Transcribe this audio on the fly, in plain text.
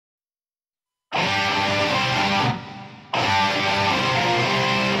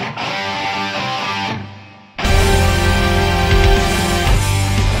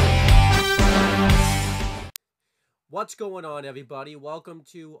What's going on, everybody? Welcome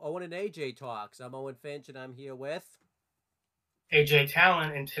to Owen and AJ Talks. I'm Owen Finch, and I'm here with AJ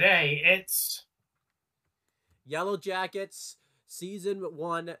Talon, and today it's Yellow Jackets, Season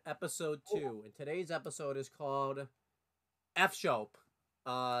 1, Episode 2. And today's episode is called F Shope.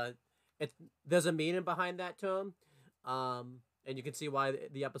 Uh, there's a meaning behind that term, and you can see why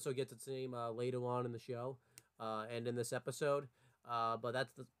the episode gets its name later on in the show and in this episode. But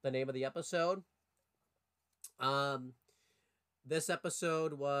that's the name of the episode. Um, this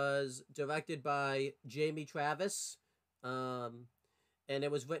episode was directed by Jamie Travis, um, and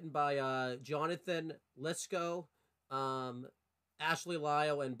it was written by Jonathan Lisco, um, Ashley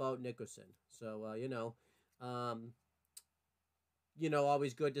Lyle, and Bo Nickerson. So um,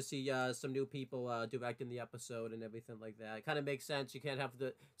 always good to see some new people directing the episode and everything like that. It kind of makes sense. You can't have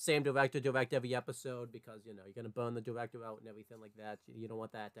the same director direct every episode because you're gonna burn the director out and everything like that. You don't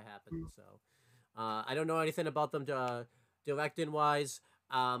want that to happen. So. I don't know anything about them directing wise.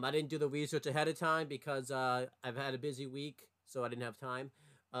 I didn't do the research ahead of time because I've had a busy week, so I didn't have time.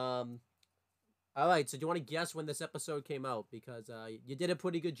 All right, so do you want to guess when this episode came out? Because you did a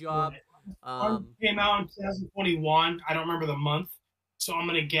pretty good job. came out in 2021. I don't remember the month, so I'm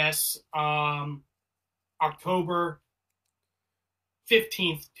gonna guess October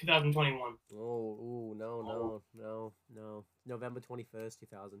 15th, 2021. No. November 21st,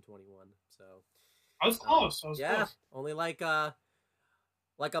 2021. So I was close. yeah, only like a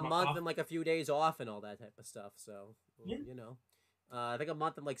month Off. and like a few days off and all that type of stuff. So Yeah. I think a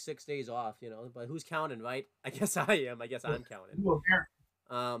month and like 6 days off. But who's counting, right? I guess I am. I guess I'm counting.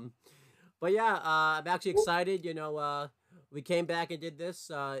 But yeah, I'm actually excited. We came back and did this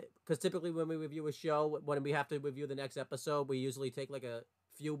because typically when we review a show, when we have to review the next episode, we usually take like a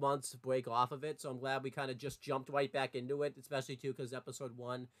few months break off of it. So I'm glad we kind of just jumped right back into it, especially too because episode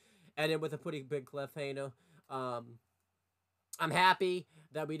 1 ended with a pretty big cliffhanger. I'm happy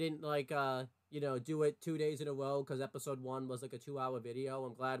that we didn't do it 2 days in a row because episode 1 was like a 2-hour video.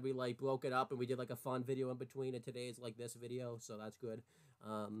 I'm glad we broke it up and we did like a fun video in between, and today's like this video, so that's good.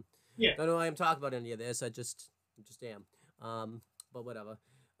 Yeah. Don't know why I'm talking about any of this. I just am. But whatever.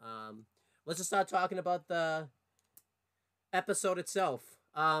 Let's just start talking about the episode itself.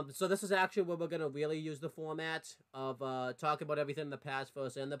 So this is actually where we're gonna really use the format of talking about everything in the past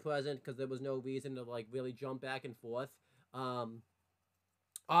first and the present, because there was no reason to really jump back and forth.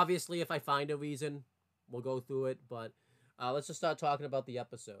 Obviously, if I find a reason, we'll go through it. But let's just start talking about the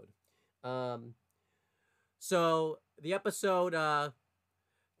episode. So the episode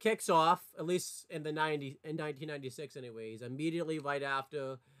kicks off, at least in 1996 anyways, immediately right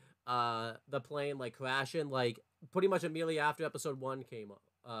after the plane crashing, pretty much immediately after episode 1 came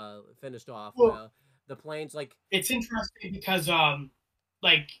finished off. Well, The plane's it's interesting because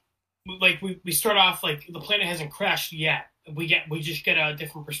we start off the planet hasn't crashed yet. We just get a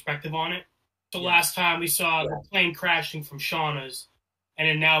different perspective on it. So last time we saw the plane crashing from Shauna's, and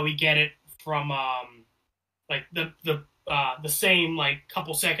then now we get it from the same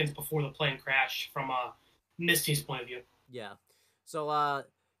couple seconds before the plane crash from Misty's point of view. Yeah. So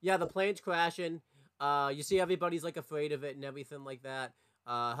the plane's crashing. You see everybody's afraid of it and everything like that.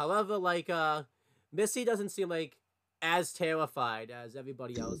 However, Misty doesn't seem as terrified as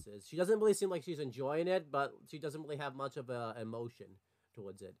everybody else is. She doesn't really seem like she's enjoying it, but she doesn't really have much of a emotion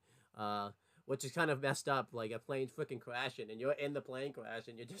towards it. Which is kind of messed up. A plane's freaking crashing, and you're in the plane crash,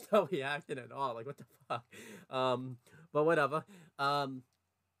 and you're just not reacting at all. What the fuck? But whatever.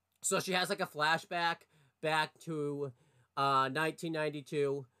 So she has a flashback back to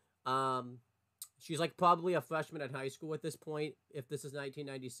 1992. She's probably a freshman at high school at this point. If this is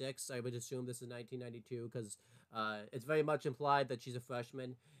 1996, I would assume this is 1992 because it's very much implied that she's a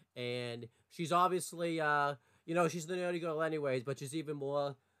freshman, and she's obviously she's the nerdy girl anyways, but she's even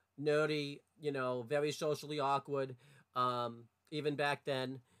more nerdy, very socially awkward, even back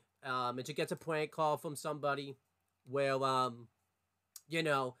then. And she gets a prank call from somebody where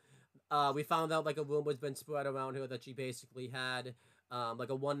we found out a rumor's been spread around her that she basically had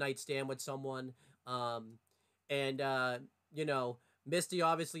a one-night stand with someone. Misty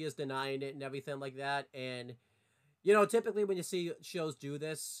obviously is denying it and everything like that. And typically when you see shows do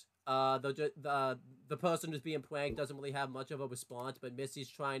this, the person who's being pranked doesn't really have much of a response, but Misty's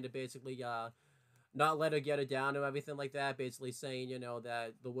trying to basically not let her get her down or everything like that, basically saying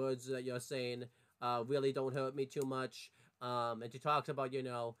that the words that you're saying really don't hurt me too much. And she talks about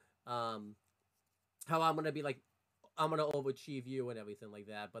how I'm gonna be I'm gonna overachieve you and everything like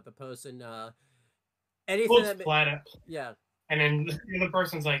that, but the person anything that flat. Yeah. And then the other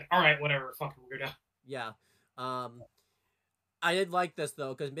person's like, all right, whatever, fucking weirdo. Yeah. I did like this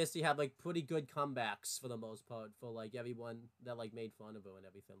though, because Misty had like pretty good comebacks for the most part for like everyone that like made fun of her and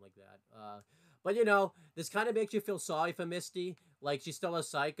everything like that. But you know, this kind of makes you feel sorry for Misty. Like she's still a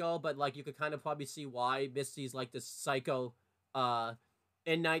psycho, but like you could kind of probably see why Misty's like this psycho.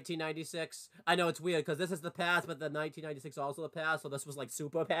 In 1996, I know it's weird because this is the past, but the 1996 also the past, so this was like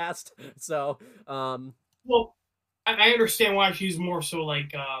super past. So, Well, I understand why she's more so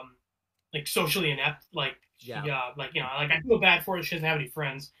like socially inept. Like she yeah, like you know like I feel bad for her. She doesn't have any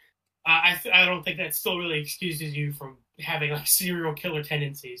friends. I don't think that still really excuses you from having like serial killer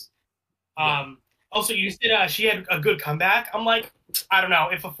tendencies. yeah. Also, you said she had a good comeback. I'm like, I don't know.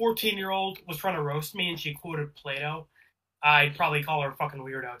 If a 14-year-old was trying to roast me and she quoted Plato, I'd probably call her a fucking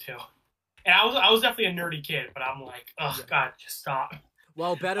weirdo too. And I was definitely a nerdy kid, but I'm like, oh Yeah. god, just stop.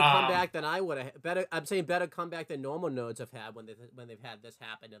 Well, better comeback than I would have. Better, I'm saying better comeback than normal nerds have had when they've had this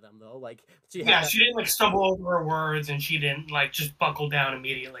happen to them though. Like She didn't like stumble over her words, and she didn't like just buckle down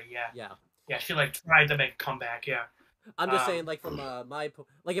immediately. yeah. Yeah, she like tried to make a comeback. Yeah. I'm just saying, like from like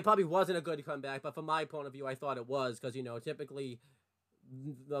it probably wasn't a good comeback, but from my point of view, I thought it was because you know typically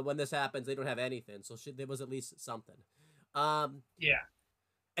when this happens, they don't have anything, so there was at least something. Yeah.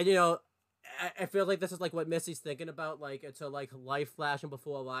 And you know, I feel like this is like what Misty's thinking about, like it's her like life flashing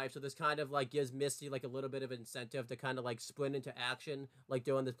before life. So this kind of like gives Misty like a little bit of incentive to kind of like sprint into action, like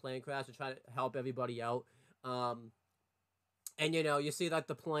during this plane crash to try to help everybody out. And you know, you see that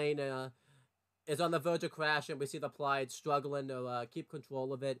the plane is on the verge of crashing. We see the Pleiades struggling to keep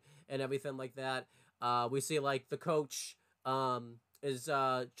control of it and everything like that. We see like the coach is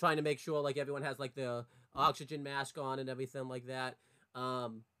trying to make sure like everyone has like the oxygen mask on and everything like that.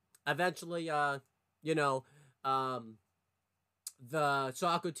 Eventually, you know, the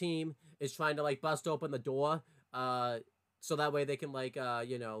soccer team is trying to like bust open the door, so that way they can like,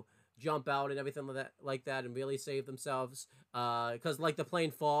 you know, jump out and everything like that, and really save themselves. Because like the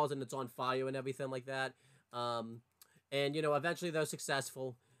plane falls and it's on fire and everything like that. And you know, eventually they're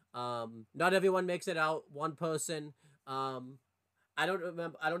successful. Not everyone makes it out. One person, I don't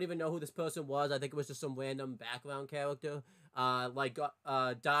remember. I don't even know who this person was. I think it was just some random background character.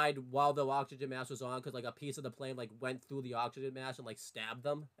 Died while the oxygen mask was on because like a piece of the plane like went through the oxygen mask and like stabbed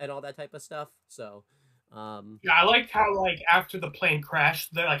them and all that type of stuff. So, Yeah, I liked how like after the plane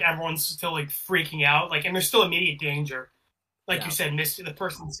crashed, like everyone's still like freaking out, like, and there's still immediate danger. Like yeah, you said, Misty, the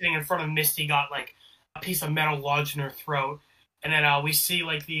person sitting in front of Misty got like a piece of metal lodged in her throat, and then we see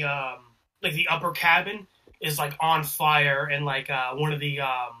like the upper cabin is like on fire, and like one of the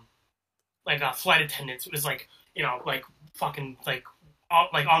flight attendants was like like fucking like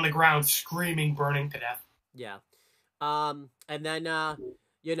on the ground screaming, burning to death. yeah. And then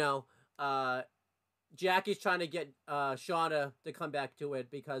you know, Jackie's trying to get Shauna to come back to it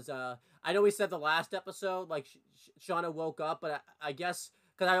because I know we said the last episode like Shauna woke up, but I guess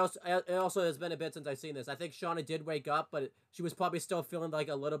because it also has been a bit since I've seen this. I think Shauna did wake up, but she was probably still feeling like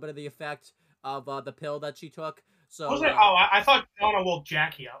a little bit of the effect of the pill that she took. So Was it? I thought Shauna woke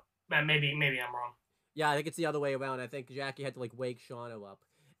Jackie up. Maybe I'm wrong. yeah, I think it's the other way around. I think Jackie had to like wake Shauna up,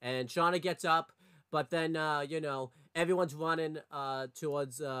 and Shauna gets up, but then you know, everyone's running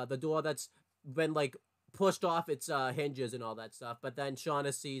towards the door that's been like pushed off its hinges and all that stuff. But then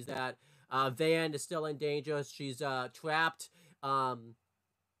Shauna sees that Van is still in danger. She's trapped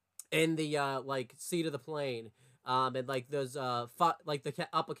in the like seat of the plane. And like there's like the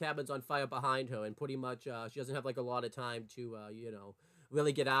upper cabin's on fire behind her, and pretty much she doesn't have like a lot of time to you know,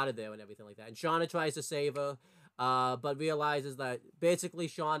 really get out of there and everything like that. And Shauna tries to save her, but realizes that basically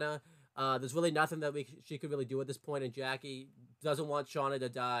Shauna, there's really nothing that she could really do at this point, and Jackie doesn't want Shauna to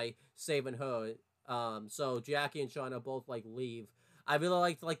die, saving her. So Jackie and Shauna both like leave. I really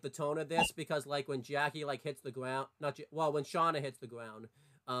liked like the tone of this because like when Jackie like hits the ground, when Shauna hits the ground,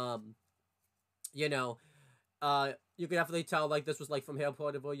 you know, you can definitely tell like this was like from her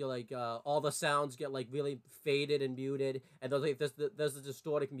point of view. You're like all the sounds get like really faded and muted, and there's the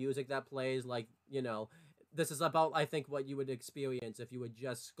distorted music that plays. Like, you know, this is about, I think, what you would experience if you had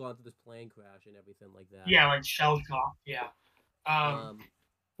just gone through this plane crash and everything like that. Yeah, like shell shock. Yeah. Um,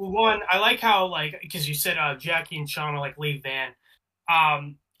 Well, one, I like how like because you said Jackie and Shauna like leave Van.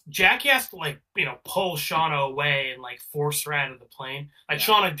 Jackie has to like pull Shauna away and like force her out of the plane. Like Yeah.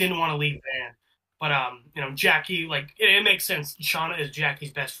 Shauna didn't want to leave Van, but Jackie, like it makes sense. Shauna is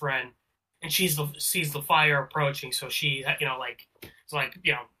Jackie's best friend, and sees the fire approaching, so she has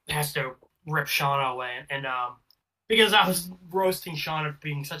to rip Shauna away. And because I was roasting Shauna for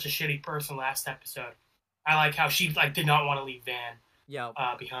being such a shitty person last episode, I like how she like did not want to leave Van yeah.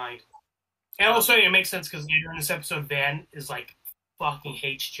 behind. And also it makes sense because later in this episode Van is like fucking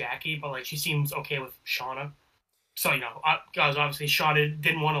hates Jackie, but like she seems okay with Shauna. So, guys, obviously Shaw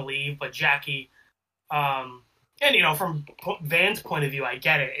didn't want to leave, but Jackie, and, from Van's point of view, I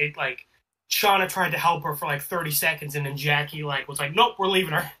get it. It, like, Shauna tried to help her for, like, 30 seconds, and then Jackie, like, was like, nope, we're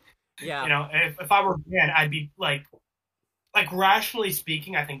leaving her. Yeah. If I were Van, I'd be, like, rationally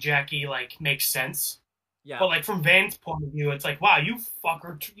speaking, I think Jackie, like, makes sense. Yeah. But, like, from Van's point of view, it's like, wow, you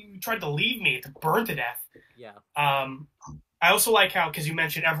fucker, you tried to leave me to burn to death. Yeah. I also like how, because you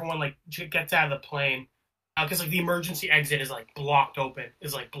mentioned everyone, like, gets out of the plane, because, like, the emergency exit is, like, blocked.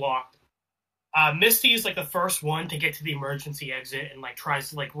 Misty is, like, the first one to get to the emergency exit and, like, tries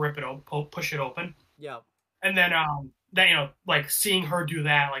to, like, rip it open, push it open. Yeah. And then, like, seeing her do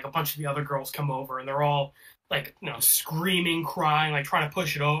that, like, a bunch of the other girls come over, and they're all, like, screaming, crying, like, trying to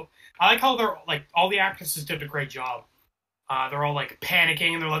push it open. I like how they're, like, all the actresses did a great job. They're all, like,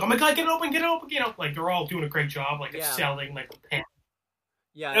 panicking, and they're like, oh my god, get it open, like, they're all doing a great job, like, of selling, like, panic.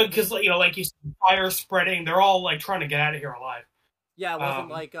 Yeah. Because, like you said, fire spreading, they're all, like, trying to get out of here alive. Yeah, it wasn't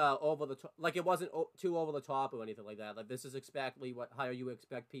like over the top. Like, it wasn't too over the top or anything like that. Like, this is exactly how you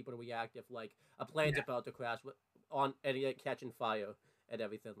expect people to react if, like, a plane's about to crash and catching fire and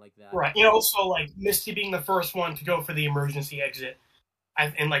everything like that. Right. Also, like, Misty being the first one to go for the emergency exit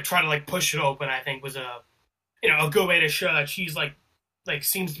and, like, try to, like, push it open, I think was a good way to show that she's, like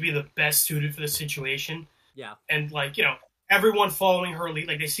seems to be the best suited for the situation. Yeah. And, like, everyone following her lead,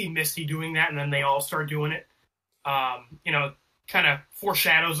 like, they see Misty doing that, and then they all start doing it. Kind of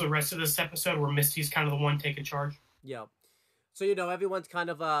foreshadows the rest of this episode where Misty's kind of the one taking charge. Yeah. So, everyone's kind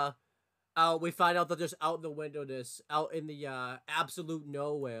of, out. We find out that just out in the wilderness, out in the, absolute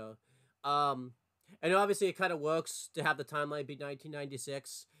nowhere. And obviously it kind of works to have the timeline be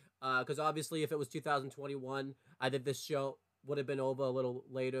 1996. Because obviously if it was 2021, I think this show would have been over a little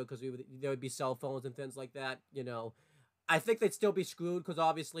later because there would be cell phones and things like that, I think they'd still be screwed because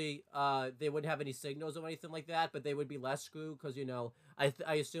obviously they wouldn't have any signals or anything like that, but they would be less screwed because,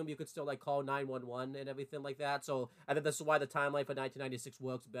 I assume you could still, like, call 911 and everything like that. So I think this is why the timeline for 1996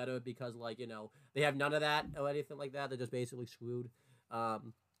 works better because, like, they have none of that or anything like that. They're just basically screwed. I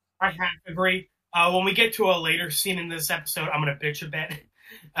have to agree. When we get to a later scene in this episode, I'm going to bitch a bit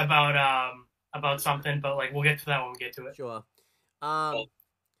about something, but, like, we'll get to that when we get to it. Sure.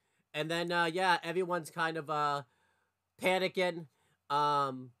 And then, everyone's kind of, panicking.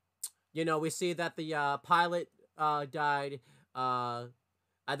 We see that the pilot died.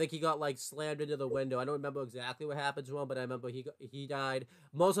 I think he got, like, slammed into the window. I don't remember exactly what happened to him, but I remember he died.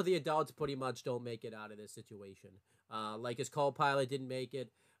 Most of the adults pretty much don't make it out of this situation. Like, his co-pilot didn't make it.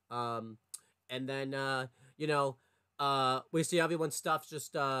 And then we see everyone's stuff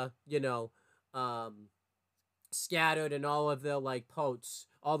just scattered, and all of their, like, parts,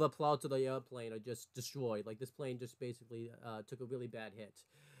 all the parts of the airplane are just destroyed. Like, this plane just basically took a really bad hit.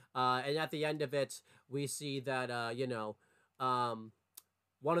 And at the end of it, we see that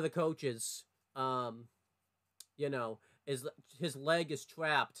one of the coaches, is his leg is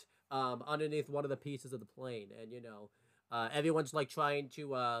trapped underneath one of the pieces of the plane, and everyone's, like, trying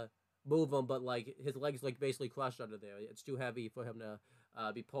to move him, but, like, his leg's, like, basically crushed under there. It's too heavy for him to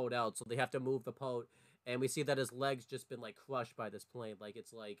be pulled out, so they have to move the part. And we see that his leg's just been, like, crushed by this plane. Like,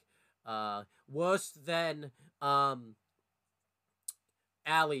 it's, like, worse than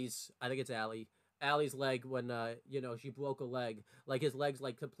Allie's. I think it's Allie's leg when she broke a leg. Like, his leg's,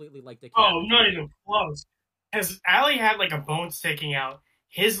 like, completely, like, decapitated. Oh, not even close. Has Allie had, like, a bone sticking out?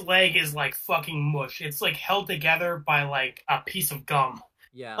 His leg is, like, fucking mush. It's, like, held together by, like, a piece of gum.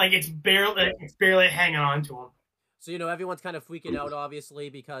 Yeah. Like, it's barely hanging on to him. So, everyone's kind of freaking out,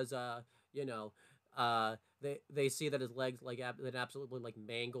 obviously, because they see that his legs, like, been absolutely, like,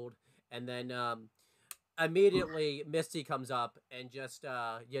 mangled, and then immediately Misty comes up and just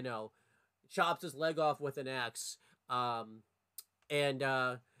chops his leg off with an axe, and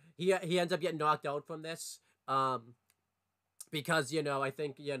he ends up getting knocked out from this because I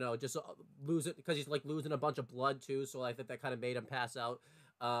think just losing, because he's, like, losing a bunch of blood too, so I think that kind of made him pass out,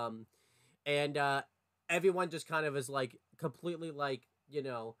 and everyone just kind of is, like, completely, like,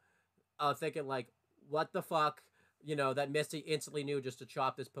 thinking, like, what the fuck, that Misty instantly knew just to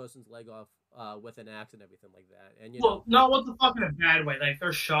chop this person's leg off with an axe and everything like that. And well, not what the fuck in a bad way. Like,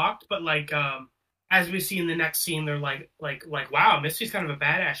 they're shocked, but, like, as we see in the next scene, they're like, wow, Misty's kind of a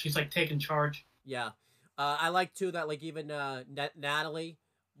badass. She's, like, taking charge. Yeah. I like too that, like, even Natalie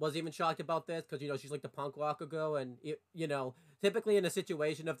was even shocked about this because she's, like, the punk rocker girl, and typically in a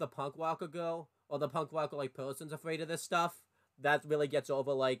situation of the punk rocker girl or the punk rocker, like, person's afraid of this stuff, that really gets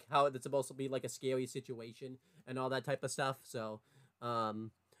over, like, how it's supposed to be, like, a scary situation and all that type of stuff. So,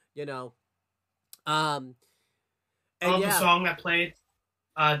 and I love the song that played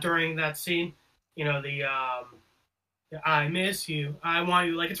during that scene. Yeah, I miss you. I want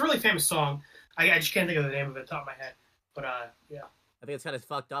you. Like, it's a really famous song. I just can't think of the name of it off the top of my head. But yeah. I think it's kind of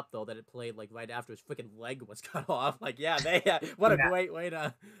fucked up though that it played like right after his freaking leg was cut off. Like, yeah, they what a Yeah. great way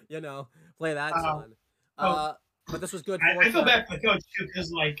to play that Um, song. oh, But this was good I feel for bad for the coach too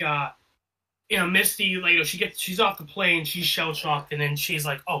because like Misty, like she's off the plane, she's shell shocked, and then she's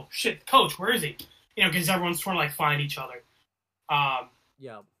like, oh shit, coach, where is he? Because everyone's trying to like find each other. Um,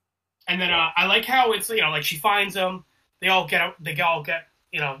 yeah. and then I like how it's like she finds him, they all get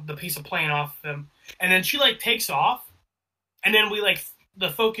the piece of plane off them, and then she like takes off, and then we like the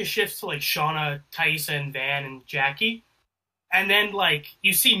focus shifts to like Shauna, Thaisa, and Van and Jackie. And then, like,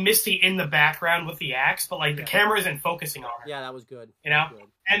 you see Misty in the background with the axe, but, like, the camera isn't focusing on her. Yeah, that was good. You know? Good.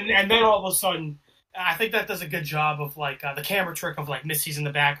 And then all of a sudden, I think that does a good job of, like, the camera trick of, like, Misty's in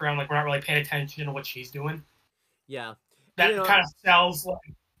the background, like, we're not really paying attention to what she's doing. Yeah. That kind of sells,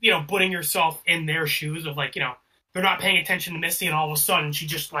 like, putting yourself in their shoes of, like, they're not paying attention to Misty, and all of a sudden she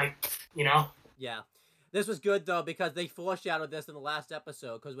just, like, Yeah. This was good, though, because they foreshadowed this in the last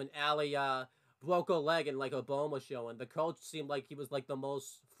episode, because when Allie, broke her leg and like her bone was showing, the coach seemed like he was like the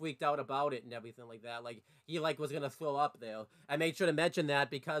most freaked out about it and everything like that. Like he like was gonna throw up there. I made sure to mention that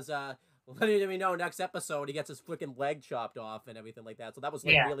because letting me know next episode he gets his freaking leg chopped off and everything like that. So that was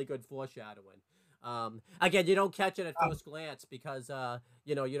like really good foreshadowing. Again, you don't catch it at first glance because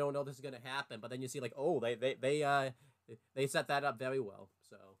you don't know this is gonna happen, but then you see like, oh, they set that up very well.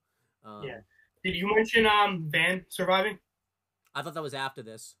 So yeah. Did you mention Van surviving? I thought that was after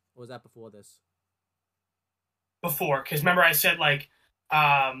this. Or was that before this? Before, because remember I said like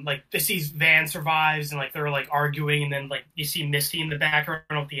they see Van survives and like they're like arguing, and then like you see Misty in the background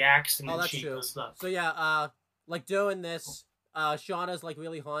with the axe, and then that's she true. does stuff. So yeah, like doing this, Shauna's like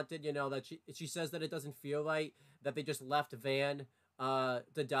really haunted. That she says that it doesn't feel right that they just left Van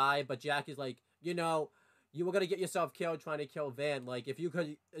to die, but Jackie's like, you were gonna get yourself killed trying to kill Van. Like if you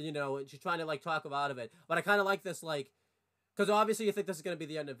could, she's trying to like talk her out of it. But I kind of like this, like, because obviously you think this is gonna be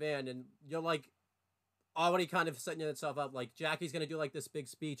the end of Van, and you're like already kind of setting itself up. Like Jackie's gonna do like this big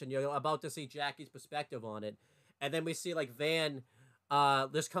speech, and you're about to see Jackie's perspective on it, and then we see like Van,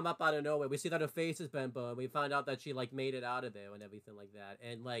 just come up out of nowhere. We see that her face has been burned. We find out that she like made it out of there and everything like that,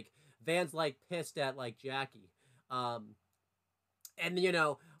 and like Van's like pissed at like Jackie, and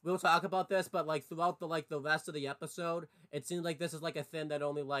we'll talk about this, but like throughout the rest of the episode, it seems like this is like a thing that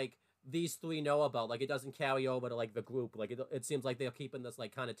only like these three know about. Like it doesn't carry over to like the group. Like it seems like they're keeping this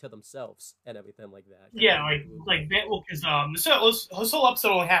like kind of to themselves and everything like that. Yeah, like that. Well, because this whole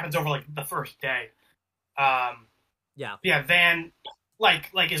episode only happens over like the first day. Yeah. Van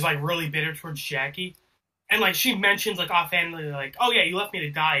like is like really bitter towards Jackie, and like she mentions like offhandedly like, oh yeah, you left me to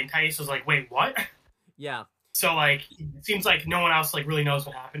die, and Thaisa's like, wait, what? Yeah. So like it seems like no one else like really knows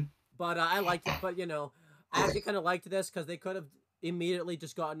what happened. But I liked it. But I actually kind of liked this because they could have immediately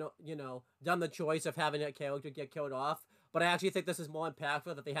just gotten done the choice of having that character get killed off. But I actually think this is more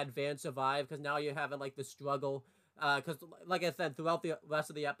impactful that they had Van survive, because now you're having like the struggle. Because like I said, throughout the rest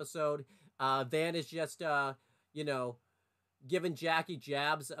of the episode, Van is just giving Jackie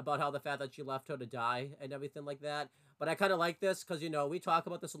jabs about how the fact that she left her to die and everything like that. But I kind of like this because we talk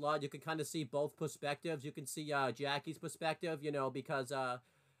about this a lot. You can kind of see both perspectives. You can see Jackie's perspective, because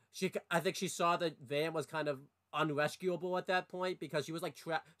I think she saw that Van was kind of unrescuable at that point, because she was like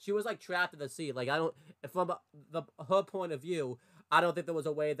trapped in the sea. Like from her point of view, I don't think there was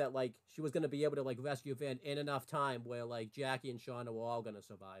a way that like she was gonna be able to like rescue Van in enough time where like Jackie and Shauna were all gonna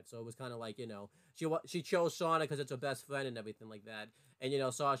survive. So it was kind of like she chose Shauna because it's her best friend and everything like that,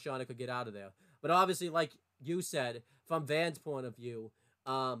 and saw Shauna could get out of there. But obviously, like you said, from Van's point of view,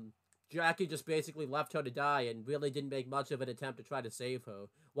 Jackie just basically left her to die and really didn't make much of an attempt to try to save her,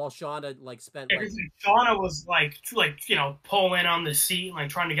 while Shauna like spent like Shauna was like pulling on the seat, like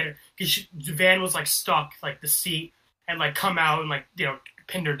trying to get her, because Van was like stuck, like the seat had like come out and like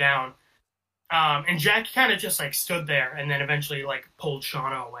pinned her down, and Jackie kind of just like stood there and then eventually like pulled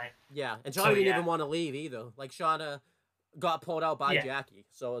Shauna away. Yeah, and Shauna didn't even want to leave either. Like Shauna got pulled out by Jackie,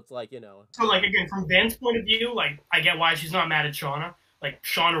 so it's like So like again, from Van's point of view, like I get why she's not mad at Shauna. Like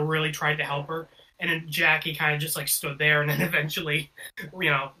Shauna really tried to help her, and then Jackie kind of just like stood there and then eventually,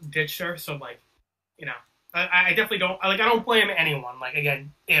 ditched her. So like, I definitely don't I don't blame anyone. Like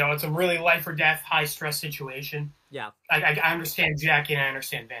again, it's a really life or death, high stress situation. Yeah, I understand Jackie and I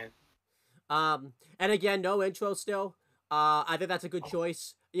understand Van. And again, no intro still. I think that's a good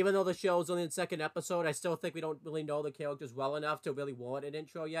choice. Even though the show's only in the second episode, I still think we don't really know the characters well enough to really warrant an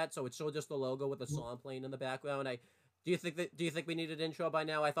intro yet. So it's still just the logo with the song playing in the background. Do you think we need an intro by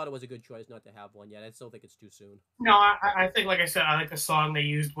now? I thought it was a good choice not to have one yet. I still think it's too soon. No, I think, like I said, I like the song they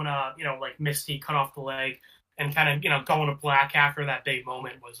used when like Misty cut off the leg, and kind of going to black after that big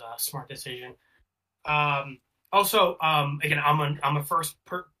moment was a smart decision. Also, again, I'm a first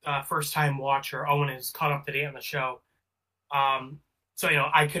time watcher. Owen is caught up to date on the show. So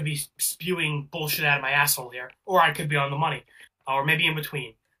I could be spewing bullshit out of my asshole here, or I could be on the money, or maybe in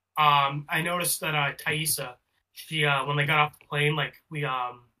between. I noticed that Thaisa, she when they got off the plane, like we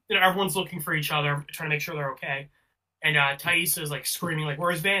everyone's looking for each other, trying to make sure they're okay, and Thaisa is like screaming like,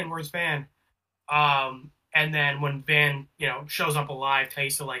 "Where's Van? Where's Van?" And then when Van shows up alive,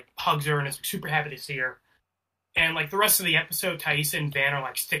 Thaisa like hugs her and is super happy to see her. And like the rest of the episode, Thaisa and Van are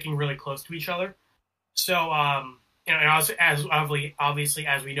like sticking really close to each other. So and as obviously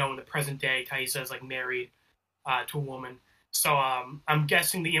as we know in the present day, Thaisa is like married to a woman. So I'm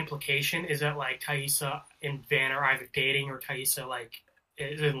guessing the implication is that like Thaisa and Van are either dating or Thaisa like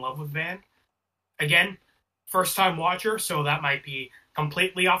is in love with Van. Again, first time watcher, so that might be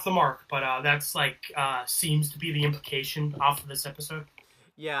completely off the mark, but that's like seems to be the implication off of this episode.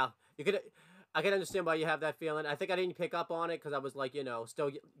 Yeah, I can understand why you have that feeling. I think I didn't pick up on it because I was like,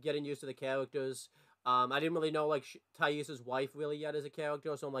 still getting used to the characters. I didn't really know like Thaisa's wife really yet as a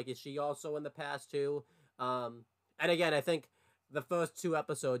character, so I'm like, is she also in the past too? And again, I think the first 2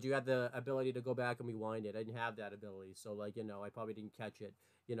 episodes you had the ability to go back and rewind it. I didn't have that ability, so like I probably didn't catch it,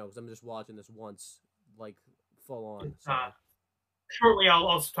 because I'm just watching this once, like full on. So. Shortly, I'll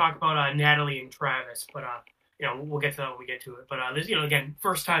also talk about Natalie and Travis, but we'll get to that when we get to it. But this, again,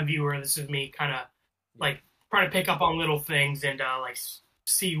 first time viewer. This is me kind of like trying to pick up on little things and like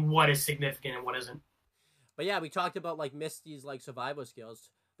see what is significant and what isn't. But yeah, we talked about like Misty's like survival skills.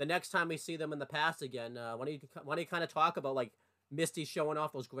 The next time we see them in the past again, why don't you kind of talk about like Misty showing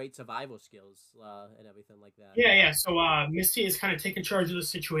off those great survival skills and everything like that? Yeah. So Misty is kind of taking charge of the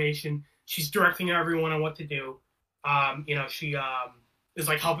situation. She's directing everyone on what to do. She is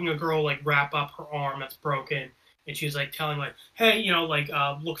like helping a girl like wrap up her arm that's broken, and she's like telling like, hey,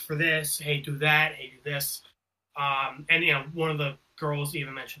 look for this, hey, do that, hey, do this. And one of the girls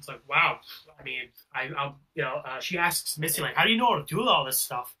even mentions like, wow, I mean, she asks Misty like, how do you know how to do all this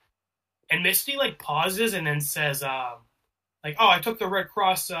stuff? And Misty like pauses and then says, like, oh, I took the Red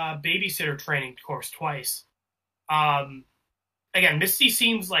Cross babysitter training course twice. Again, Misty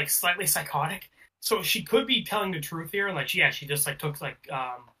seems like slightly psychotic. So she could be telling the truth here, and like, yeah, she just like took like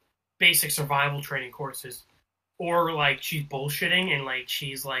basic survival training courses, or like she's bullshitting and like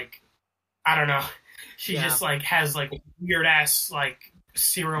she's like, I don't know, she just like has like weird ass like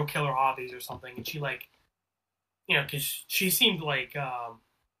serial killer hobbies or something, and she like, because she seemed like,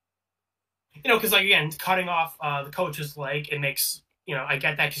 because like again, cutting off the coach's leg, it makes I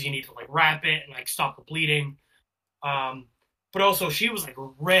get that because you need to like wrap it and like stop the bleeding. But also, she was like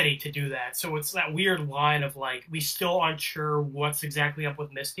ready to do that, so it's that weird line of like we still aren't sure what's exactly up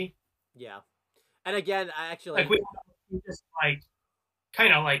with Misty. Yeah, and again, I actually like we just like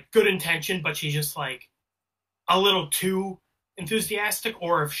kind of like good intention, but she's just like a little too enthusiastic,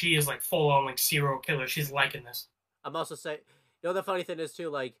 or if she is like full on like serial killer, she's liking this. I'm also saying, the funny thing is too,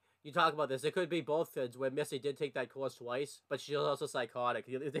 like you talk about this, it could be both things where Misty did take that course twice, but she's also psychotic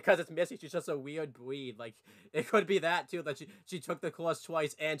because it's Misty. She's just a weird breed. Like it could be that too, that she took the course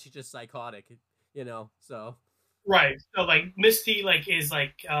twice and she's just psychotic. So right. So like Misty like is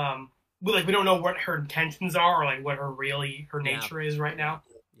like we don't know what her intentions are or like what her nature is right now.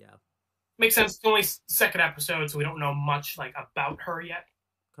 Yeah, makes sense. It's only second episode, so we don't know much like about her yet.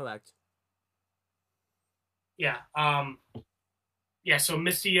 Correct. Yeah. Yeah, so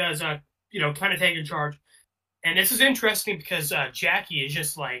Misty is, kind of taking charge. And this is interesting because Jackie is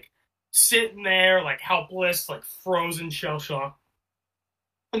just, like, sitting there, like, helpless, like, frozen shell shock.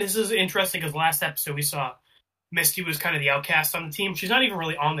 And this is interesting because last episode we saw Misty was kind of the outcast on the team. She's not even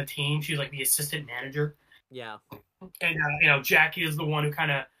really on the team. She's, like, the assistant manager. Yeah. And, Jackie is the one who kind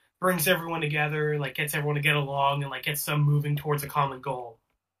of brings everyone together, like, gets everyone to get along and, like, gets them moving towards a common goal.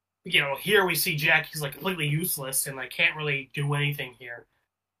 Here we see Jackie's like completely useless and like can't really do anything here.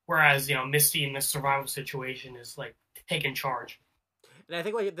 Whereas, Misty in this survival situation is like taking charge. And I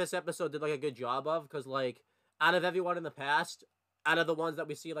think like this episode did like a good job of, because like out of everyone in the past, out of the ones that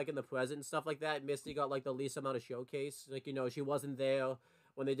we see like in the present and stuff like that, Misty got like the least amount of showcase. Like, she wasn't there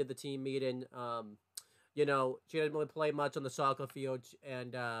when they did the team meeting. She didn't really play much on the soccer field,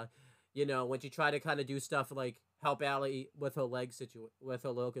 and when she tried to kind of do stuff like help Allie with her with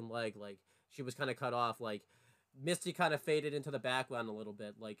her broken leg, like she was kind of cut off. Like Misty kind of faded into the background a little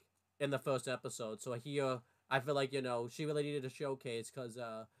bit, like in the first episode. So here, I feel like she really needed a showcase because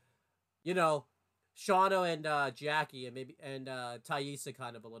Shauna and Jackie and Thaisa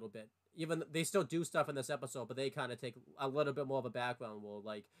kind of a little bit. Even they still do stuff in this episode, but they kind of take a little bit more of a background role.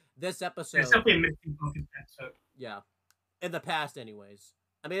 Like this episode, It's definitely a Misty focused episode. yeah, in the past, anyways.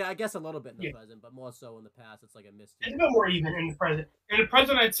 I mean, I guess a little bit in the Yeah. present, but more so in the past. It's like a Misty. It's a bit more even in the present. In the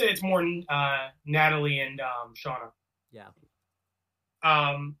present, I'd say it's more Natalie and Shauna. Yeah.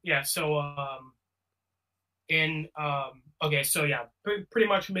 Yeah. So okay. So yeah, pretty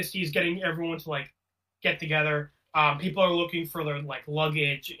much Misty's getting everyone to like get together. People are looking for their like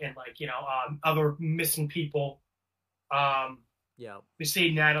luggage and like other missing people. Yeah. We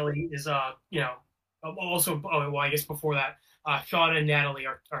see Natalie is also I guess before that, Shauna and Natalie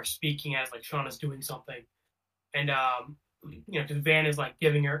are speaking as like Shauna's doing something, and because Van is like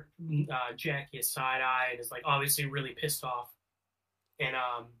giving her Jackie a side eye and is like obviously really pissed off, and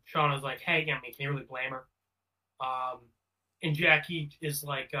Shauna's like, hey, can you really blame her? And Jackie is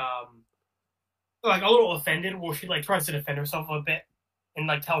like a little offended. Well, she like tries to defend herself a bit and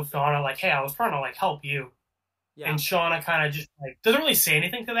like tell Shauna like, hey, I was trying to like help you. Yeah. And Shauna kind of just like doesn't really say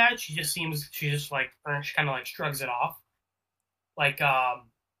anything to that. She kind of like shrugs it off.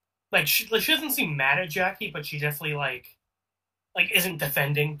 She doesn't seem mad at Jackie, but she definitely like isn't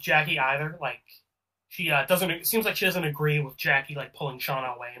defending Jackie either. Like she doesn't. It seems like she doesn't agree with Jackie like pulling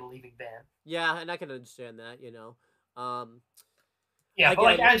Shauna away and leaving Van. Yeah, and I can understand that. Yeah, but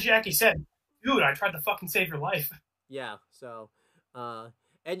like as Jackie said, dude, I tried to fucking save your life. Yeah. So, and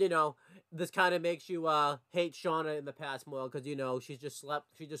this kind of makes you hate Shauna in the past more because she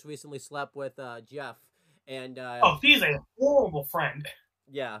just recently slept with Jeff, and she's a horrible friend.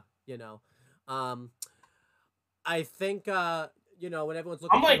 Yeah, I think when everyone's looking,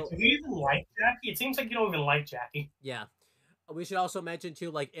 I'm like, do you even like Jackie? It seems like you don't even like Jackie. Yeah, we should also mention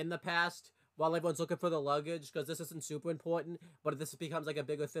too, like in the past, while everyone's looking for the luggage, because this isn't super important, but this becomes like a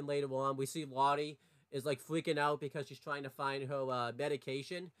bigger thing later on. We see Lottie is like freaking out because she's trying to find her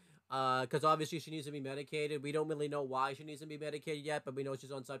medication. Because obviously she needs to be medicated. We don't really know why she needs to be medicated yet, but we know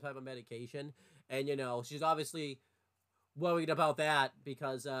she's on some type of medication. And, she's obviously worried about that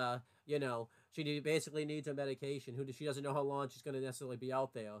because, she basically needs a medication. She doesn't know how long she's going to necessarily be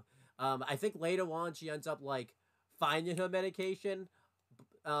out there. I think later on she ends up, like, finding her medication.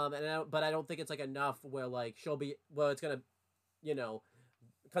 But I don't think it's, like, enough where, like, it's going to,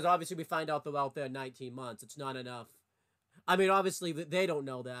 because obviously we find out they're out there 19 months. It's not enough. I mean, obviously they don't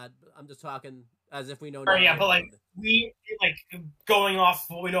know that. I'm just talking as if we know. Yeah, but like going off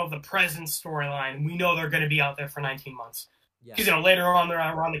what we know of the present storyline, we know they're going to be out there for 19 months. Because later on they're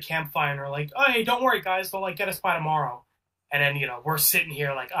around the campfire and they're like, "Oh, hey, don't worry, guys, they'll like get us by tomorrow." And then we're sitting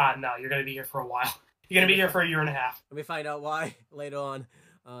here like, no, you're going to be here for a while. You're going to be here for a year and a half. And we find out why later on.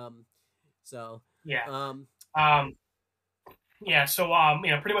 So yeah, yeah. So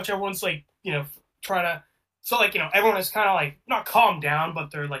pretty much everyone's like trying to. So, like, everyone is kind of, like, not calmed down, but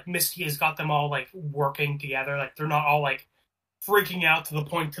they're, like, Misty has got them all, like, working together. Like, they're not all, like, freaking out to the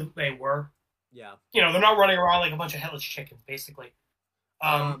point that they were. Yeah. They're not running around like a bunch of headless chickens, basically.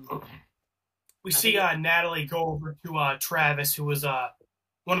 We see Natalie go over to Travis, who was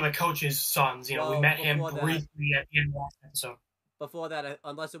one of the coach's sons. We met him briefly at the end of the last episode. Before that,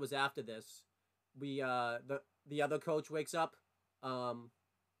 unless it was after this, we, the other coach wakes up, and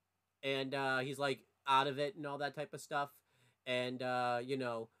he's, like, out of it and all that type of stuff, and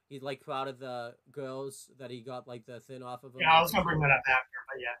he's like proud of the girls that he got like the thin off of him. Yeah, I was gonna bring that up after,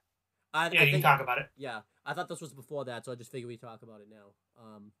 but yeah, you can talk about it. Yeah, I thought this was before that, so I just figured we talk about it now.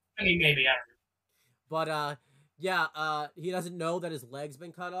 I mean, maybe I don't know. But he doesn't know that his leg's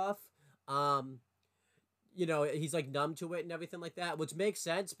been cut off. He's like numb to it and everything like that, which makes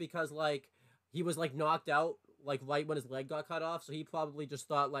sense because like he was like knocked out like right when his leg got cut off, so he probably just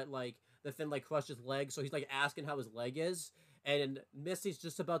thought like the thing like crushed his leg, so he's like asking how his leg is, and Misty's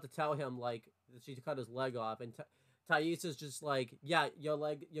just about to tell him like that she cut his leg off, and Thaisa's just like, yeah, your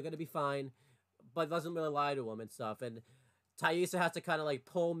leg, you're gonna be fine, but doesn't really lie to him and stuff, and Thaisa has to kind of like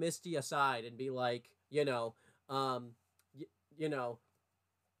pull Misty aside and be like, I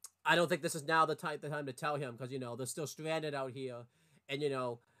don't think this is now the time to tell him because they're still stranded out here, and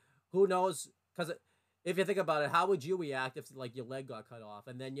who knows, because if you think about it, how would you react if like your leg got cut off,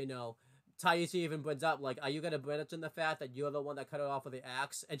 and then Thaisa even brings up, like, are you going to mention the fact that you're the one that cut it off with the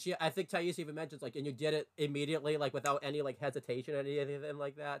axe? And I think Thaisa even mentions, like, and you did it immediately, like, without any, like, hesitation or anything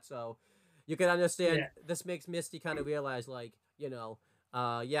like that. So you can understand, This makes Misty kind of realize, like,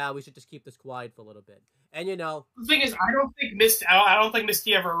 yeah, we should just keep this quiet for a little bit. And, the thing is, I don't think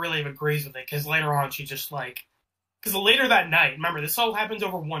Misty ever really agrees with it, because later on she just, like, because later that night, remember, this all happens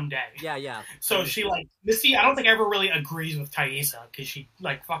over one day. Yeah, yeah. So she, like, Misty, I don't think ever really agrees with Thaisa, because she,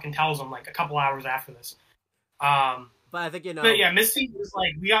 like, fucking tells him, like, a couple hours after this. But I think, you know... But yeah, Misty was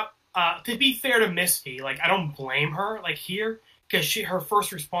like, we got, to be fair to Misty, like, I don't blame her, like, here, because her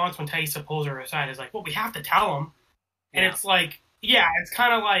first response when Thaisa pulls her aside is like, well, we have to tell him. And it's like, yeah, it's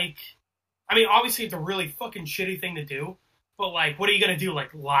kind of like, I mean, obviously it's a really fucking shitty thing to do, but, like, what are you going to do?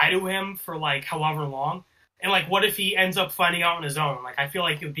 Like, lie to him for, like, however long? And, like, what if he ends up finding out on his own? Like, I feel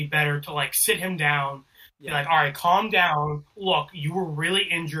like it would be better to, like, sit him down, be like, all right, calm down. Look, you were really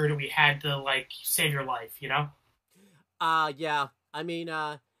injured and we had to, like, save your life, you know? Yeah. I mean,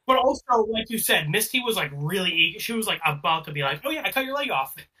 But also, like you said, Misty was, like, really eager. She was, like, about to be like, oh, yeah, I cut your leg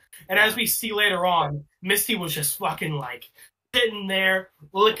off. And as we see later on, Misty was just fucking, like, sitting there,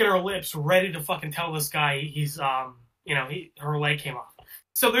 licking her lips, ready to fucking tell this guy he's, you know, her leg came off.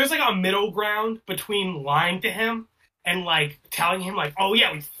 So there's, like, a middle ground between lying to him and, like, telling him, like, oh,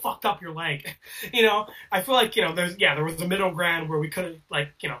 yeah, we fucked up your leg. You know? I feel like, you know, there was a middle ground where we could have, like,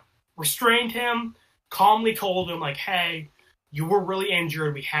 you know, restrained him, calmly told him, like, hey, you were really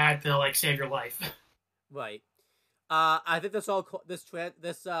injured. We had to, like, save your life. Right. I think this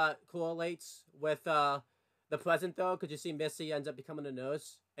correlates with the present, though, because you see Missy ends up becoming a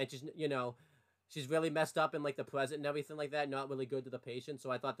nurse, and she's, you know, she's really messed up in, like, the present and everything like that, not really good to the patient, so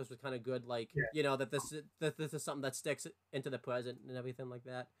I thought this was kind of good, like, you know, that this is something that sticks into the present and everything like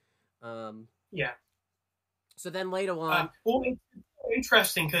that. Yeah. So then later on... well, it's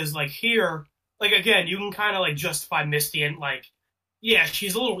interesting, because, like, here, like, again, you can kind of, like, justify Misty and, like, yeah,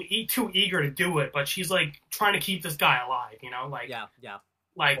 she's a little too eager to do it, but she's, like, trying to keep this guy alive, you know? Like, yeah.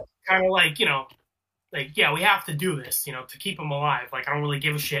 Like, kind of like, you know, like, yeah, we have to do this, you know, to keep him alive. Like, I don't really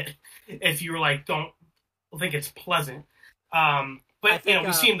give a shit if you, like, don't think it's pleasant. But, you know,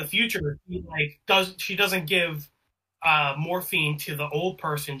 we see in the future, she doesn't give morphine to the old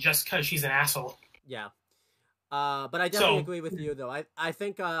person just because she's an asshole. Yeah. But I definitely agree with you, though. I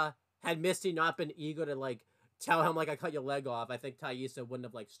think, had Misty not been eager to, like, tell him, like, I cut your leg off, I think Thaisa wouldn't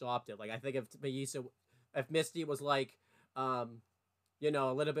have, like, stopped it. Like, I think if Misty was, like, you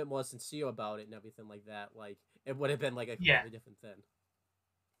know, a little bit more sincere about it and everything like that, like, it would have been, like, a completely different thing.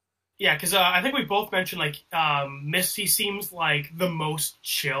 Yeah, because I think we both mentioned, like, Misty seems, like, the most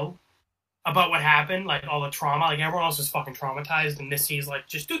chill about what happened, like, all the trauma. Like, everyone else is fucking traumatized, and Misty's, like,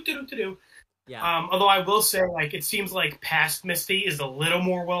 just do. Yeah. Although I will say, like, it seems like past Misty is a little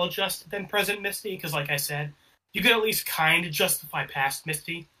more well-adjusted than present Misty, because, like I said, you can at least kind of justify past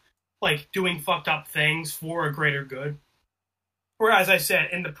Misty, like, doing fucked up things for a greater good. Whereas, I said,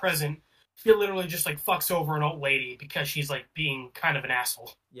 in the present, she literally just, like, fucks over an old lady because she's, like, being kind of an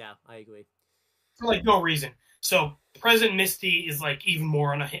asshole. Yeah, I agree. For, like, no reason. So, present Misty is, like, even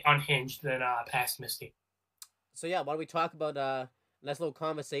more unhinged than past Misty. So, yeah, why don't we talk about a nice little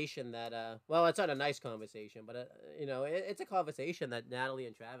conversation that, well, it's not a nice conversation, but, you know, it's a conversation that Natalie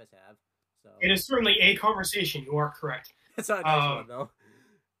and Travis have. So. It is certainly a conversation. You are correct. It's not a nice one, though.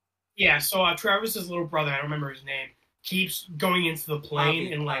 Yeah, so Travis's little brother, I don't remember his name, keeps going into the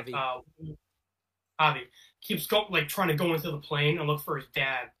plane and, like, Javi keeps trying to go into the plane and look for his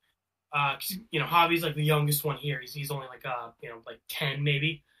dad. You know, Javi's, like, the youngest one here. He's only, like, you know, like 10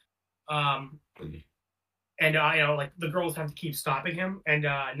 maybe. And, you know, like, the girls have to keep stopping him. And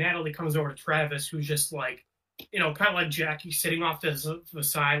Natalie comes over to Travis, who's just, like, you know, kind of like Jackie, sitting off to the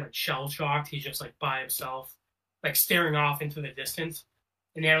side, like, shell-shocked. He's just, like, by himself, like, staring off into the distance.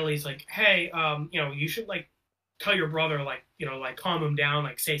 And Natalie's like, hey, you know, you should, like, tell your brother, like, you know, like, calm him down,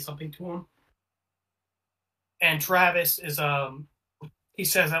 like, say something to him. And Travis is, he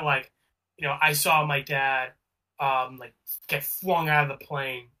says that, like, you know, I saw my dad, like, get flung out of the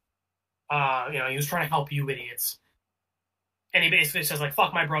plane. You know, he was trying to help you idiots. And he basically says, like,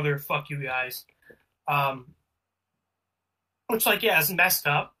 fuck my brother, fuck you guys. Which, like, yeah, is messed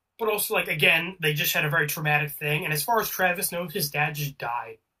up. But also, like, again, they just had a very traumatic thing. And as far as Travis knows, his dad just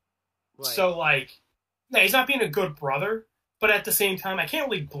died. Right. So, like, yeah, he's not being a good brother. But at the same time, I can't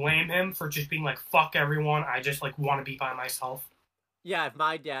really blame him for just being like, fuck everyone. I just, like, want to be by myself. Yeah, if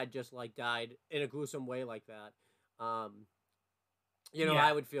my dad just, like, died in a gruesome way like that, you know,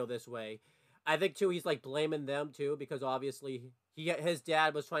 I would feel this way. I think, too, he's, like, blaming them, too, because obviously his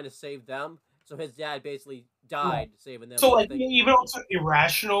dad was trying to save them. So his dad basically died saving them. So, like, even though it's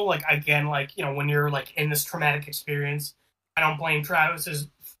irrational, like, again, like, you know, when you're, like, in this traumatic experience, I don't blame Travis's,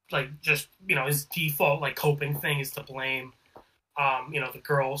 like, just, you know, his default, like, coping thing is to blame, you know, the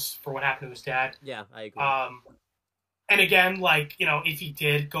girls for what happened to his dad. Yeah, I agree. And again, like, you know, if he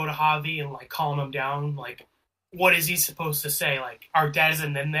did go to Javi and, like, calm him down, like, what is he supposed to say? Like, our dad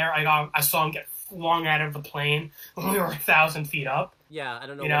isn't in there. I saw him get flung out of the plane when we were 1,000 feet up. Yeah, I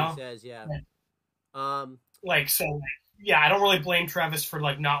don't know You what know? he says. Yeah. Um. Yeah, I don't really blame Travis for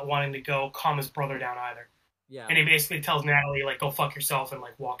like not wanting to go calm his brother down either. Yeah. And he basically tells Natalie like, "Go fuck yourself," and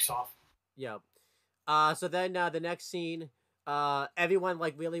like walks off. Yeah. So then the next scene, everyone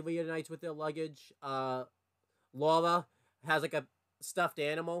like really reunites with their luggage. Laura has like a stuffed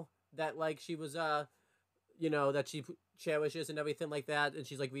animal that like she was that she cherishes and everything like that, and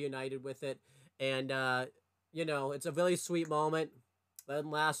she's like reunited with it, and it's a really sweet moment.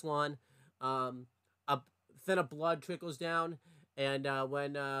 Doesn't last long. A thin of blood trickles down, and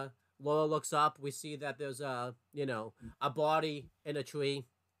when Laura looks up, we see that there's a body in a tree,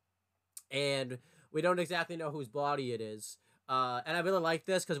 and we don't exactly know whose body it is. And I really like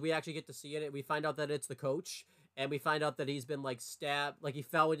this because we actually get to see it. We find out that it's the coach, and we find out that he's been like stabbed, like he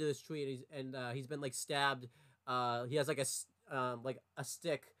fell into this tree, and he's been like stabbed. He has like a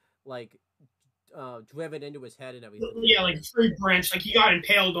stick like driven into his head and everything. Yeah, like a tree branch, like he got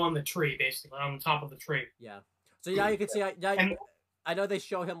impaled on the tree, basically on the top of the tree. Yeah. So now you can see. I know they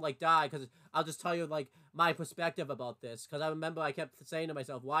show him like die because I'll just tell you like my perspective about this because I remember I kept saying to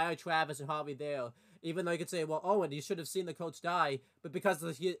myself, why are Travis and Harvey there? Even though you could say, well, Owen, you should have seen the coach die, but because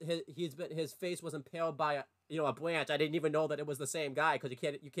his face was impaled by a branch, I didn't even know that it was the same guy because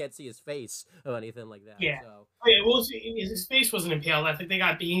you can't see his face or anything like that. Yeah. So. Oh, yeah. Well, his face wasn't impaled. I think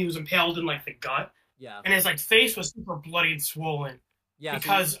he was impaled in like the gut. Yeah. And his like face was super bloody and swollen. Yeah.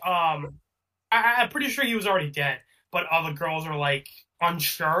 Because I'm pretty sure he was already dead. But other girls are like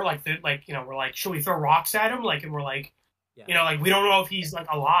unsure, we're like, should we throw rocks at him? Like, and we're like, like we don't know if he's like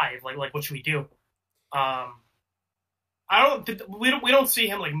alive. Like what should we do? We don't see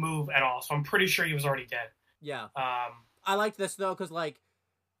him like move at all. So I'm pretty sure he was already dead. Yeah. I liked this though because like,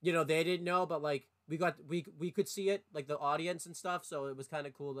 they didn't know, but like we could see it like the audience and stuff. So it was kind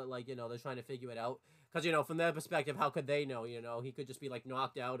of cool that like they're trying to figure it out. Because, from their perspective, how could they know, He could just be, like,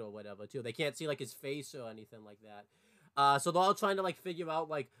 knocked out or whatever, too. They can't see, like, his face or anything like that. So they're all trying to, like, figure out,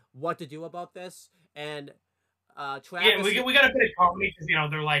 like, what to do about this. And Travis... Yeah, we got a bit of comedy because,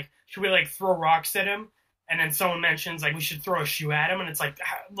 they're like, should we, like, throw rocks at him? And then someone mentions, like, we should throw a shoe at him. And it's like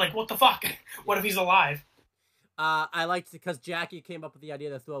what the fuck? What if he's alive? I liked because Jackie came up with the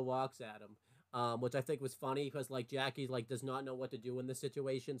idea to throw rocks at him. Which I think was funny because like Jackie like does not know what to do in this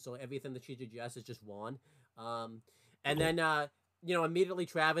situation, so everything that she suggests is just wrong. And then immediately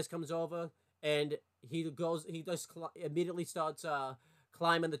Travis comes over and he immediately starts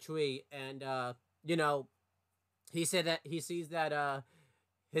climbing the tree, and he said that he sees that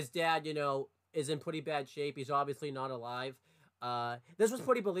his dad is in pretty bad shape. He's obviously not alive. This was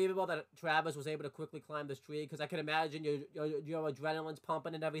pretty believable that Travis was able to quickly climb this tree because I can imagine your adrenaline's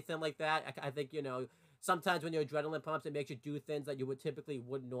pumping and everything like that. I think sometimes when your adrenaline pumps, it makes you do things that you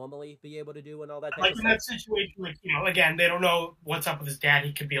wouldn't normally be able to do and all that. Like in that situation, like again, they don't know what's up with his dad.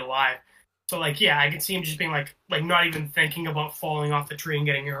 He could be alive. So like, yeah, I could see him just being like not even thinking about falling off the tree and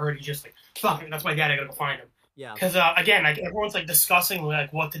getting hurt. He's just like, fuck it, that's my dad. I gotta go find him. Yeah. Because again, like everyone's like discussing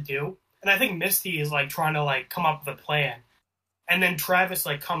like what to do, and I think Misty is like trying to like come up with a plan. And then Travis,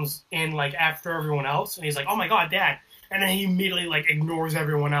 like, comes in, like, after everyone else, and he's like, oh, my God, Dad. And then he immediately, like, ignores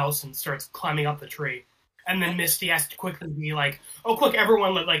everyone else and starts climbing up the tree. And then Misty has to quickly be like, oh, quick,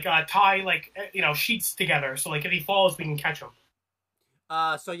 everyone, tie, like, sheets together. So, like, if he falls, we can catch him.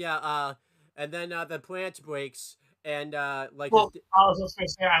 And then the branch breaks, and, like... Well, I was just going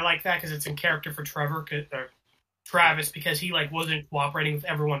to say, I like that because it's in character for Travis, because he, like, wasn't cooperating with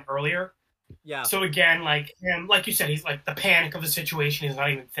everyone earlier. Yeah. So again, like you said, he's like the panic of the situation. He's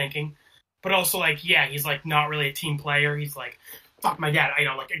not even thinking, but also like, yeah, he's like not really a team player. He's like, fuck my dad.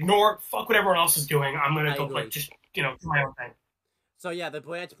 Ignore, fuck what everyone else is doing. I'm gonna go like just do my own thing. So yeah, the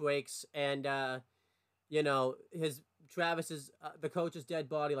branch breaks, and Travis's the coach's dead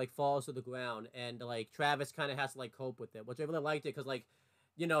body like falls to the ground, and like Travis kind of has to like cope with it, which I really liked it because like.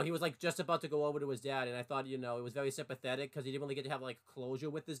 He was like just about to go over to his dad, and I thought it was very sympathetic because he didn't really get to have like closure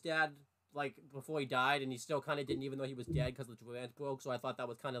with his dad like before he died, and he still kind of didn't even know he was dead because the branch broke. So I thought that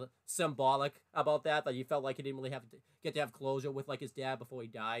was kind of symbolic about that he felt like he didn't really get to have closure with like his dad before he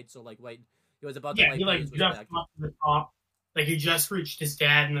died. So like he was about to he like just up to the top, like he just reached his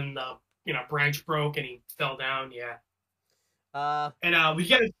dad, and then the branch broke and he fell down. Yeah. And we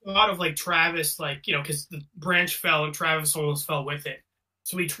get a shot of like Travis, like because the branch fell and Travis almost fell with it.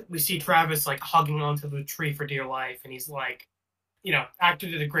 So we see Travis like hugging onto the tree for dear life, and he's like, actor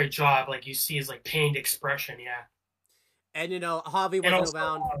did a great job. Like you see his like pained expression, yeah. And Harvey wasn't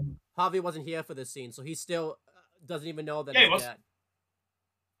around. Harvey wasn't here for this scene, so he still doesn't even know that he's dead.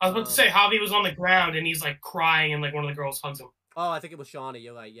 I was about to say Harvey was on the ground and he's like crying, and like one of the girls hugs him. Oh, I think it was Shawnee.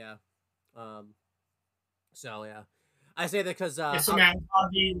 You're right, yeah. So yeah, I say that because Yeah, so now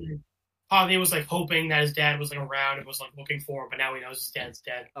Javi was like hoping that his dad was like around and was like looking for him, but now he knows his dad's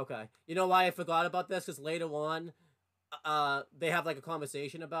dead. okay, you know why I forgot about this? Because later on, they have like a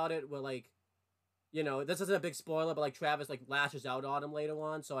conversation about it where like, you know, this isn't a big spoiler, but like Travis like lashes out on him later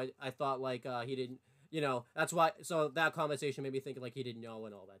on. So I thought like he didn't, you know, that's why. So that conversation made me think like he didn't know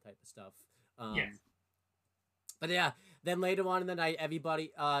and all that type of stuff. Yeah. But yeah, then later on in the night,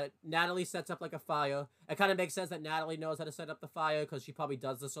 everybody, Natalie sets up like a fire. It kind of makes sense that Natalie knows how to set up the fire because she probably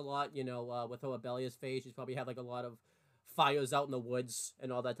does this a lot. You know, with her rebellious phase, she's probably had like a lot of fires out in the woods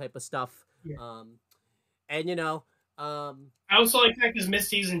and all that type of stuff. Yeah. And you know, I also like that because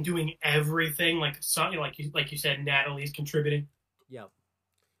Misty isn't doing everything. Like like you said, Natalie's contributing. yeah.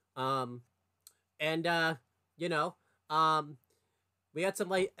 And you know, we had some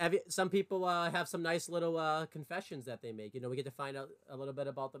like some people have some nice little confessions that they make. You know, we get to find out a little bit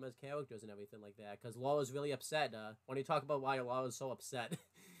about them as characters and everything like that. Because Laura's really upset. When you talk about why Laura's so upset.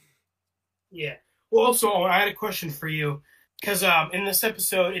 Yeah. Well, also, I had a question for you because in this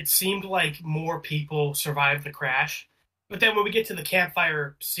episode, it seemed like more people survived the crash, but then when we get to the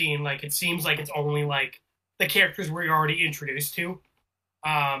campfire scene, like it seems like it's only like the characters we're already introduced to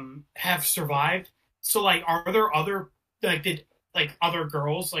have survived. So, like, are there other did like other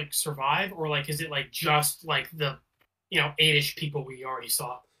girls like survive, or like is it like just like the 8-ish people we already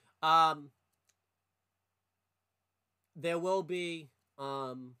saw? There will be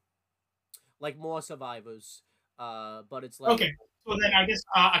like more survivors, but it's like Okay. So then I guess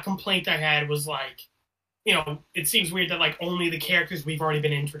a complaint I had was like, it seems weird that like only the characters we've already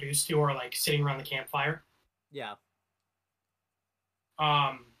been introduced to are like sitting around the campfire. yeah.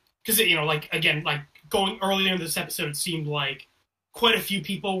 Because like again, like going earlier in this episode, it seemed like quite a few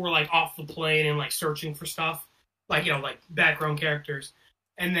people were like off the plane and like searching for stuff, like like background characters.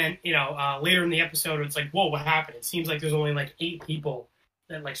 And then later in the episode, it's like, whoa, what happened? It seems like there's only like 8 people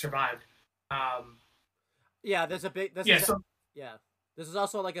that like survived. Yeah, there's a big. This yeah. is, So yeah, this is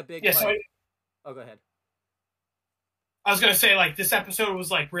also like a big. yeah. Like, So oh, go ahead. I was gonna say like this episode was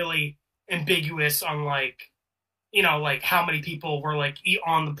like really ambiguous on like like how many people were like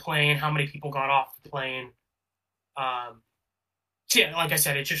on the plane, how many people got off the plane. So yeah, like I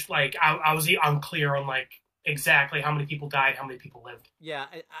said, it's just like I was unclear on like exactly how many people died, how many people lived. Yeah,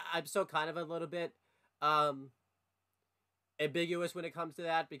 I'm still kind of a little bit ambiguous when it comes to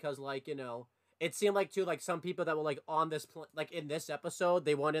that because like it seemed like too like some people that were like on this like in this episode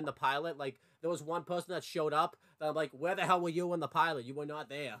they weren't in the pilot. Like there was one person that showed up that I'm like, where the hell were you in the pilot? You were not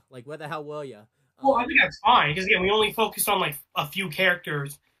there. Like where the hell were you? Well, I think that's fine because again, we only focused on like a few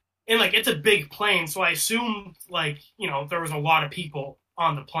characters, and like it's a big plane, so I assume like there was a lot of people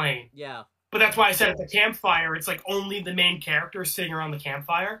on the plane. Yeah. But that's why I said at the campfire, it's like only the main characters sitting around the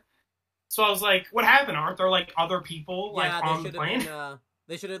campfire. So I was like, what happened? Aren't there like other people like on the plane?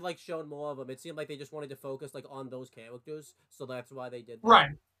 They should have like shown more of them. It seemed like they just wanted to focus like on those characters, so that's why they did that. Right.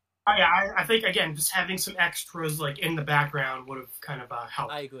 I think again, just having some extras like in the background would have kind of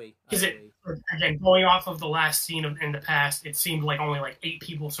helped. I agree. Because again, going off of the last scene in the past, it seemed like only like 8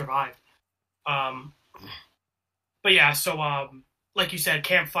 people survived. But yeah, so like you said,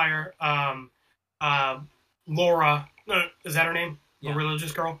 campfire. Laura, is that her name? Yeah. The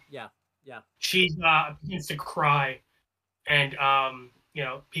religious girl. Yeah. She begins to cry, and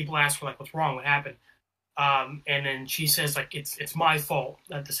people ask her like, "What's wrong? What happened?" And then she says like, "It's my fault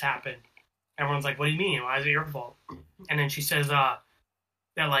that this happened." Everyone's like, "What do you mean? Why is it your fault?" And then she says that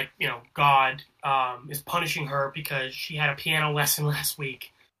like God is punishing her because she had a piano lesson last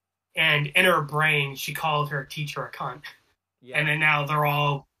week, and in her brain she called her teacher a cunt. Yeah. And then now they're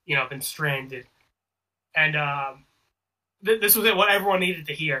all been stranded, and this was what everyone needed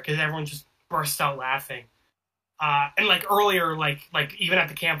to hear because everyone just burst out laughing. And like earlier, like even at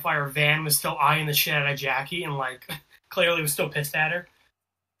the campfire, Van was still eyeing the shit out of Jackie and like clearly was still pissed at her.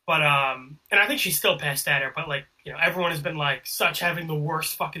 But and I think she's still pissed at her. But like everyone has been like having the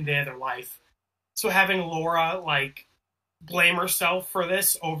worst fucking day of their life. So having Laura like blame herself for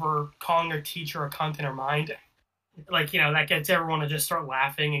this over calling her teacher a cunt in her mind, like that gets everyone to just start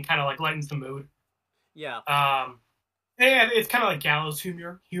laughing and kind of like lightens the mood. Yeah. Yeah, it's kind of like gallows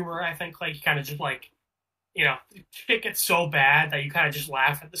humor. I think like you kind of just like. Shit gets so bad that you kind of just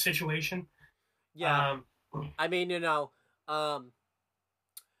laugh at the situation. Yeah. I mean, an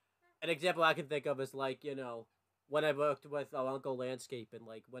example I can think of is like, when I worked with our Uncle Landscape and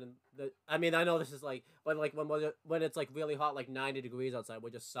like I know this is like, but like when it's like really hot, like 90 degrees outside, we're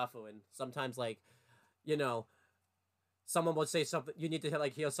just suffering. Sometimes like, someone would say something, you need to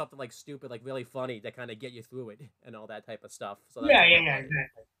like hear something like stupid, like really funny to kind of get you through it and all that type of stuff. So yeah, exactly.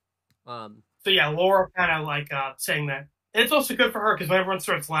 So yeah, Laura kind of like saying that. And it's also good for her because when everyone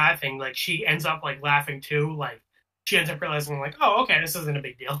starts laughing, like she ends up like laughing too. Like she ends up realizing like, oh, okay, this isn't a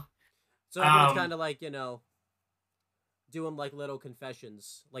big deal. So everyone's kind of like, doing like little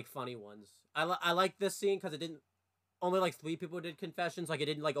confessions, like funny ones. I like this scene because it didn't only like 3 people did confessions. Like it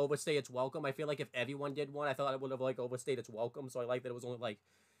didn't like overstay its welcome. I feel like if everyone did one, I thought it would have like overstayed its welcome. So I like that it was only like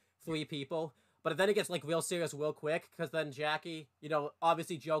 3 people. But then it gets like real serious real quick because then Jackie,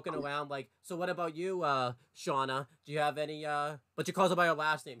 obviously joking around like, so what about you, Shauna? Do you have any? But she calls her by her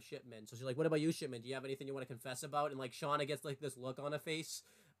last name, Shipman. So she's like, what about you, Shipman? Do you have anything you want to confess about? And like Shauna gets like this look on her face,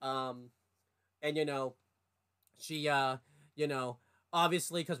 and she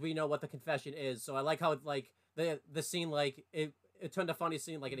obviously because we know what the confession is. So I like how like the scene like it turned a funny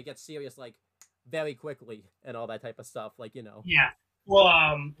scene like and it gets serious like very quickly and all that type of stuff like. Yeah.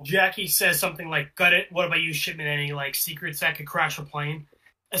 Well, Jackie says something like, "Got it. What about you, Shipman? Any like secrets that could crash a plane?"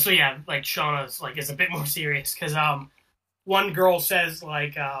 And so yeah, like Shauna's like is a bit more serious because one girl says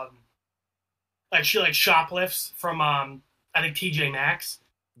like she like shoplifts from I think TJ Maxx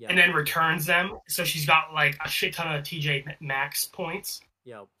and then returns them. So she's got like a shit ton of TJ Maxx points.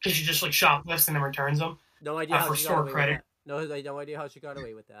 Yeah. Because she just like shoplifts and then returns them. No idea how for she store got away credit. With that. No idea how she got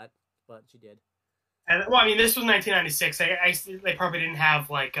away with that, but she did. And, well, I mean, this was 1996. They probably didn't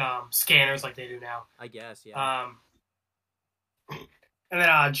have like scanners like they do now. I guess, yeah. And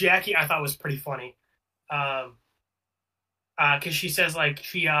then Jackie, I thought was pretty funny, because she says like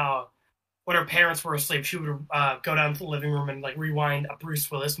she when her parents were asleep, she would go down to the living room and like rewind a Bruce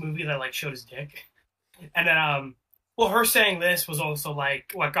Willis movie that like showed his dick, and then well, her saying this was also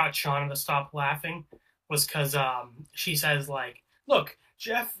like what got Shauna to stop laughing was because she says like, look.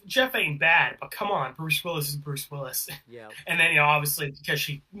 Jeff ain't bad, but come on, Bruce Willis is Bruce Willis. Yeah. And then, obviously, because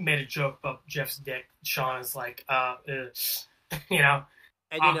she made a joke about Jeff's dick, Shauna's like, and,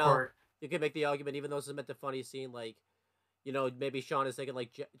 awkward. You could make the argument, even though this is meant to funny scene, like, maybe Shauna's thinking,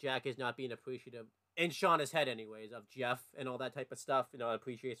 like, Jack is not being appreciative, in Shauna's head, anyways, of Jeff and all that type of stuff,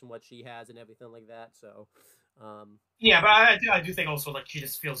 appreciating what she has and everything like that, so... Yeah, but I do think also, like, she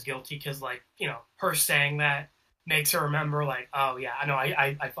just feels guilty, because, like, her saying that makes her remember, like, oh, yeah, I know,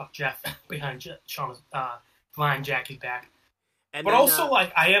 I fucked Jeff behind Shauna's, behind Jackie's back. And but then, also,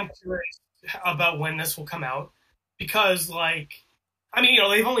 like, I am curious about when this will come out, because, like, I mean,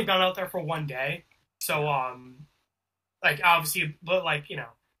 they've only been out there for one day, so, like, obviously, but, like,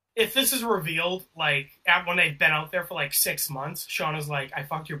 if this is revealed, like, when they've been out there for, like, 6 months, Shauna's like, I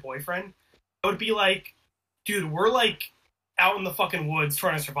fucked your boyfriend, I would be like, dude, we're, like, out in the fucking woods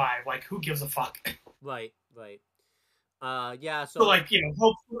trying to survive, like, who gives a fuck? Right. Yeah, so like,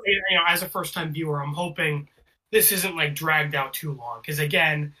 hopefully, as a first-time viewer, I'm hoping this isn't, like, dragged out too long. Because,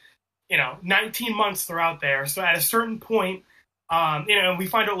 again, 19 months they're out there. So at a certain point, we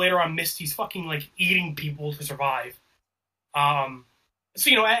find out later on Misty's fucking, like, eating people to survive.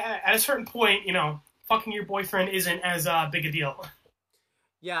 So, at a certain point, fucking your boyfriend isn't as big a deal.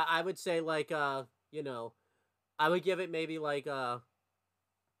 Yeah, I would say, like, I would give it maybe, like,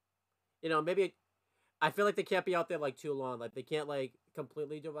 maybe... I feel like they can't be out there like too long. Like they can't like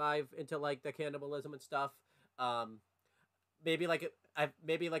completely derive into like the cannibalism and stuff. Maybe like a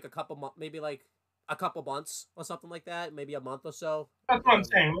couple months or something like that. Maybe a month or so. That's what I'm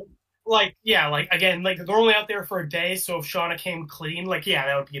saying. Like yeah, like again, like they're only out there for a day. So if Shauna came clean, like yeah,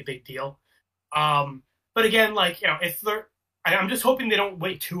 that would be a big deal. But again, like if they're, I'm just hoping they don't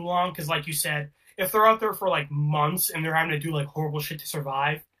wait too long because like you said, if they're out there for like months and they're having to do like horrible shit to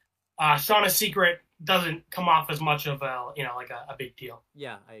survive, Shauna's secret doesn't come off as much of a like a big deal.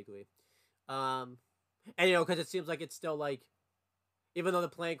 Yeah, I agree. And because it seems like it's still like, even though the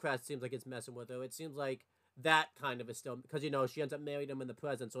plane crash seems like it's messing with her, it seems like that kind of is still because she ends up marrying him in the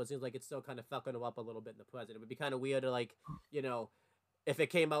present, so it seems like it's still kind of fucking her up a little bit in the present. It would be kind of weird to like, if it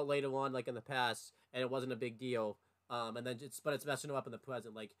came out later on like in the past and it wasn't a big deal, and then it's messing her up in the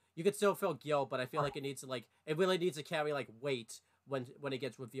present. Like you could still feel guilt, but I feel like it really needs to carry like weight when it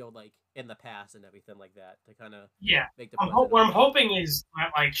gets revealed like in the past and everything like that to kind of make the what I'm hoping is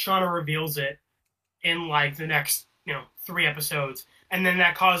that like Shauna reveals it in like the next 3 episodes and then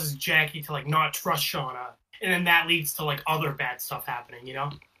that causes Jackie to like not trust Shauna and then that leads to like other bad stuff happening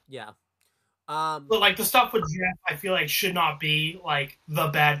but like the stuff with Jeff I feel like should not be like the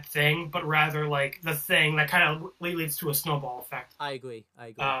bad thing but rather like the thing that kind of leads to a snowball effect. I agree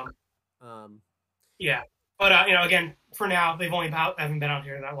yeah. But, again, for now, they've only haven't been out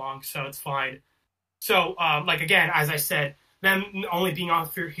here that long, so it's fine. So, like, again, as I said, them only being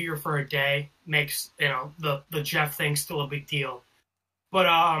out here for a day makes, the Jeff thing still a big deal. But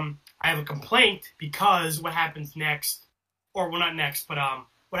I have a complaint because what happens next, or well, not next, but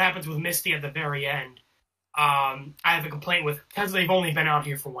what happens with Misty at the very end, I have a complaint with because they've only been out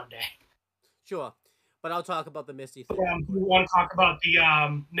here for one day. Sure, but I'll talk about the Misty thing. Do you want to talk about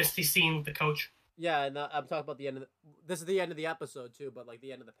the Misty scene with the coach? Yeah, and I'm talking about the end of this is the end of the episode too, but like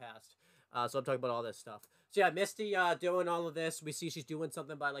the end of the past. So I'm talking about all this stuff. So yeah, Misty doing all of this. We see she's doing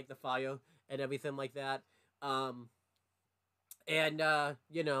something by like the fire and everything like that. And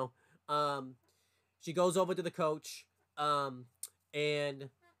she goes over to the coach. And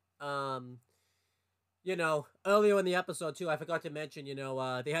earlier in the episode too, I forgot to mention,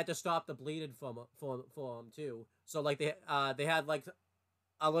 they had to stop the bleeding for him too. So like they had like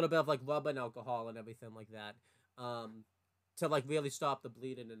a little bit of like rubbing alcohol and everything like that, to like really stop the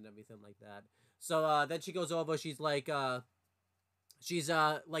bleeding and everything like that. So then she goes over. She's like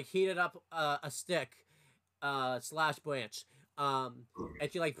heated up a stick, slash branch,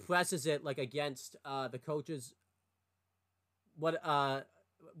 and she like presses it like against the coach's what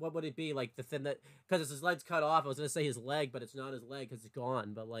would it be like the thing that because his leg's cut off. I was gonna say his leg, but it's not his leg because it's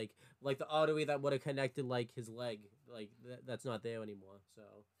gone. But like the artery that would have connected like his leg, like that's not there anymore. So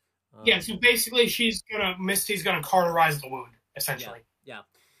yeah, so basically Misty's gonna cauterize the wound essentially. Yeah.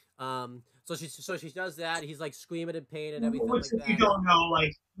 So she does that. He's like screaming in pain and everything. Which, like if you don't know,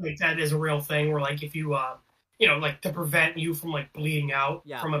 like that is a real thing. Where like if you like to prevent you from like bleeding out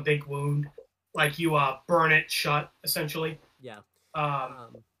from a big wound, like you burn it shut essentially. Yeah.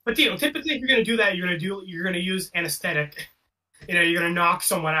 But typically if you're gonna do that, you're gonna use anesthetic. You're gonna knock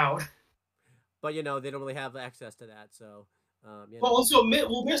someone out. But they don't really have access to that, so. Well, also,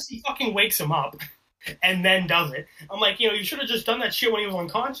 Misty fucking wakes him up, and then does it. I'm like, you should have just done that shit when he was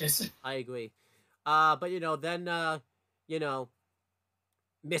unconscious. I agree. But then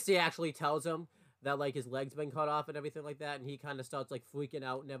Misty actually tells him that like his leg's been cut off and everything like that, and he kind of starts like freaking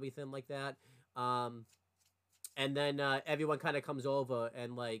out and everything like that. And then everyone kind of comes over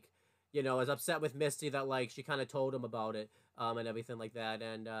and like, is upset with Misty that like she kind of told him about it, and everything like that,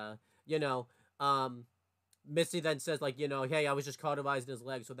 and Misty then says like, hey, I was just cauterizing his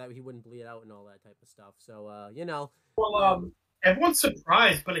leg so that he wouldn't bleed out and all that type of stuff. So Well, everyone's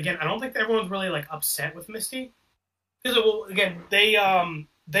surprised, but again, I don't think everyone's really like upset with Misty because again they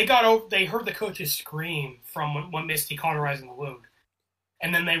heard the coach's scream from when Misty cauterizing the wound.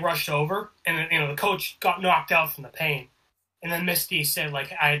 And then they rushed over, and then, the coach got knocked out from the pain. And then Misty said,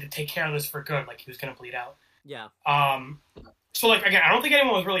 like, I had to take care of this for good, like he was going to bleed out. Yeah. So, like, again, I don't think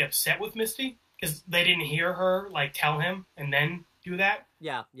anyone was really upset with Misty, because they didn't hear her, like, tell him and then do that.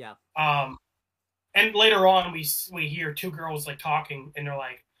 Yeah. And later on, we hear two girls, like, talking, and they're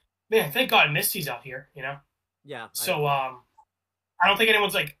like, man, thank God Misty's out here, Yeah. So, I don't think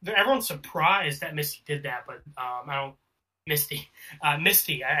anyone's, like, everyone's surprised that Misty did that, but I don't... Misty. I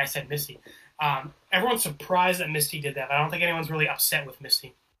said Misty. Everyone's surprised that Misty did that, but I don't think anyone's really upset with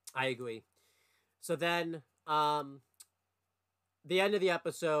Misty. I agree. So then, the end of the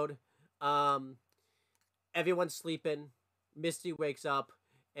episode, everyone's sleeping. Misty wakes up,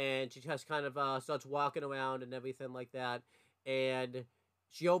 and she just kind of starts walking around and everything like that. And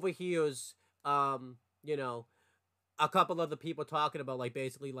she overhears, a couple of the people talking about, like,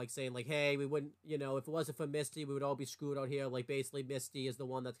 basically, like, saying, like, hey, we wouldn't, if it wasn't for Misty, we would all be screwed out here. Like, basically, Misty is the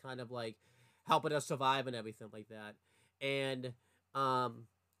one that's kind of, like, helping us survive and everything like that. And,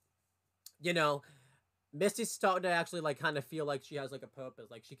 Misty's starting to actually, like, kind of feel like she has, like, a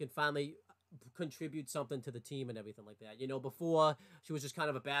purpose. Like, she can finally contribute something to the team and everything like that. Before, she was just kind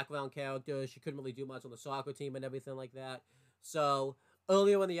of a background character. She couldn't really do much on the soccer team and everything like that. So,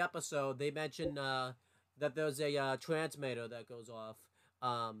 earlier in the episode, they mentioned, that there's a transmitter that goes off,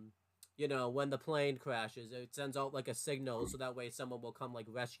 when the plane crashes. It sends out, like, a signal so that way someone will come, like,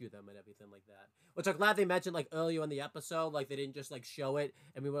 rescue them and everything like that. Which I'm glad they mentioned, like, earlier in the episode. Like, they didn't just, like, show it,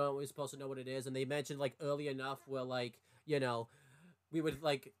 and we weren't always supposed to know what it is. And they mentioned, like, early enough where, like, we would,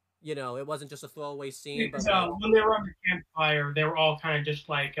 like, it wasn't just a throwaway scene. Because, but when they were on the campfire, they were all kind of just,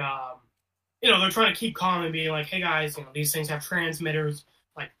 like, they're trying to keep calm and being like, hey, guys, these things have transmitters.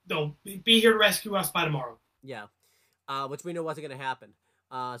 Like, they'll be here to rescue us by tomorrow. Yeah. Which we knew wasn't going to happen.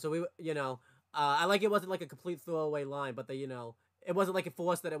 So we, I like it wasn't like a complete throwaway line, but they, it wasn't like a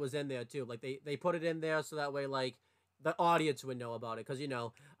force that it was in there too. Like they put it in there so that way, like, the audience would know about it. Cause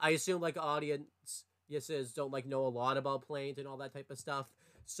I assume like audiences don't like know a lot about planes and all that type of stuff.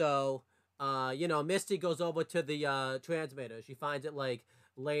 So, Misty goes over to the, transmitter. She finds it like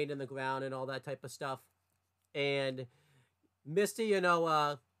laying in the ground and all that type of stuff. And Misty,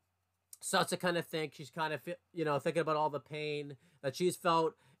 starts to kind of think. She's kind of, thinking about all the pain that she's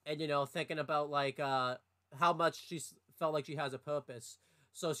felt and, thinking about, like, how much she's felt like she has a purpose.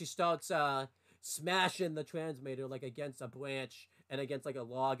 So she starts smashing the transmitter, like, against a branch and against like a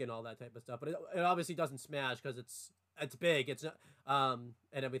log and all that type of stuff. But it obviously doesn't smash because it's big. It's and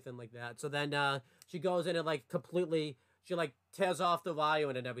everything like that. So then she goes in and like completely she like tears off the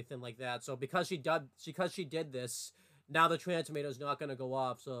Ryan and everything like that. So because she did this, now the transmitter is not gonna go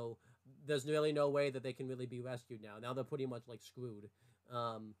off. So there's really no way that they can really be rescued now. Now they're pretty much like screwed.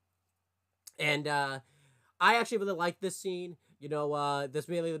 And I actually really like this scene. You know, this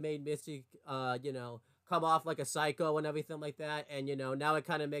really made Misty, you know, come off like a psycho and everything like that. And, you know, now it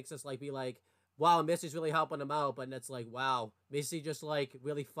kind of makes us like be like, wow, Misty's really helping them out. But it's like, wow, Misty just like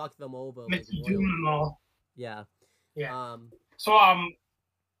really fucked them over. Misty like, doing them all. Yeah. Yeah.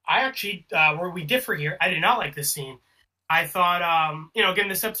 I actually, where we differ here, I did not like this scene. I thought, you know, again,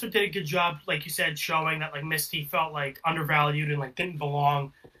 this episode did a good job, like you said, showing that like Misty felt like undervalued and like didn't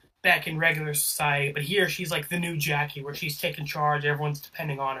belong back in regular society. But here she's like the new Jackie, where she's taking charge, everyone's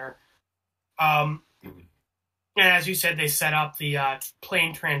depending on her. And as you said, they set up the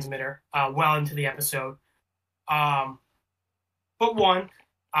plane transmitter well into the episode. But one,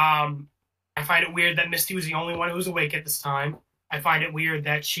 I find it weird that Misty was the only one who was awake at this time. I find it weird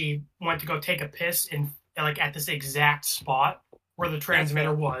that she went to go take a piss in like at this exact spot where the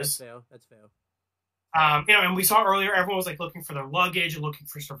transmitter was. That's fair. You know, and we saw earlier everyone was like looking for their luggage and looking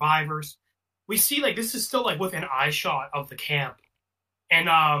for survivors. We see like this is still like within eye shot of the camp, and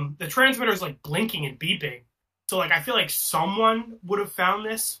the transmitter is like blinking and beeping. So like I feel like someone would have found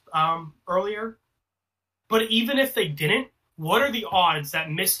this earlier. But even if they didn't, what are the odds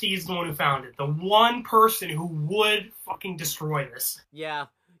that Misty is the one who found it? The one person who would fucking destroy this. Yeah.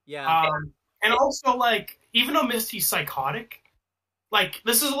 And also, like, even though Misty's psychotic, like,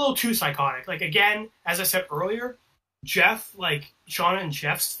 this is a little too psychotic. Like, again, as I said earlier, Jeff, like, Shauna and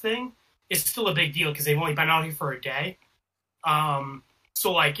Jeff's thing is still a big deal because they've only been out here for a day.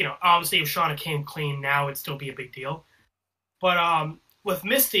 So, like, you know, obviously if Shauna came clean now, it'd still be a big deal. But with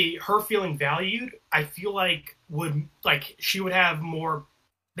Misty, her feeling valued, I feel like she would have more,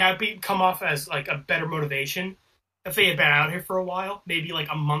 come off as, like, a better motivation if they had been out here for a while, maybe, like,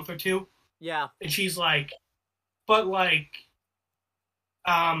 a month or two. Yeah. And she's like, but like,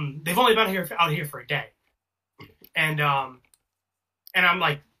 they've only been out here for a day. And I'm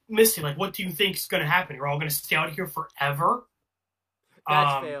like, Misty, like, what do you think is going to happen? You're all going to stay out here forever?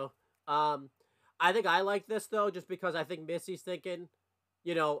 That's fair. I think I like this though, just because I think Misty's thinking,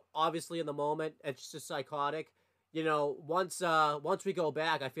 you know, obviously in the moment, it's just psychotic. You know, once we go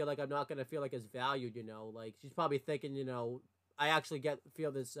back, I feel like I'm not going to feel like it's valued, you know, like she's probably thinking, you know, I actually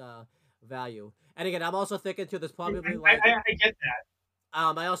feel this, value. And again, I'm also thinking too, there's probably like I get that.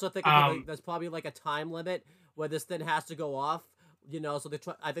 I also think there's probably like a time limit where this thing has to go off, you know. So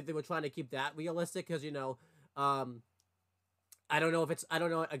I think they were trying to keep that realistic because you know, I don't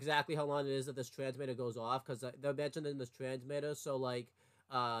know exactly how long it is that this transmitter goes off because they're mentioned in this transmitter. So like,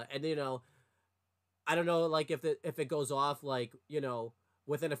 and you know, I don't know like if it goes off like you know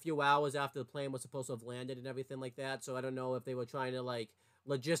within a few hours after the plane was supposed to have landed and everything like that. So I don't know if they were trying to like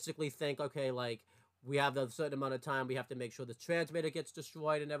logistically think, okay, like we have a certain amount of time, we have to make sure the transmitter gets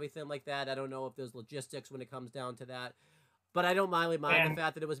destroyed and everything like that. I don't know if there's logistics when it comes down to that, but I don't mind the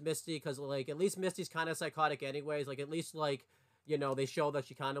fact that it was Misty because like at least Misty's kind of psychotic anyways. Like at least like you know they show that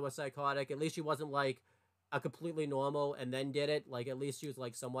she kind of was psychotic. At least she wasn't like a completely normal and then did it. Like at least she was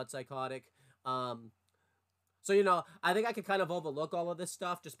like somewhat psychotic. So, you know, I think I could kind of overlook all of this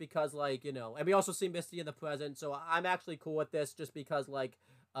stuff just because, like, you know, and we also see Misty in the present, so I'm actually cool with this just because, like,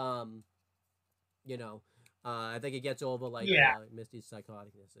 you know, I think it gets over, like, Misty's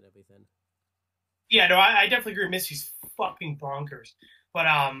psychoticness and everything. Yeah, no, I definitely agree. Misty's fucking bonkers. But,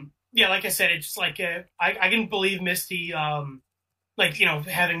 yeah, like I said, it's just like, I can believe Misty, like, you know,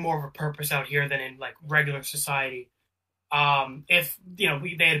 having more of a purpose out here than in, like, regular society. If, you know,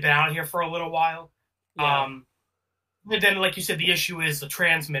 they had been out here for a little while. Yeah. But then, like you said, the issue is the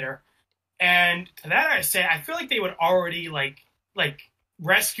transmitter. And to that I say, I feel like they would already, like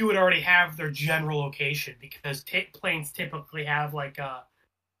Rescue would already have their general location because planes typically have, like a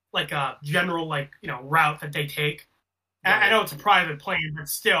general, like, you know, route that they take. Right. I know it's a private plane, but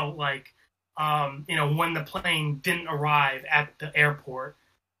still, like, you know, when the plane didn't arrive at the airport,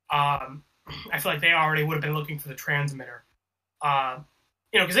 I feel like they already would have been looking for the transmitter. You know,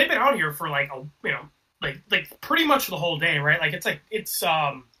 because they've been out here for, like, you know, like pretty much the whole day, right? Like it's like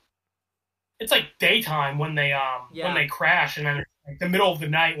daytime when they crash, and then it's like the middle of the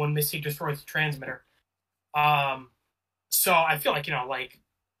night when Misty destroys the transmitter. So I feel like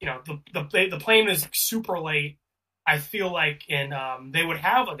the plane is super late. I feel like they would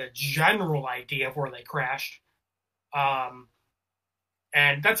have like a general idea of where they crashed.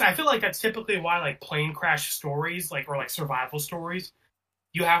 And I feel like that's typically why like plane crash stories, like or like survival stories,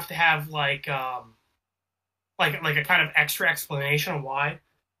 you have to have like a kind of extra explanation on why.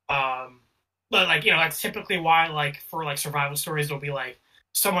 Um, but like that's typically why like for like survival stories it'll be like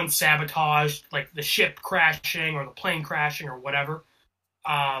someone sabotaged like the ship crashing or the plane crashing or whatever.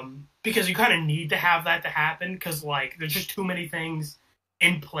 Because you kind of need to have that to happen because like there's just too many things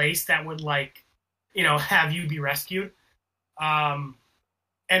in place that would like have you be rescued. Um,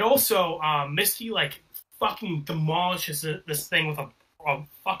 and also Misty like fucking demolishes this thing with a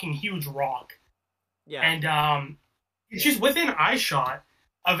fucking huge rock, Yeah. and she's within eye shot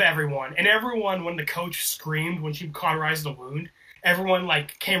of everyone, and everyone when the coach screamed when she cauterized the wound, everyone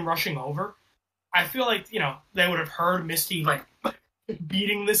like came rushing over. I feel like they would have heard Misty like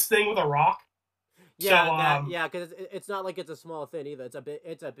beating this thing with a rock. Yeah, So yeah, because it's not like it's a small thing either.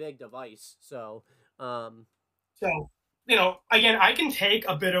 It's a big device. So, so again, I can take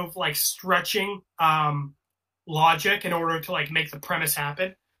a bit of like stretching logic in order to like make the premise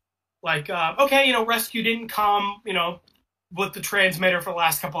happen. Like, okay, rescue didn't come, with the transmitter for the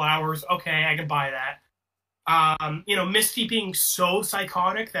last couple hours. Okay, I can buy that. Misty being so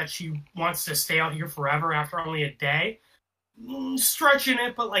psychotic that she wants to stay out here forever after only a day. Stretching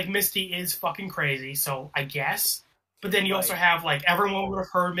it, but like Misty is fucking crazy, so I guess. But then you also have like everyone would have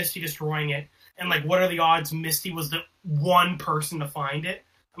heard Misty destroying it, and like what are the odds Misty was the one person to find it?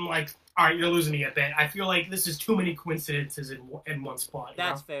 I'm like, all right, you're losing me a bit. I feel like this is too many coincidences in one spot.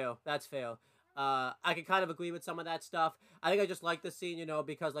 That's fair. That's fair. I can kind of agree with some of that stuff. I think I just like the scene,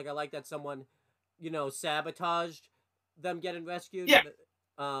 because like I like that someone, sabotaged them getting rescued. Yeah.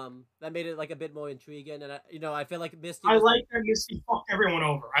 That made it like a bit more intriguing, and I feel like Misty. I like that Misty fucked everyone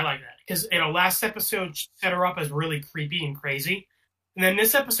over. I like that because last episode set her up as really creepy and crazy, and then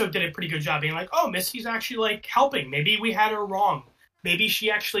this episode did a pretty good job being like, oh, Misty's actually like helping. Maybe we had her wrong. Maybe she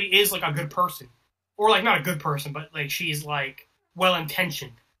actually is like a good person, or like not a good person, but like she's like well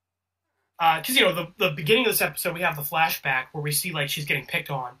intentioned. Because the beginning of this episode we have the flashback where we see like she's getting picked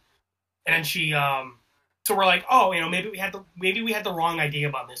on, and then she so we're like, oh, maybe we had the wrong idea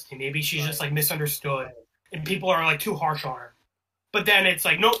about Misty. Maybe she's just like misunderstood, and people are like too harsh on her. But then it's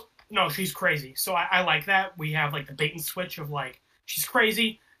like, nope, no, she's crazy. So I like that we have like the bait and switch of like she's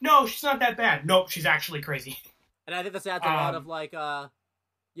crazy. No, she's not that bad. Nope, she's actually crazy. And I think this adds a lot of like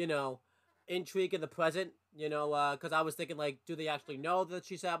intrigue in the present. Because I was thinking like, do they actually know that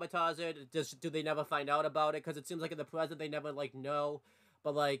she sabotaged it? Do they never find out about it? Because it seems like in the present they never like know,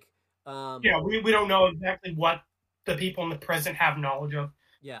 but like. We don't know exactly what the people in the present have knowledge of.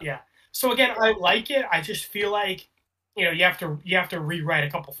 Yeah. So again, I like it. I just feel like you have to rewrite a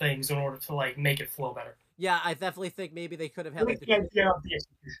couple things in order to like make it flow better. Yeah, I definitely think maybe they could have had like the execution.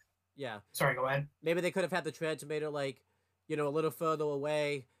 Yeah. Sorry, go ahead. Maybe they could have had the transmitter like a little further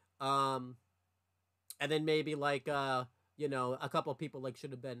away, and then maybe like a couple of people like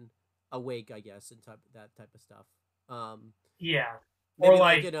should have been awake, I guess, and that type of stuff. Yeah. Maybe, or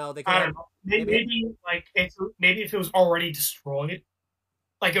like, they could I don't know. Maybe like if it was already destroyed,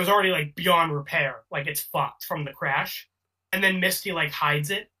 like it was already like beyond repair, like it's fucked from the crash, and then Misty like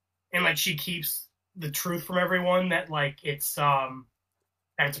hides it, and like she keeps the truth from everyone that like it's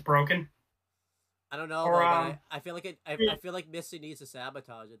broken. I don't know, but I feel like I feel like Misty needs to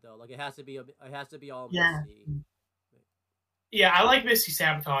sabotage it though. Like it has to be all Misty. Yeah, I like Misty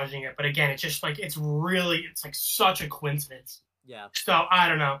sabotaging it, but again, it's just like it's like such a coincidence. Yeah. So I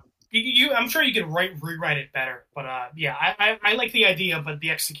don't know. I'm sure you could rewrite it better, but yeah, I like the idea, but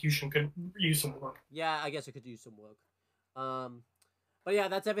the execution could use some work. Yeah, I guess it could use some work. But yeah,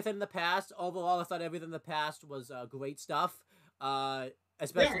 that's everything in the past. Overall, I thought everything in the past was great stuff.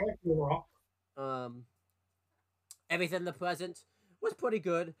 Especially I like the overall. Everything in the present was pretty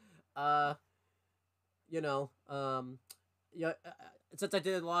good. Since I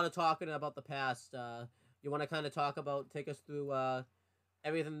did a lot of talking about the past, you want to kind of take us through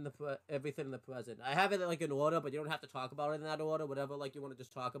everything in the present. I have it like in order, but you don't have to talk about it in that order. Whatever, like you want to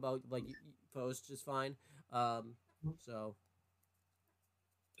just talk about like first is fine. So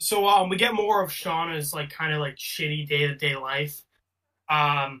we get more of Shauna's like kind of like shitty day-to-day life.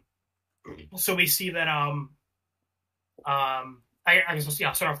 So we see that I guess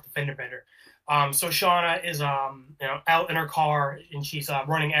I'll start off with the fender bender. So Shauna is out in her car and she's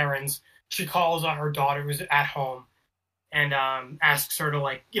running errands. She calls her daughter who's at home and asks her to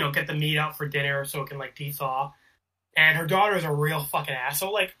like get the meat out for dinner so it can like de-thaw. And her daughter is a real fucking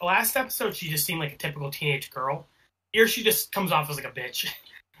asshole. Like last episode, she just seemed like a typical teenage girl. Here, she just comes off as like a bitch.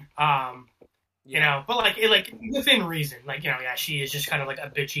 But like within reason. Like yeah, she is just kind of like a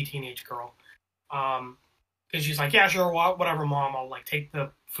bitchy teenage girl. because she's like, yeah, sure, whatever, mom, I'll like take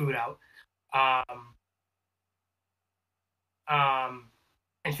the food out. Um, um,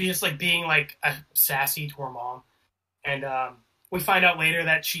 and she's just like being like sassy to her mom, and we find out later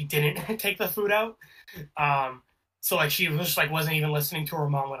that she didn't take the food out. Um, so like she was just like wasn't even listening to her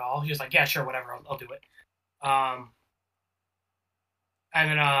mom at all. She was like, yeah, sure, whatever, I'll do it. Um, and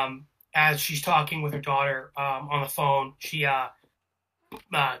then as she's talking with her daughter on the phone, she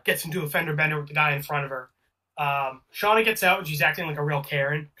gets into a fender bender with the guy in front of her. Shauna gets out and she's acting like a real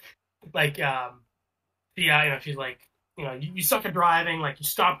Karen. Like, she's like, you suck at driving. Like, you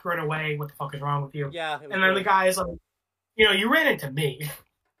stopped right away. What the fuck is wrong with you? Yeah. And then the guy is like, you ran into me.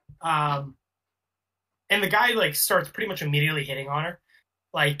 And the guy like starts pretty much immediately hitting on her.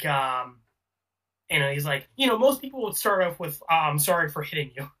 Like, he's like, most people would start off with, I'm sorry for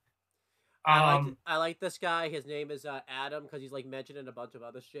hitting you. I like this guy. His name is Adam, because he's like mentioning a bunch of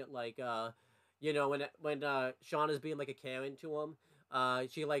other shit. Like, when Sean is being like a Karen to him,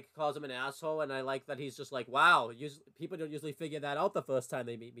 she like calls him an asshole, and I like that he's just like, wow, people don't usually figure that out the first time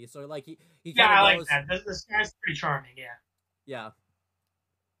they meet me. So like he yeah, I knows... like that. This guy's pretty charming. Yeah. Yeah.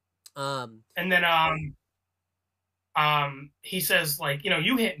 And then he says like,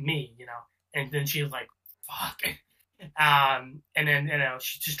 you hit me, and then she's like, fuck. And then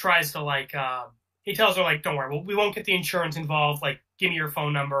she just tries to like he tells her like, don't worry, we won't get the insurance involved, like give me your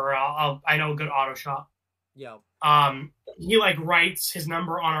phone number, or I know a good auto shop. Yeah. He like writes his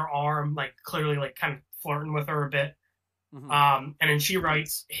number on her arm, like clearly like kind of flirting with her a bit. Mm-hmm. And then she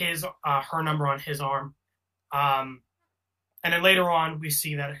writes her number on his arm. And then later on we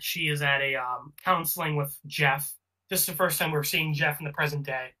see that she is at a counseling with Jeff. This is the first time we're seeing Jeff in the present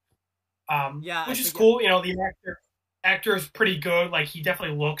day. Which is cool. The actor is pretty good. Like he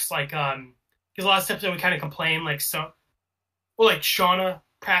definitely looks like because the last episode we kind of complained like like Shauna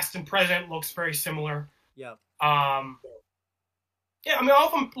past and present looks very similar. Yeah. Yeah, I mean all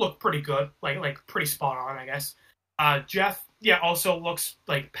of them look pretty good, like pretty spot on, I guess. Jeff, also looks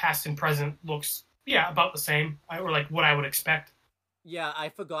like past and present looks about the same, or like what I would expect. Yeah, I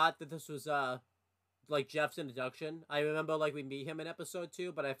forgot that this was like Jeff's introduction. I remember like we meet him in episode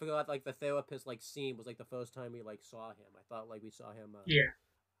 2, but I forgot like the therapist like scene was like the first time we like saw him. I thought like we saw him.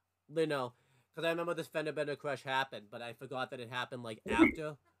 Because I remember this fender bender crush happened, but I forgot that it happened like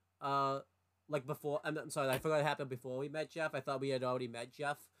after, like before. I'm sorry, I forgot it happened before we met Jeff. I thought we had already met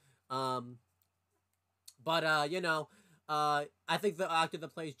Jeff. But I think the actor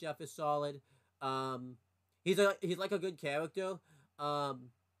that plays Jeff is solid. He's like a good character.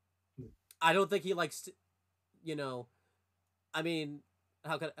 I don't think he likes, I mean,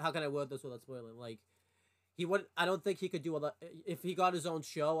 how can I word this without spoiling? Like, I don't think he could do a lot. If he got his own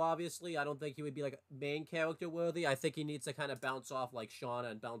show, obviously, I don't think he would be like main character worthy. I think he needs to kind of bounce off like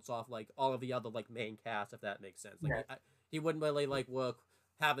Shauna and bounce off like all of the other like main cast, if that makes sense. Like, he wouldn't really like work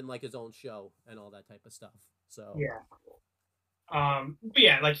having like his own show and all that type of stuff. So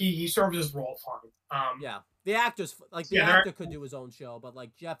but like he serves his role fine. The actors actor could do his own show, but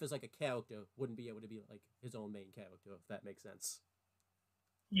like Jeff is like a character, wouldn't be able to be like his own main character, if that makes sense.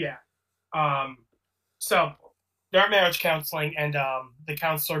 Yeah. So they're at marriage counseling, and the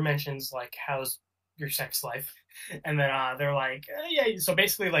counselor mentions like, how's your sex life? And then they're like, yeah. So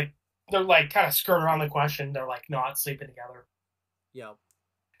basically, like they're like kind of skirting around the question. They're like not sleeping together. Yeah.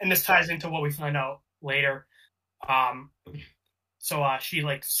 And this ties into what we find out later. So she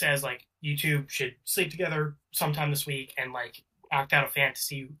like says like you two should sleep together sometime this week and like act out a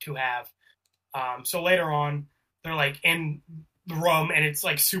fantasy to have. So later on, they're like in the room and it's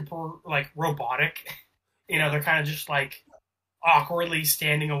like super like robotic. They're kind of just like awkwardly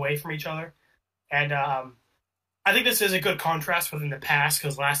standing away from each other. And I think this is a good contrast within the past,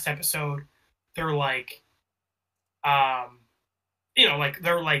 because last episode they're like, like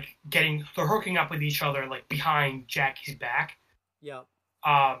they're hooking up with each other like behind Jackie's back. Yeah.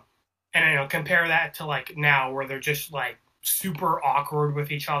 And compare that to like now, where they're just like super awkward with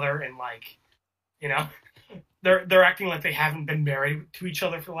each other, and like, they're acting like they haven't been married to each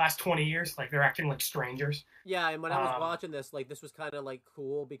other for the last 20 years. Like they're acting like strangers. Yeah, and when I was watching this, like this was kind of like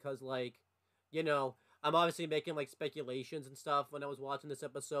cool because like, I'm obviously making like speculations and stuff when I was watching this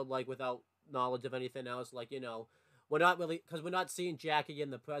episode, like without knowledge of anything else. Like, we're not really, because we're not seeing Jackie in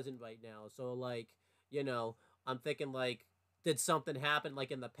the present right now. So like, I'm thinking like, did something happen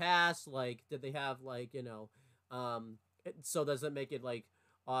like in the past? Like, did they have like, so does it make it like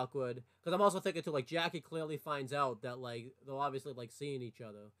awkward? Because I'm also thinking too, like Jackie clearly finds out that like they're obviously like seeing each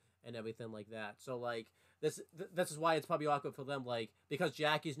other and everything like that. So like this is why it's probably awkward for them, like because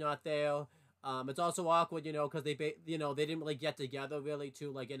Jackie's not there. It's also awkward, because they didn't really get together really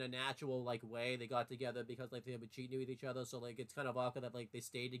to like in a natural like way. They got together because like they were cheating with each other, so like it's kind of awkward that like they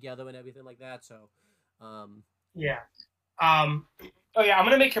stayed together and everything like that. So, Yeah. Oh yeah, I'm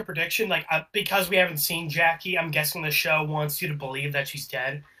gonna make a prediction. Like because we haven't seen Jackie, I'm guessing the show wants you to believe that she's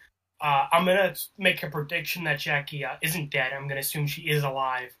dead. I'm gonna make a prediction that Jackie isn't dead. I'm gonna assume she is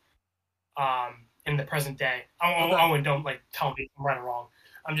alive. In the present day. Owen, don't like tell me if I'm right or wrong.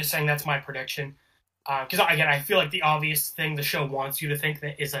 I'm just saying that's my prediction. Because again, I feel like the obvious thing the show wants you to think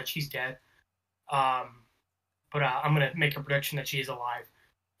that is that she's dead. But I'm gonna make a prediction that she is alive.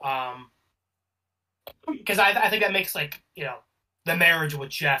 Because I think that makes like the marriage with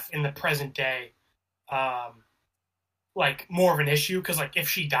Jeff in the present day, like more of an issue. Because like if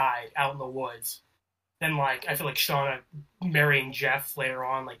she died out in the woods, then like I feel like Shauna marrying Jeff later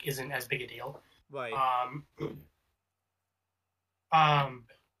on like isn't as big a deal. right.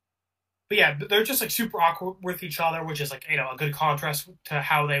 But yeah, they're just like super awkward with each other, which is like a good contrast to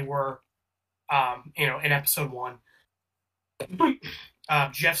how they were, in episode 1.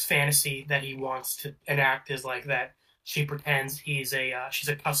 Jeff's fantasy that he wants to enact is like that she pretends she's a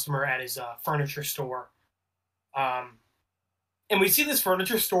customer at his furniture store, and we see this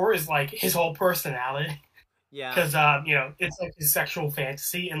furniture store is like his whole personality. Yeah. Because it's like his sexual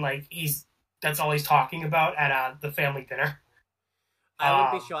fantasy, and like that's all he's talking about at the family dinner. I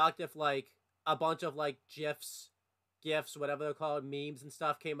wouldn't be shocked if like a bunch of like gifs, whatever they're called, memes and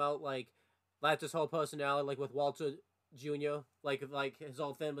stuff came out like this whole personality like with Walter Jr. Like his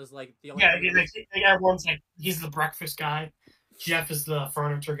whole thing was like the only. Yeah, like, everyone's like he's the breakfast guy, Jeff is the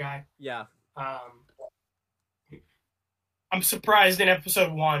furniture guy. Yeah. I'm surprised in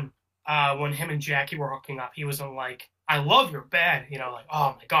episode 1, when him and Jackie were hooking up, he wasn't like, "I love your bed," like,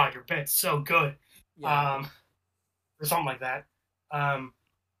 "Oh my god, your bed's so good," Yeah. or something like that.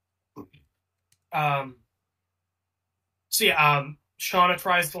 So yeah, Shauna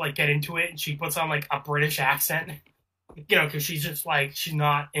tries to like get into it, and she puts on like a British accent, because she's just like she's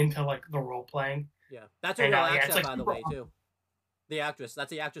not into like the role playing. Yeah, that's a real accent, like, by the way, too. The actress, that's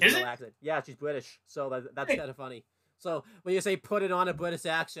the actress' real accent. Yeah, she's British, so that's kind of funny. So when you say put it on a British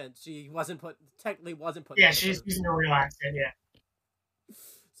accent, she technically wasn't put. Yeah, she's using a real accent. Yeah.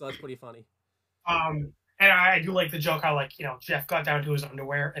 So that's pretty funny. And I do like the joke how like Jeff got down to his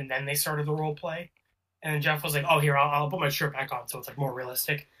underwear and then they started the role play, and then Jeff was like, "Oh, here, I'll put my shirt back on," so it's like more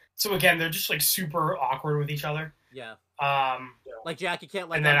realistic. So again, they're just like super awkward with each other. Yeah. Like Jackie can't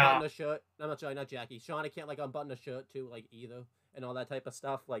like unbutton a shirt. I'm not sorry, not Jackie. Shauna can't like unbutton a shirt too, like either, and all that type of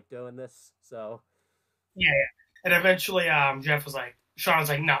stuff, like doing this. So. Yeah. And eventually, Jeff was like, Shauna's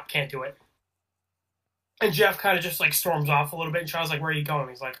like, "No, can't do it." And Jeff kind of just like storms off a little bit, and Shauna's like, "Where are you going?"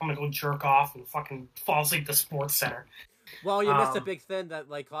 He's like, "I'm gonna go jerk off and fucking fall asleep at the sports center." Well, you missed a big thing that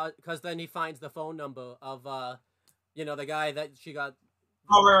like, because then he finds the phone number of the guy that she got.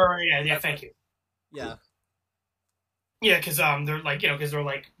 Oh, right, yeah, thank you. Yeah. Yeah, because they're like, because they're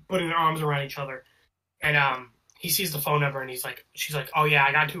like putting their arms around each other, and he sees the phone number, and she's like, "Oh yeah,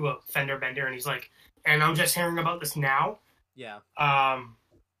 I got to a fender bender," and he's like, "And I'm just hearing about this now." Yeah.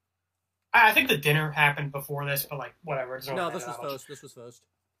 I think the dinner happened before this, but like whatever. No, this was first. This was first.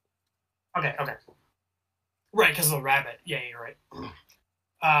 Okay. Right, because of the rabbit. Yeah, you're right.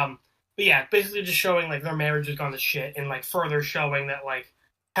 But yeah, basically just showing like their marriage has gone to shit, and like further showing that like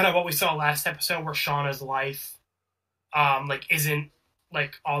kind of what we saw last episode, where Shauna's life, like isn't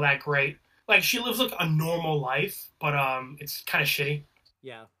like all that great. Like she lives like a normal life, but it's kind of shitty.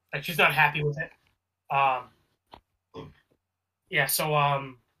 Yeah. Like she's not happy with it. Yeah.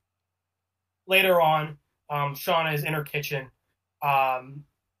 So later on, Shauna is in her kitchen. Her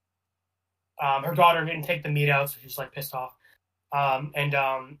daughter didn't take the meat out, so she's like pissed off. And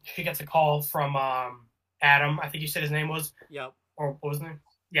she gets a call from Adam. I think you said his name was. Yep. Or what was his name?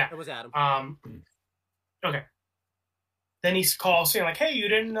 Yeah. It was Adam. Okay. Then he calls saying like, "Hey, you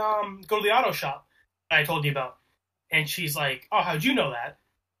didn't go to the auto shop I told you about." And she's like, "Oh, how'd you know that?"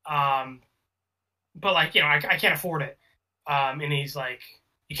 But like, I can't afford it. And he's like,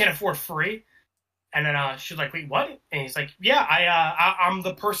 "You can't afford free?" And then she's like, "Wait, what?" And he's like, "Yeah, I'm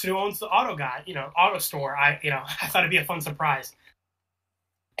the person who owns the auto store. I thought it'd be a fun surprise."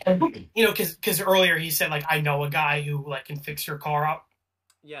 Because earlier he said like, "I know a guy who like can fix your car up."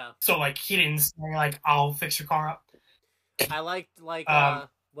 Yeah. So like he didn't say like, "I'll fix your car up." I liked like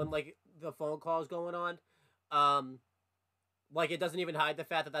when like the phone call's going on, like it doesn't even hide the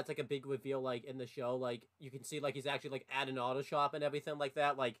fact that that's like a big reveal like in the show. Like you can see like he's actually like at an auto shop and everything like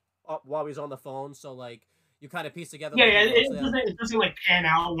that. Like while he's on the phone, so like you kind of piece together. Yeah, it doesn't like pan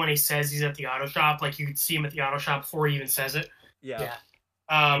out when he says he's at the auto shop. Like you could see him at the auto shop before he even says it. Yeah.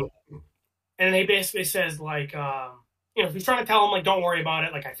 And And he basically says like, he's trying to tell him like, don't worry about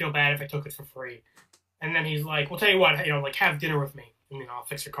it. Like, I feel bad if I took it for free. And then he's like, well, tell you what, like have dinner with me, and I'll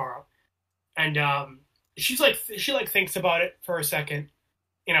fix your car up. And she thinks about it for a second,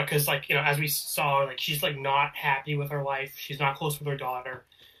 because as we saw, like she's like not happy with her life. She's not close with her daughter.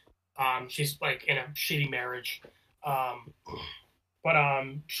 She's like in a shitty marriage. But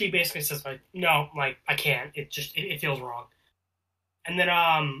she basically says like, no, like I can't. It feels wrong. And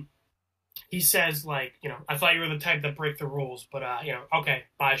then he says like, I thought you were the type that break the rules, but okay,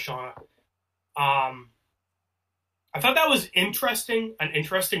 bye, Shauna. I thought that was an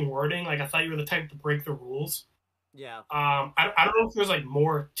interesting wording. Like I thought you were the type to break the rules. Yeah. I don't know if there's like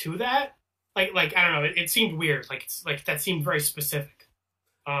more to that. Like I don't know. It seemed weird. Like it's like that seemed very specific.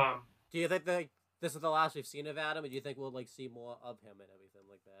 Do you think that this is the last we've seen of Adam, or do you think we'll like see more of him and everything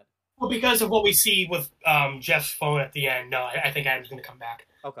like that? Well, because of what we see with Jeff's phone at the end, no, I think Adam's going to come back.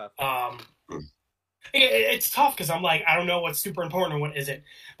 Okay. It's tough because I'm like, I don't know what's super important and what isn't.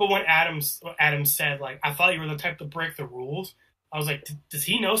 But when Adam said like, I thought you were the type to break the rules, I was like, does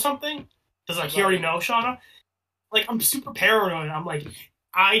he know something? Does like he already know Shauna? Like I'm super paranoid. I'm like,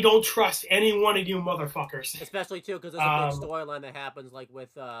 I don't trust any one of you motherfuckers. Especially too because there's a big storyline that happens like with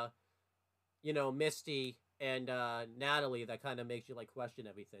Misty and Natalie that kind of makes you like question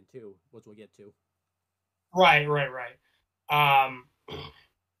everything too, which we'll get to. Right.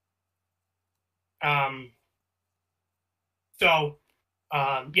 So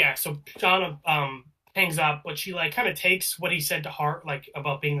Shauna hangs up, but she like kind of takes what he said to heart, like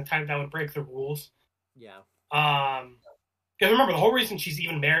about being the type that would break the rules. Yeah. Because remember the whole reason she's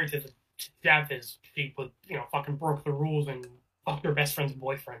even married to Jeff is she would fucking broke the rules and fucked her best friend's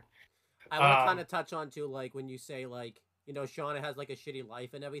boyfriend. I want to kind of touch on too, like when you say like Shauna has like a shitty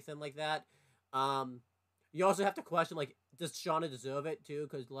life and everything like that. You also have to question like, does Shauna deserve it too?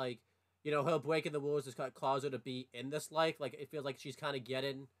 Because like her breaking the rules has caused her to be in this life. Like it feels like she's kind of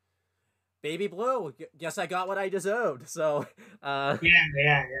getting baby blue. Guess I got what I deserved. So yeah.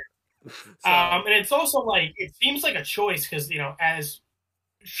 So, and it's also like it seems like a choice because as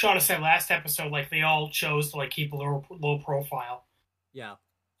Shauna said last episode, like they all chose to like keep a low profile. Yeah.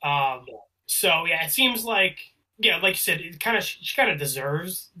 So yeah, it seems like like you said, she kind of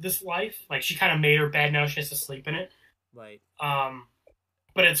deserves this life. Like she kind of made her bed, now she has to sleep in it. Right.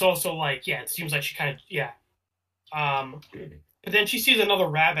 But it's also like it seems like she kind of but then she sees another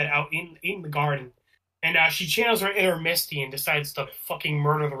rabbit out in the garden, and she channels her inner Misty and decides to fucking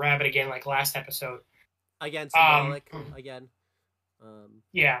murder the rabbit again, like last episode. Again, symbolic. Again.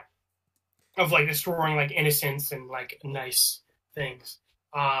 Yeah. Of like destroying like innocence and like nice things.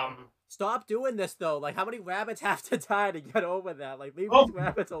 Stop doing this though. Like, how many rabbits have to die to get over that? Like, leave these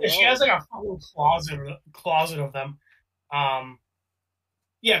rabbits alone. She has like a fucking closet of them.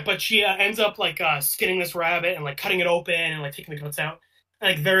 But she ends up like skinning this rabbit and like cutting it open and like taking the guts out.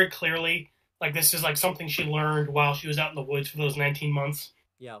 And, like very clearly, like this is like something she learned while she was out in the woods for those 19 months.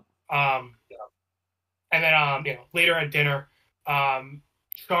 Yeah. And then later at dinner,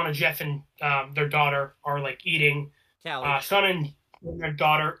 Shauna, Jeff, and their daughter are like eating. Callie. Shauna and their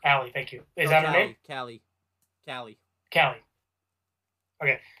daughter, Allie, thank you. Is that her name? Callie. Okay.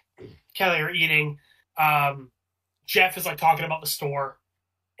 Callie are eating. Jeff is like talking about the store,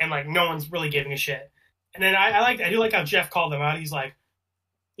 and like no one's really giving a shit. And then I do like how Jeff called them out. He's like,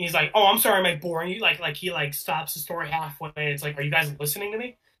 oh, I'm sorry, am I boring you? Like he like stops the story halfway. And it's like, are you guys listening to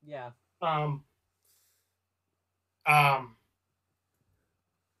me? Yeah. But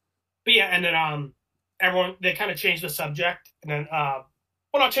yeah, and then everyone they kind of change the subject, and then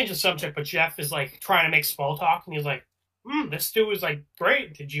not change the subject, but Jeff is like trying to make small talk, and he's like, this stew is like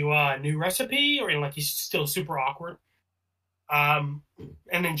great. Did you new recipe? Or like he's still super awkward. And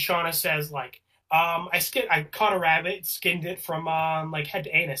then Shauna says like, I caught a rabbit, skinned it from like head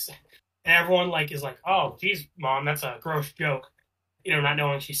to anus, and everyone like is like, oh, geez, Mom, that's a gross joke, not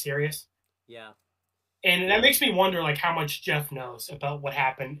knowing she's serious. Yeah. And that makes me wonder, like, how much Jeff knows about what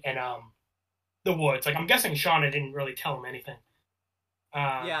happened in the woods. Like, I'm guessing Shauna didn't really tell him anything.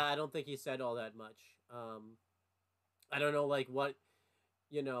 Yeah, I don't think he said all that much. I don't know, like, what,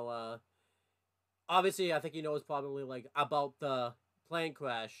 obviously, I think he knows probably, like, about the plane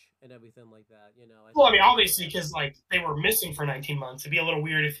crash and everything like that, Well, I mean, obviously, because, like, they were missing for 19 months. It'd be a little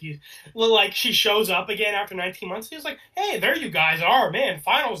weird if she shows up again after 19 months. He's like, hey, there you guys are. Man,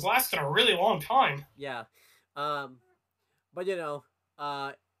 finals lasted a really long time. Yeah. But,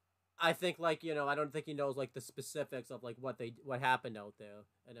 I think, like, I don't think he knows, like, the specifics of, like, what happened out there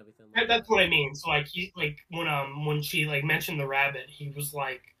and everything. Like That's what I mean. So, like, when she, like, mentioned the rabbit, he was,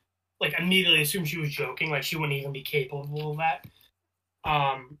 like, immediately assumed she was joking. Like, she wouldn't even be capable of that.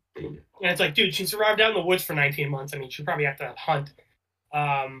 And it's like, dude, she survived out in the woods for 19 months. I mean, she'd probably have to hunt.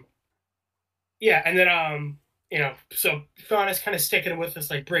 Um, yeah, and then so Shauna's kind of sticking with this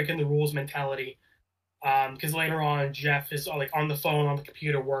like breaking the rules mentality. Because later on, Jeff is like on the phone on the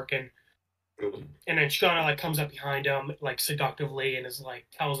computer working, and then Shauna like comes up behind him like seductively and is like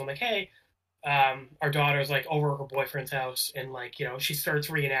tells him like, hey, our daughter's like over at her boyfriend's house, and like she starts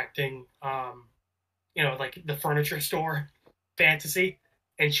reenacting like the furniture store fantasy,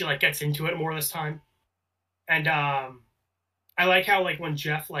 and she like gets into it more this time. And I like how like when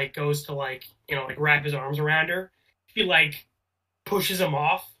Jeff like goes to like like wrap his arms around her, he like pushes him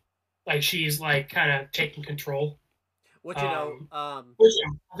off, like she's like kind of taking control. Which Which I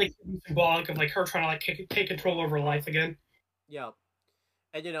think is symbolic of like her trying to like take control over her life again. yeah,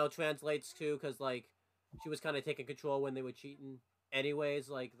 and translates too because like she was kind of taking control when they were cheating, anyways,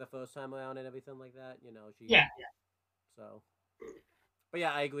 like the first time around and everything like that. She So, but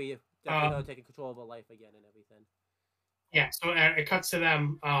yeah, I agree. Definitely her taking control of her life again and everything. Yeah, so it cuts to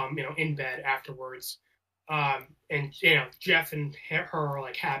them, in bed afterwards, and Jeff and her are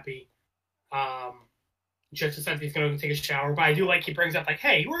like happy. Jeff decides he's gonna take a shower, but I do like he brings up like,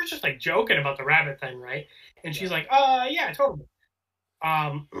 "Hey, you were just like joking about the rabbit thing, right?" And she's like, yeah, totally."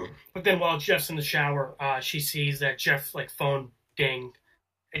 But then while Jeff's in the shower, she sees that Jeff's like phone dinged,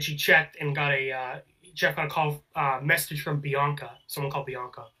 and she checked and got Jeff got a call message from Bianca, someone called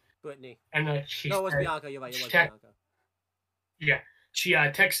Bianca, Brittany, and she no, it was Bianca. You're right. It was Bianca. Yeah, she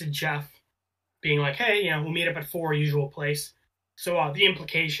texted Jeff, being like, "Hey, we'll meet up at 4 usual place." So the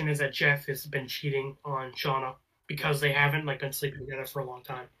implication is that Jeff has been cheating on Shauna because they haven't like been sleeping together for a long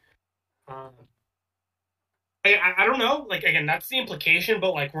time. I don't know. Like again, that's the implication,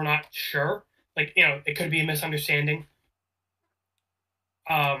 but like we're not sure. Like it could be a misunderstanding.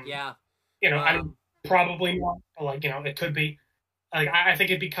 Yeah. I mean, probably not. But like it could be. Like I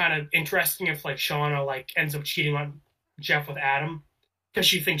think it'd be kind of interesting if like Shauna like ends up cheating on Jeff with Adam because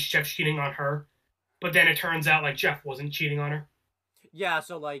she thinks Jeff's cheating on her, but then it turns out like Jeff wasn't cheating on her. Yeah,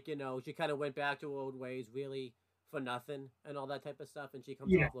 so like she kind of went back to her old ways, really for nothing and all that type of stuff, and she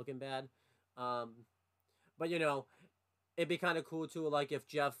comes off looking bad. But it'd be kind of cool too, like if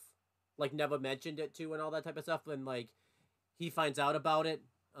Jeff like never mentioned it too and all that type of stuff, and like he finds out about it,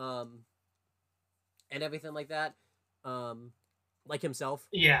 and everything like that, like himself.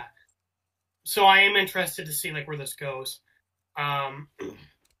 Yeah. So I am interested to see like where this goes. But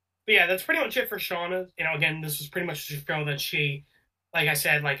yeah, that's pretty much it for Shauna. Again, this was pretty much to show that she, like I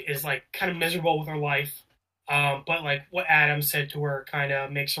said, like is like kind of miserable with her life. But like what Adam said to her kind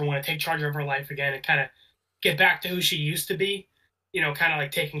of makes her want to take charge of her life again and kind of get back to who she used to be. Kind of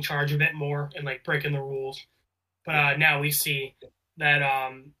like taking charge a bit more and like breaking the rules. But now we see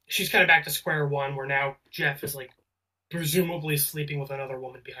that she's kind of back to square one, where now Jeff is like presumably sleeping with another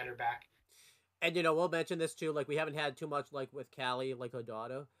woman behind her back. And we'll mention this too. Like we haven't had too much like with Callie, like her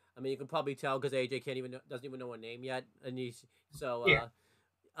daughter. I mean, you can probably tell because AJ doesn't even know her name yet, and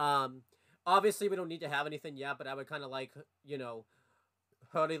obviously we don't need to have anything yet. But I would kind of like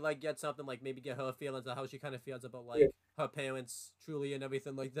her to like get something, like maybe get her feelings of how she kind of feels about like her parents truly and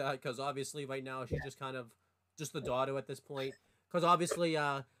everything like that. Because obviously right now she's just kind of just the daughter at this point. Because obviously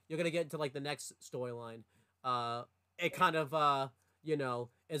you're gonna get into like the next storyline. It kind of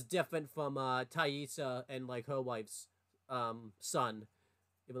is different from Thaisa and like her wife's son,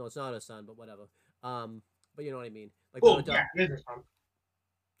 even though it's not her son, but whatever. But you know what I mean. Like yeah, it is her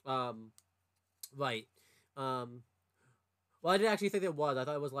son. Right. Well, I didn't actually think it was. I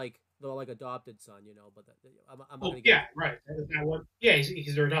thought it was like the like adopted son, But I'm gonna get... right. Is that what? Yeah,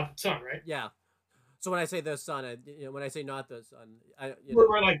 he's their adopted son, right? Yeah. So when I say their son, when I say not their son,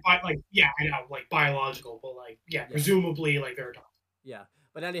 we're like yeah, I know, like biological, but like presumably like they're adopted. Yeah,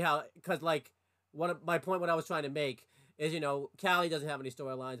 but anyhow, because like my point, what I was trying to make is Callie doesn't have any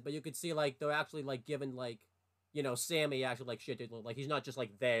storylines, but you could see like they're actually like given like Sammy actually like shit, like he's not just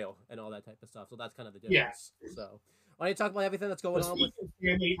like Vale and all that type of stuff. So that's kind of the difference. Yeah. So why don't you talk about everything that's going on with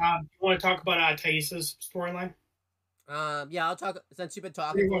Sammy? You want to talk about Thaisa's storyline? Yeah, I'll talk since you've been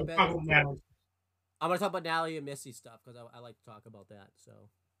talking for a bit. I'm gonna talk about Natalie and Missy stuff because I like to talk about that. So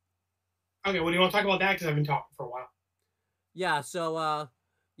okay, well, do you want to talk about that? Because I've been talking for a while. Yeah, so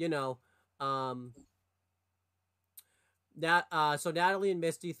so Natalie and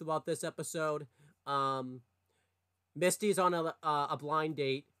Misty throughout this episode, Misty's on a blind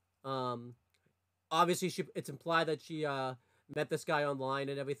date. Obviously it's implied that she met this guy online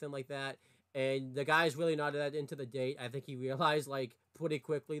and everything like that, and the guy's really not that into the date. I think he realized like pretty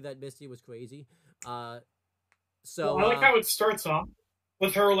quickly that Misty was crazy. So I like how it starts off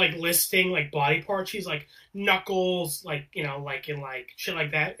with her like listing like body parts. She's like knuckles, like like in like shit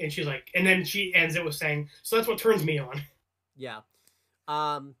like that, and she's like, and then she ends it with saying, "So that's what turns me on." Yeah.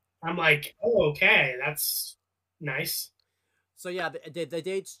 Um. I'm like, oh, okay, that's nice. So yeah, the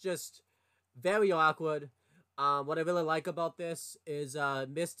date's just very awkward. What I really like about this is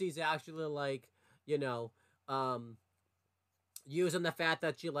Misty's actually like, you know, um, using the fact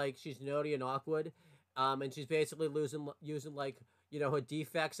that she's nerdy and awkward, and she's basically using like her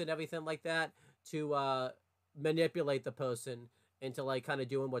defects and everything like that to manipulate the person into like kind of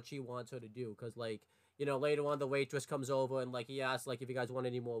doing what she wants her to do. Because like later on the waitress comes over and like he asks like if you guys want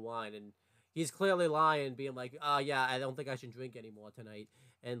any more wine, and he's clearly lying, being like, yeah, I don't think I should drink anymore tonight,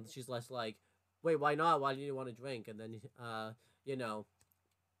 and she's less like, wait, why not? Why do you want to drink? And then you know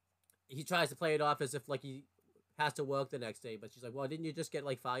he tries to play it off as if like he has to work the next day, but she's like, well, didn't you just get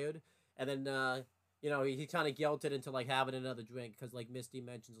like fired? And then he kind of guilted into like having another drink because like Misty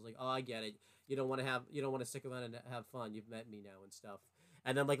mentions like, oh, I get it, you don't want to stick around and have fun, you've met me now and stuff.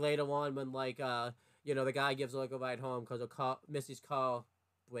 And then like later on when like the guy gives her like a ride home because Misty's car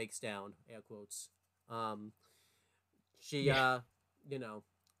breaks down, air quotes. She you know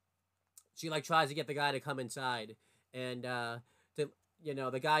she like tries to get the guy to come inside, and the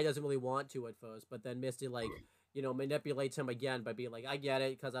guy doesn't really want to at first, but then Misty like manipulates him again by being like, I get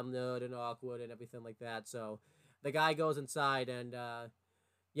it because I'm nerd and awkward and everything like that. So the guy goes inside, and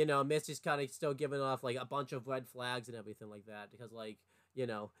Misty's kind of still giving off like a bunch of red flags and everything like that because like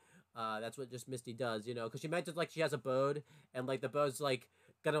that's what just Misty does, because she mentions like she has a bird, and like the bird's like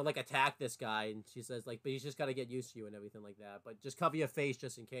gonna like attack this guy, and she says like, but he's just gotta get used to you and everything like that, but just cover your face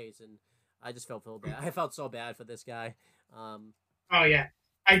just in case. And I just felt so bad. I felt so bad for this guy. Oh yeah,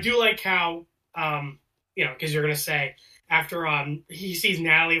 I do like how because you're gonna say after he sees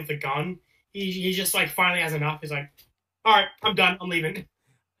Natalie with the gun, he just like finally has enough. He's like, all right, I'm done. I'm leaving.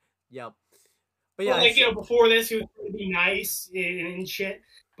 Yep. But yeah, like before this, he was trying to be nice and shit.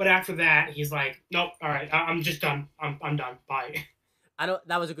 But after that, he's like, nope. All right, I'm just done. I'm done. Bye.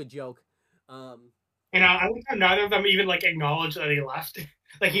 That was a good joke. And I like how neither of them even like acknowledge that he left.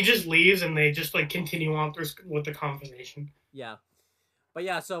 Like he just leaves and they just like continue on with the conversation. Yeah. But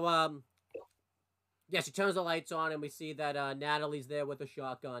yeah, so she turns the lights on and we see that Natalie's there with a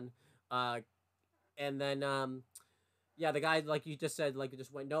shotgun. And then the guy, like you just said, like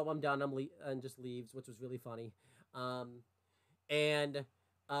just went, no, I'm done, and just leaves, which was really funny. I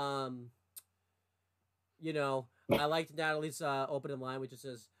liked Natalie's opening line, which just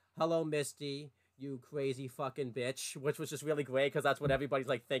says, "Hello, Misty, you crazy fucking bitch," which was just really great because that's what everybody's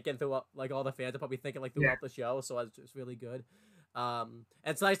like thinking throughout, like all the fans are probably thinking like throughout the show. So it's just really good. And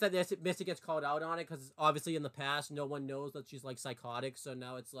it's nice that Misty gets called out on it because obviously in the past no one knows that she's like psychotic. So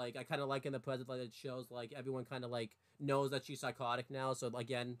now it's like I kind of like in the present that it shows like everyone kind of like knows that she's psychotic now. So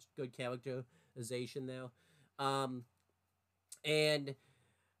again, good characterization there. And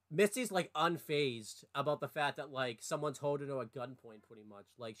Misty's like unfazed about the fact that like someone's holding her at gunpoint, pretty much.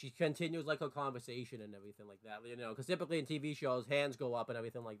 Like she continues like her conversation and everything like that, because typically in TV shows hands go up and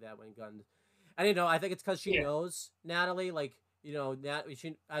everything like that when guns. And I think it's because she knows Natalie, like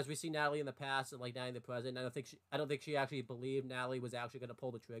as we see Natalie in the past and like now in the present. I don't think she actually believed Natalie was actually going to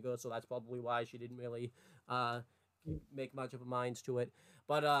pull the trigger, so that's probably why she didn't really make much of a mind to it.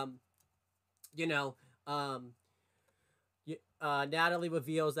 But Natalie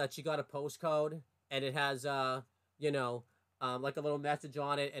reveals that she got a postcode, and it has like a little message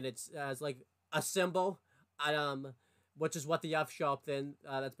on it, and it's has like a symbol, which is what the F shop then.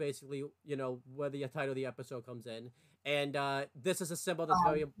 That's basically where the title of the episode comes in, and this is a symbol that's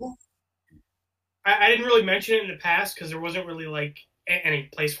very. I didn't really mention it in the past because there wasn't really like any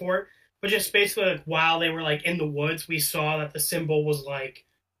place for it, but just basically like while they were like in the woods, we saw that the symbol was like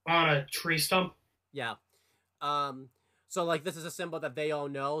on a tree stump. Yeah. So, like, this is a symbol that they all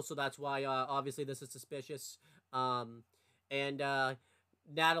know, so that's why, obviously, this is suspicious. And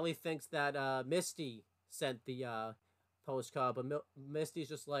Natalie thinks that Misty sent the postcard, but Misty's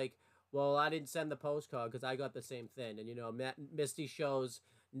just like, well, I didn't send the postcard because I got the same thing. And, Misty shows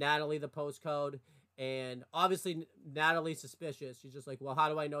Natalie the postcode, and obviously, Natalie's suspicious. She's just like, well, how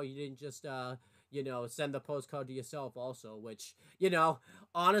do I know you didn't just, send the postcard to yourself also? Which,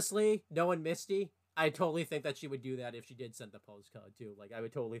 honestly, knowing Misty, I totally think that she would do that if she did send the postcard too. Like I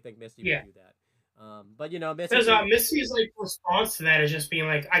would totally think Misty would do that. But Misty's like response to that is just being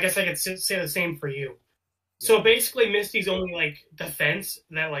like, I guess I could say the same for you. Yeah. So basically, Misty's only like defense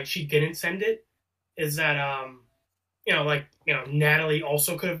that like she didn't send it is that Natalie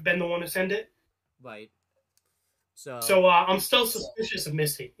also could have been the one to send it. Right. So I'm still suspicious of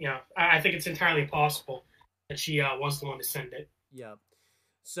Misty. I think it's entirely possible that she was the one to send it. Yeah.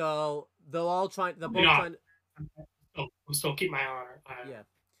 So they're all trying. They're Probably both not. trying. I'm still keep my honor. Yeah.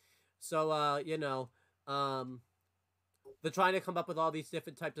 So um, they're trying to come up with all these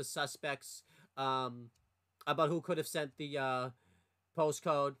different types of suspects um, about who could have sent the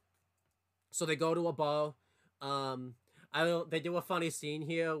postcode. So they go to a bar. Um, they do a funny scene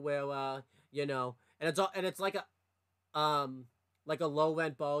here where and it's like a low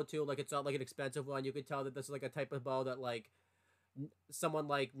rent bar too. Like it's not like an expensive one. You could tell that this is like a type of bar that like someone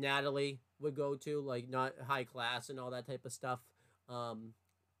like Natalie would go to, like not high class and all that type of stuff. Um,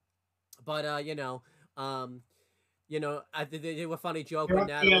 but they do a funny joke They're with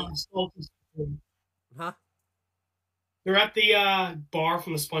at the Natalie. Huh? they're at the bar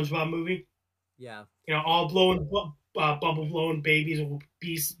from the SpongeBob movie. Yeah. All blowing bubble blowing babies will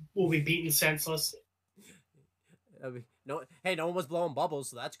be beaten senseless. No one was blowing bubbles,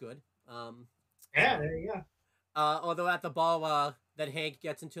 so that's good. Yeah, there you go. Although at the ball that Hank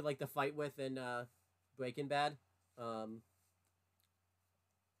gets into like the fight with in Breaking Bad.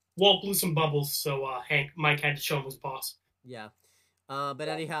 Walt blew some bubbles, so Mike had to show him his boss. Yeah. But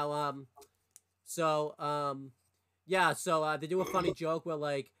anyhow, they do a funny joke where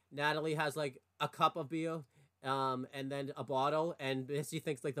like Natalie has like a cup of beer, and then a bottle, and Misty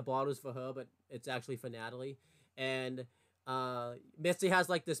thinks like the bottle is for her, but it's actually for Natalie. And Misty has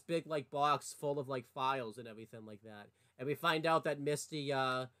like this big like box full of like files and everything like that. And we find out that Misty,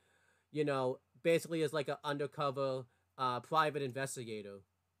 basically is like an undercover private investigator,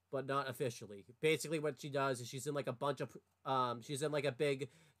 but not officially. Basically, what she does is she's in like a bunch of she's in like a big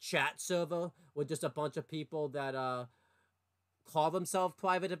chat server with just a bunch of people that call themselves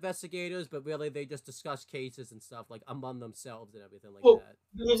private investigators, but really they just discuss cases and stuff like among themselves and everything like that.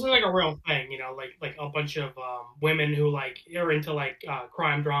 This is like a real thing, like a bunch of women who like are into like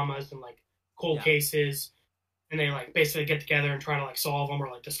crime dramas and like cold cases, and they like basically get together and try to like solve them or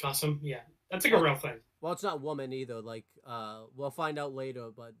like discuss them. Yeah, that's like a real thing. Well, it's not woman either. Like, we'll find out later,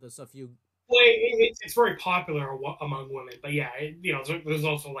 but there's a few. Well, it's very popular among women, but yeah, there's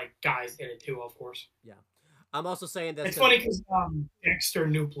also like guys in it too, of course. Yeah, I'm also saying that it's funny because Dexter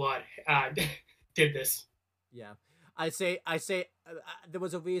New Blood did this. Yeah, I say there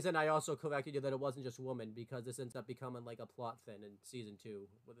was a reason I also corrected you that it wasn't just women, because this ends up becoming like a plot thing in season 2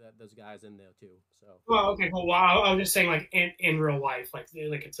 with those guys in there too. So. Well, okay, well, wow. I was just saying like in real life, like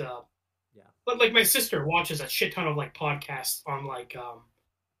it's a. Yeah. But like my sister watches a shit ton of like podcasts on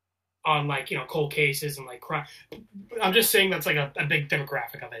cold cases and like crime. I'm just saying that's like a big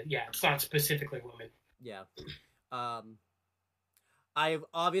demographic of it. Yeah, it's not specifically women. Yeah. I've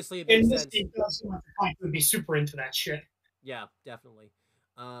obviously it makes sense. Would be super into that shit. Yeah, definitely.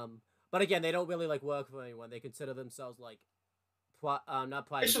 But again, they don't really like work for anyone. They consider themselves like not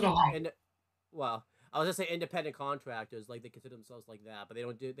private. Well, I was gonna say independent contractors, like they consider themselves like that, but they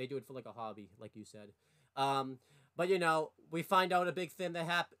do it for like a hobby, like you said. But we find out a big thing that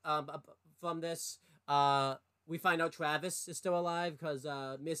happened from this. We find out Travis is still alive because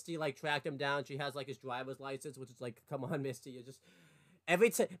Misty like tracked him down. She has like his driver's license, which is like, come on, Misty, you just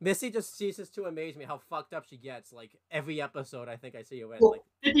Misty just ceases to amaze me how fucked up she gets. Like every episode, I think I see you in. Well,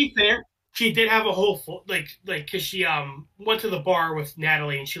 to be fair, she did have a whole because she went to the bar with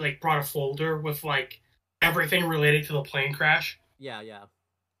Natalie and she like brought a folder with like everything related to the plane crash. Yeah.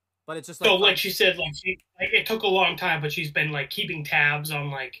 But it's just like, so like she said, it took a long time, but she's been like keeping tabs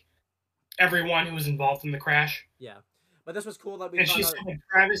on like everyone who was involved in the crash. Yeah, but this was cool that and she said like,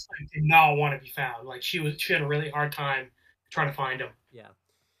 Travis did not want to be found. Like she had a really hard time trying to find him. Yeah.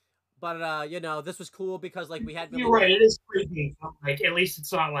 But this was cool because like we had. You're right. It is creepy. Like at least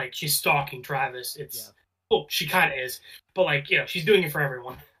it's not like she's stalking Travis. It's well, she kind of is, but like she's doing it for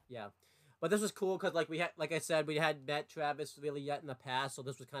everyone. Yeah, but this was cool because like we had, like I said, we hadn't met Travis really yet in the past, so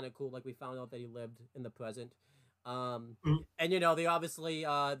this was kind of cool. Like we found out that he lived in the present. And they obviously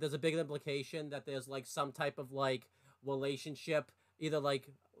there's a big implication that there's like some type of like relationship, either like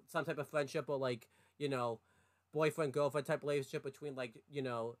some type of friendship or like boyfriend girlfriend type relationship between like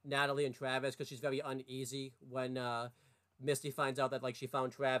Natalie and Travis, because she's very uneasy when Misty finds out that like she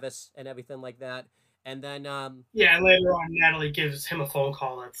found Travis and everything like that. And then and later on Natalie gives him a phone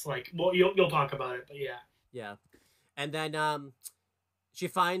call that's like, well, you'll talk about it, but yeah. And then she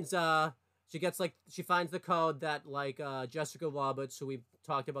finds she finds the code that like Jessica Roberts, who we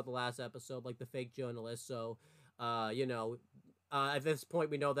talked about the last episode, like the fake journalist. So at this point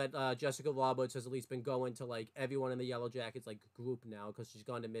we know that Jessica Roberts has at least been going to like everyone in the Yellow Jackets like group now, because she's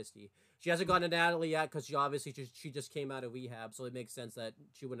gone to Misty. She hasn't gone to Natalie yet because she just came out of rehab, so it makes sense that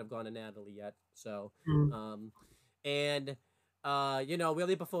she wouldn't have gone to Natalie yet. So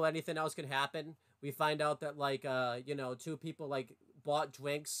really before anything else can happen, we find out that like two people like bought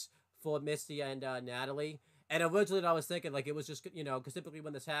drinks for Misty and Natalie. And originally, I was thinking like it was just because typically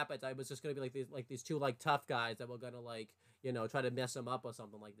when this happens, I was just gonna be like these two like tough guys that were gonna like try to mess him up or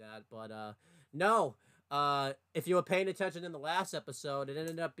something like that. But no. If you were paying attention in the last episode, it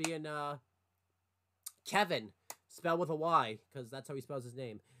ended up being Kevin, spelled with a Y, because that's how he spells his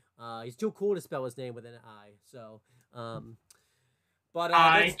name. He's too cool to spell his name with an I. So, but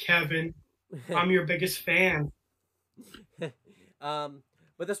Hi, Kevin. I'm your biggest fan. But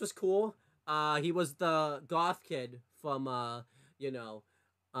this was cool. He was the goth kid from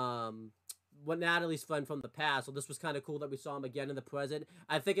what Natalie's friend from the past. So this was kind of cool that we saw him again in the present.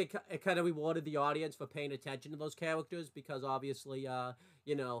 I think it kind of rewarded the audience for paying attention to those characters because obviously, I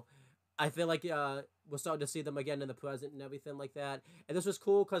feel like we're starting to see them again in the present and everything like that. And this was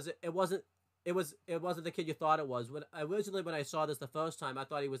cool because it wasn't the kid you thought it was. When I saw this the first time, I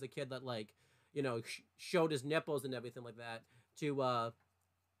thought he was the kid that like, showed his nipples and everything like that to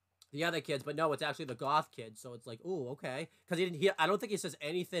the other kids, but no, it's actually the goth kid. So it's like, ooh, okay, because he didn't hear. I don't think he says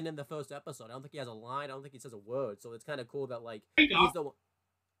anything in the first episode. I don't think he has a line. I don't think he says a word. So it's kind of cool that like he's the one.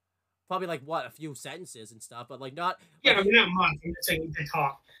 Probably like what, a few sentences and stuff, but like not. Yeah, like, not much. I'm just saying they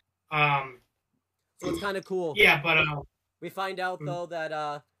talk. So it's kind of cool. Yeah, but we find out though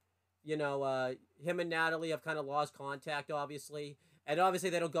that him and Natalie have kind of lost contact, obviously, and obviously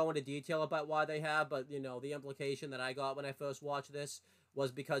they don't go into detail about why they have, but the implication that I got when I first watched this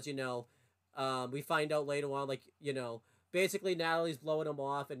was because we find out later on, like basically Natalie's blowing him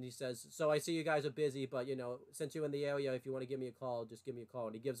off, and he says, "So I see you guys are busy, but since you're in the area, if you want to give me a call, just give me a call."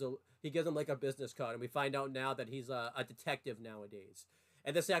 And he gives him like a business card, and we find out now that he's a detective nowadays,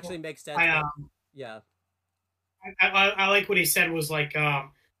 and this actually makes sense. Yeah, I like what he said was like,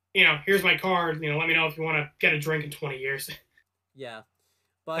 here's my card. Let me know if you want to get a drink in 20 years. Yeah,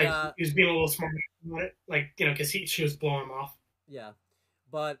 but like, he was being a little smart about it, like because she was blowing him off. Yeah,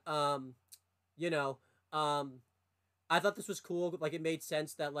 but I thought this was cool. Like it made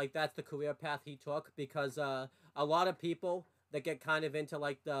sense that like that's the career path he took because a lot of people that get kind of into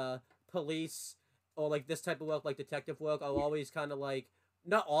like the police or like this type of work, like detective work, are always kind of like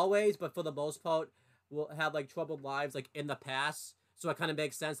not always, but for the most part, will have like troubled lives like in the past. So it kind of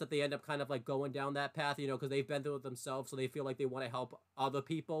makes sense that they end up kind of like going down that path, because they've been through it themselves, so they feel like they want to help other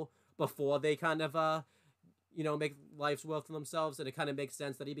people before they kind of make life's work for themselves, and it kind of makes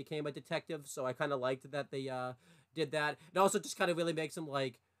sense that he became a detective. So I kind of liked that they did that. It also just kind of really makes him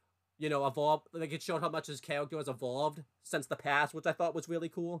like, evolve. Like it showed how much his character has evolved since the past, which I thought was really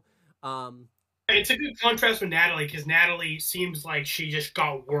cool. It's a good contrast with Natalie because Natalie seems like she just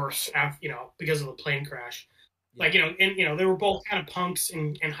got worse after, because of the plane crash. Yeah. Like they were both kind of punks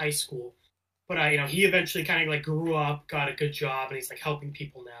in high school, but he eventually kind of like grew up, got a good job, and he's like helping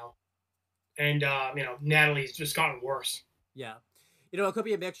people now. And Natalie's just gotten worse. Yeah, it could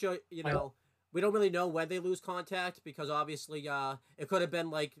be a mixture. We don't really know when they lose contact because obviously, it could have been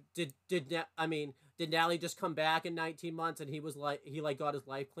like, did Natalie just come back in 19 months and he got his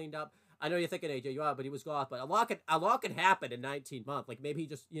life cleaned up? I know you're thinking AJ, you are, but he was gone. But a lot could happen in 19 months. Like maybe he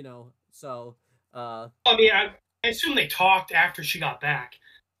just so. I assume they talked after she got back.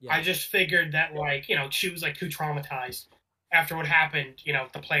 Yeah. I just figured that like she was like too traumatized after what happened,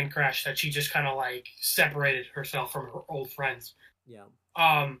 the plane crash, that she just kind of like separated herself from her old friends. Yeah.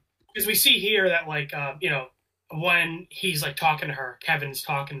 Because we see here that like when he's like talking to her, Kevin's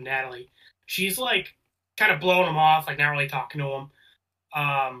talking to Natalie, she's like kind of blowing him off, like not really talking to him.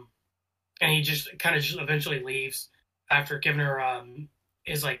 And he just kind of eventually leaves after giving her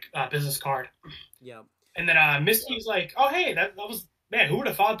his like business card. Yeah. And then Misty's like, "Oh hey, that was, man, who would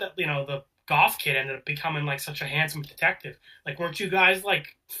have thought that the goth kid ended up becoming like such a handsome detective? Like, weren't you guys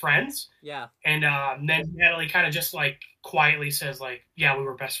like friends?" Yeah. And then Natalie kind of just like quietly says like, "Yeah, we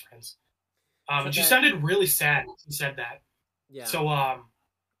were best friends." And she sounded really sad when she said that. Yeah. So I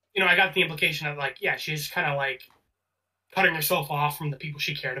got the implication that like, yeah, she's kind of like cutting herself off from the people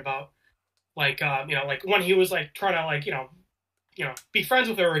she cared about. Like like when he was like trying to like be friends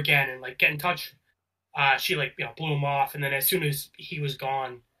with her again and like get in touch, she like blew him off, and then as soon as he was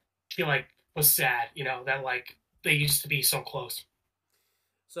gone, she like was sad, that like they used to be so close.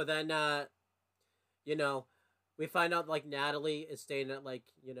 So then we find out like Natalie is staying at like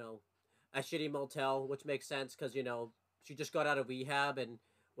a shitty motel, which makes sense because she just got out of rehab, and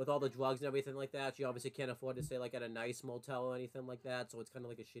with all the drugs and everything like that, she obviously can't afford to stay like at a nice motel or anything like that, so it's kind of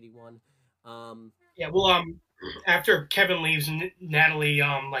like a shitty one. Yeah, well, after Kevin leaves, Natalie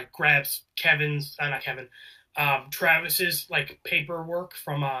like grabs Travis's like paperwork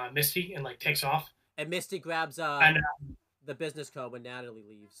from Misty and like takes off. And Misty grabs the business card when Natalie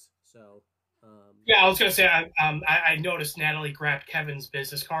leaves. So Yeah, I was gonna say I noticed Natalie grabbed Kevin's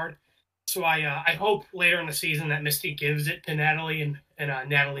business card, so I hope later in the season that Misty gives it to Natalie and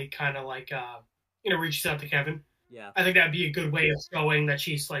Natalie kind of like reaches out to Kevin. Yeah. I think that'd be a good way of showing that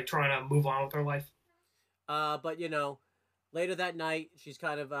she's like trying to move on with her life. But later that night, she's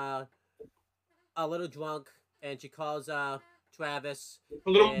kind of a little drunk, and she calls Travis, and A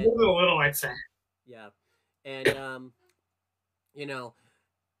little, I'd say. yeah, and you know,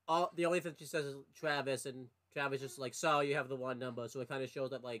 all the only thing she says is Travis, and Travis just like, so you have the one number, so it kind of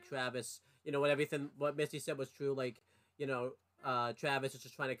shows that like Travis, what Misty said was true, like Travis is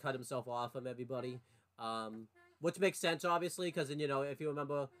just trying to cut himself off from everybody, which makes sense obviously, because if you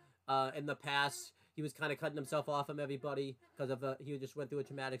remember, in the past he was kind of cutting himself off from everybody because of he just went through a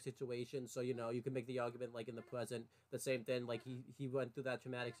traumatic situation. So you can make the argument like in the present the same thing. Like he went through that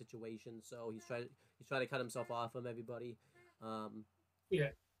traumatic situation, so he's trying to cut himself off from everybody. Yeah,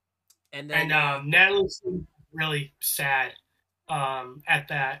 and then Natalie seemed really sad at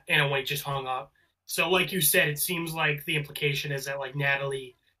that, and when he just hung up. So, like you said, it seems like the implication is that like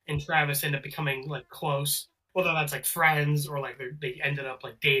Natalie and Travis end up becoming like close, whether that's like friends or like they ended up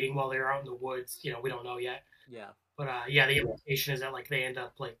like dating while they were out in the woods. We don't know yet. Yeah. But yeah, the implication is that like they end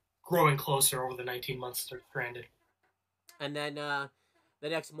up like growing closer over the 19 months they're stranded. And then the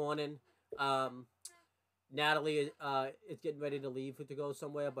next morning, Natalie is getting ready to leave to go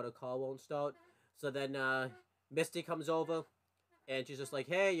somewhere, but her car won't start. So then Misty comes over, and she's just like,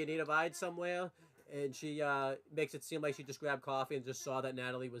 "Hey, you need a ride somewhere?" And she makes it seem like she just grabbed coffee and just saw that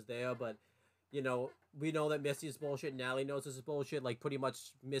Natalie was there, but we know that Misty is bullshit. And Natalie knows this is bullshit. Like pretty much,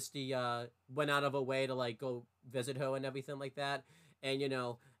 Misty went out of her way to like go visit her and everything like that. And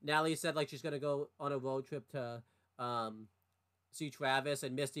Natalie said like she's gonna go on a road trip to see Travis,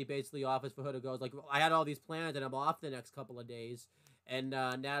 and Misty basically offers for her to go. It's like, I had all these plans and I'm off the next couple of days, and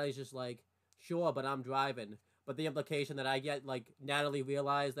Natalie's just like, sure, but I'm driving. But the implication that I get, like, Natalie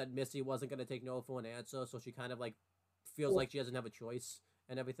realized that Misty wasn't gonna take no for an answer, so she kind of like feels like she doesn't have a choice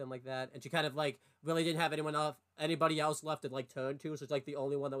and everything like that, and she kind of like really didn't have anybody else left to like turn to, so it's like the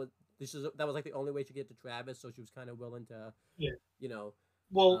only one that was like the only way she could get to Travis, so she was kind of willing to,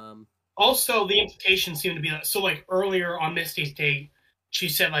 Well, also the implication seemed to be that, so like earlier on Misty's date, she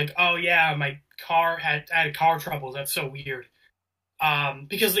said like, oh yeah, my car I had car trouble. That's so weird.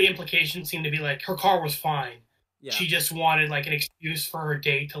 Because the implication seemed to be like her car was fine. Yeah. She just wanted like an excuse for her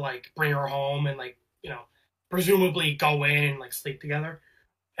date to like bring her home and like, presumably go in and like sleep together.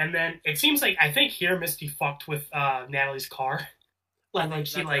 And then it seems like, I think here Misty fucked with Natalie's car. Like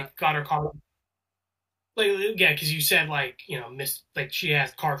she like got her car. Like, yeah, because you said like, she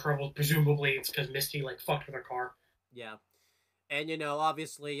has car trouble. Presumably it's because Misty like fucked with her car. Yeah. And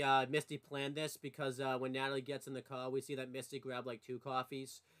obviously Misty planned this because when Natalie gets in the car, we see that Misty grabbed like 2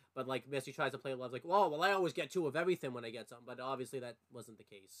 coffees. But like Misty tries to play love, like, whoa, well I always get 2 of everything when I get something. But obviously that wasn't the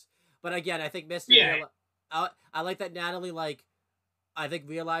case. But again, I think Misty. Yeah. I like that Natalie like, I think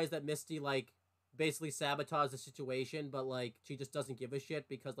realized that Misty like basically sabotaged the situation, but like she just doesn't give a shit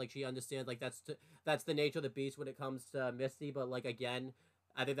because like she understands like that's the nature of the beast when it comes to Misty. But like again,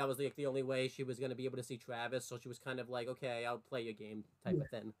 I think that was like the only way she was gonna be able to see Travis, so she was kind of like, okay, I'll play your game type of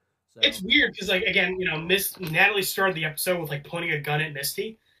thing. So it's weird because like again, Natalie started the episode with like pointing a gun at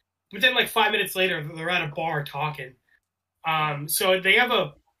Misty, but then like 5 minutes later they're at a bar talking. So they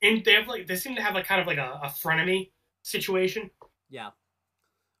seem to have like kind of like a frenemy situation. Yeah.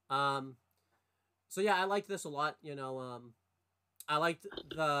 So yeah, I liked this a lot. I liked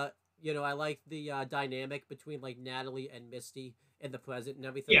the dynamic between like Natalie and Misty in the present and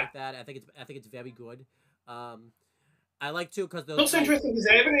everything like that. I think it's very good. I like too because that's interesting because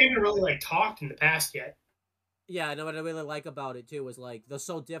they haven't even really like talked in the past yet. Yeah, I know what I really like about it too is like they're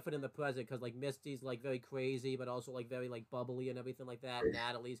so different in the present because like Misty's like very crazy but also like very like bubbly and everything like that.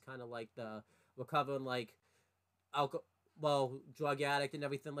 Natalie's kind of like the recovering like drug addict and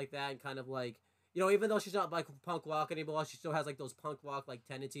everything like that, and kind of like even though she's not like punk rock anymore, she still has like those punk rock like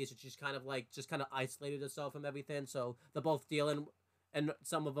tendencies. She's kind of like isolated herself from everything. So they're both dealing, and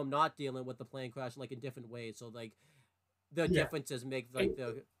some of them not dealing with the plane crash like in different ways. So like the differences make like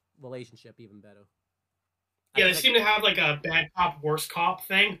the relationship even better. Yeah, they seem to have like a bad cop, worse cop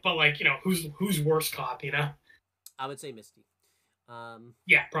thing, but like who's worse cop? I would say Misty.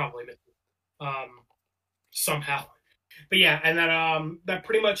 Yeah, probably Misty. Somehow. But yeah, and then that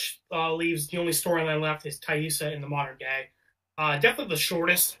pretty much leaves the only storyline left is Thaisa in the modern day. Definitely the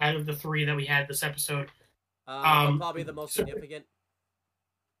shortest out of the 3 that we had this episode. Probably the most significant.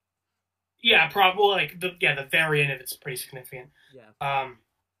 Yeah, probably like the very end of it's pretty significant. Yeah.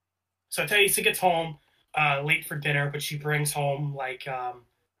 So Thaisa gets home late for dinner, but she brings home like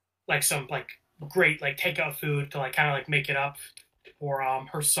like some like great like takeout food to like kind of like make it up for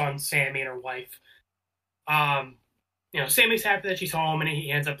her son Sammy and her wife. Um, Sammy's happy that she's home, and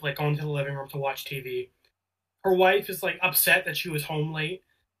he ends up like going to the living room to watch TV. Her wife is like upset that she was home late,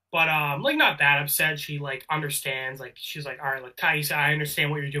 but like not that upset. She like understands. Like she's like, all right, like Thaisa, I understand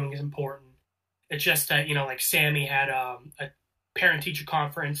what you're doing is important. It's just that like Sammy had a parent teacher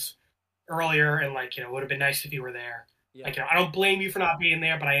conference earlier, and like it would have been nice if you were there. Yeah. Like I don't blame you for not being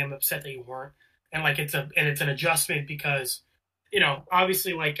there, but I am upset that you weren't. And like it's an adjustment because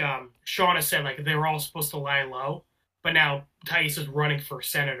obviously like Shauna said like they were all supposed to lie low, but now Thais is running for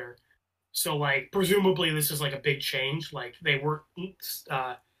senator. So like presumably this is like a big change. Like they were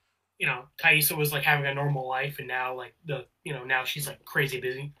Thaisa was like having a normal life, and now like now she's like crazy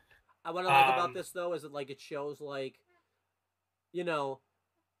busy. What I like about this though is that like it shows like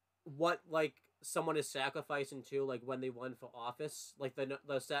what like someone is sacrificing to like when they run for office, like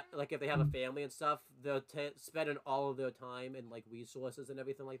like if they have a family and stuff, they're spending all of their time and like resources and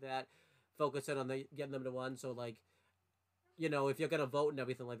everything like that, focusing on getting them to run. So like if you're gonna vote and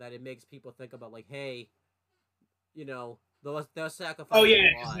everything like that, it makes people think about like, hey, they're sacrificing. Oh yeah,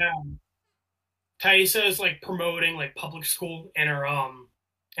 because Thaisa is like promoting like public school in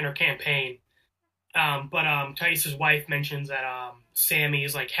her campaign. But Thaisa's wife mentions that Sammy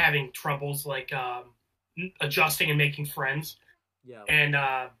is like having troubles like adjusting and making friends. Yeah. And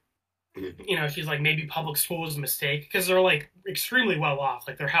she's like maybe public school is a mistake because they're like extremely well off.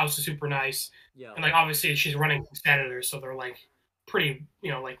 Like their house is super nice. Yeah. And like obviously she's running for senator, so they're like pretty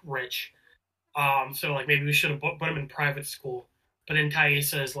like rich. So like maybe we should have put them in private school. But then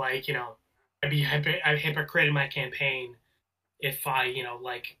Thaisa is like I'd be a hypocrite in my campaign if I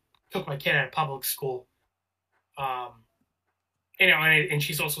like took my kid out of public school. And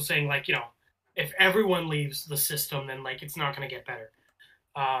she's also saying like if everyone leaves the system, then like it's not going to get better.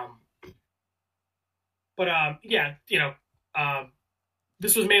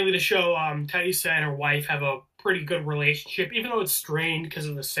 This was mainly to show Thaisa and her wife have a pretty good relationship, even though it's strained because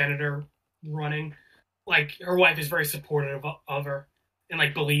of the senator running. Like her wife is very supportive of her and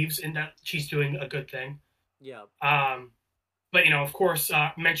like believes in that she's doing a good thing. Yeah. But of course,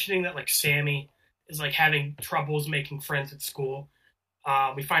 mentioning that like Sammy is like having troubles making friends at school.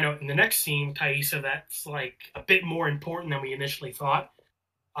 We find out in the next scene, Thaisa, that's like a bit more important than we initially thought.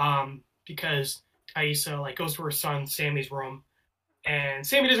 Because Thaisa like goes to her son Sammy's room, and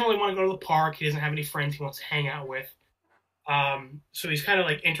Sammy doesn't really want to go to the park. He doesn't have any friends he wants to hang out with. So he's kind of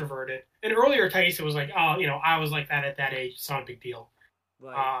like introverted. And earlier Thaisa was like, oh, I was like that at that age. It's not a big deal.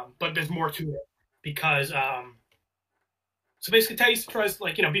 Right. But there's more to it because so basically Thaisa tries to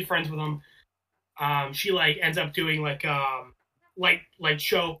like be friends with him. She like ends up doing like light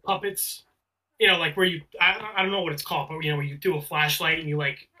show puppets. Like where you I don't know what it's called, but where you do a flashlight and you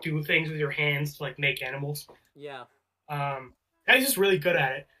like do things with your hands to like make animals. Yeah. He's just really good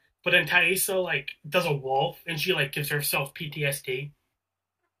at it. But then Thaisa like does a wolf and she like gives herself PTSD.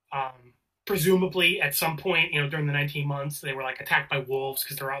 Presumably at some point, during the 19 months, they were like attacked by wolves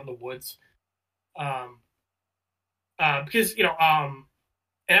because they're out in the woods. Because in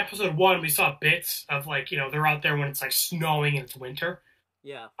episode 1 we saw bits of like they're out there when it's like snowing and it's winter.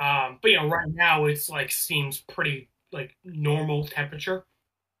 Yeah. But right now it's like seems pretty like normal temperature.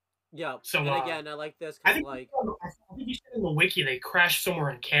 Yeah. So and again, I like this I because think you said in the wiki they crashed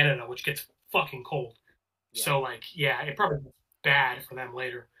somewhere in Canada, which gets fucking cold. Yeah. So like it probably was bad for them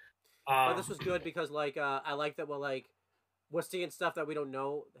later. But this was good because like I like that we're seeing stuff that we don't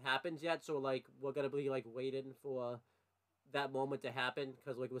know happens yet, so like we're gonna be like waiting for that moment to happen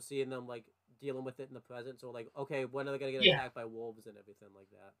because like we're seeing them like dealing with it in the present. So like, okay, when are they gonna get attacked by wolves and everything like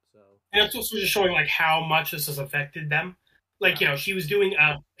that? So and it's also just showing like how much this has affected them. Like she was doing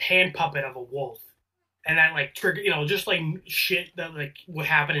a hand puppet of a wolf, and that like trigger just like shit that like would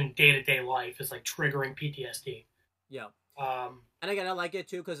happen in day-to-day life is like triggering PTSD. Yeah. And again, I like it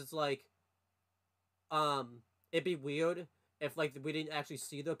too because it's like, it'd be weird if like we didn't actually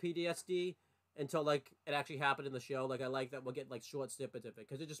see the PTSD until like it actually happened in the show. Like I like that we'll get like short snippets of it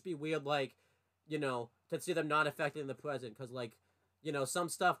because it'd just be weird like to see them not affected in the present because like some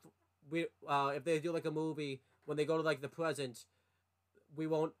stuff we if they do like a movie when they go to like the present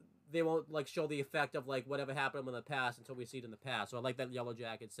they won't like show the effect of like whatever happened in the past until we see it in the past. So I like that Yellow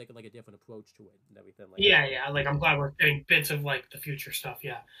Jacket's taking like a different approach to it and everything like that. Yeah, like I'm glad we're getting bits of like the future stuff.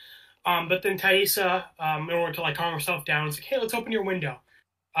 Yeah. But then Thaisa, in order to like calm herself down, is like, hey, let's open your window.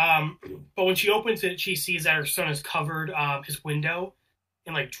 But when she opens it, she sees that her son has covered his window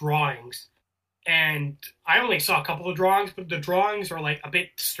in like drawings. And I only saw a couple of drawings, but the drawings are like a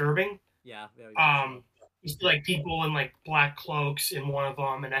bit disturbing. Yeah, very you see like people in like black cloaks in one of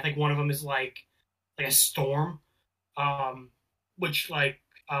them, and I think one of them is like a storm, um, which might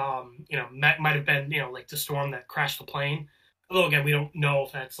have been like the storm that crashed the plane. Although again, we don't know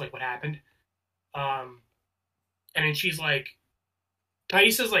if that's like what happened. Um, and then she's like,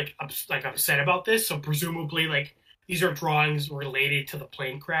 Thaisa's like upset about this, so presumably like these are drawings related to the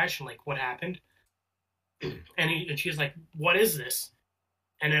plane crash and like what happened. And she's like, "What is this?"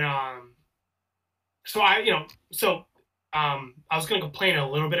 And then so I was gonna complain a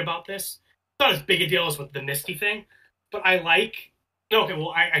little bit about this. It's not as big a deal as with the Misty thing, but I like. Okay, well,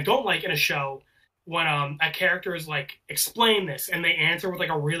 I don't like in a show when a character is like explain this and they answer with like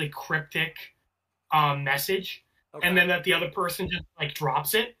a really cryptic message, Okay. and then that the other person just like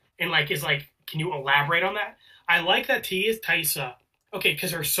drops it and like is like, can you elaborate on that? I like that Taisa, okay,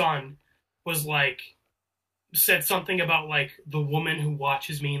 because her son was like said something about like the woman who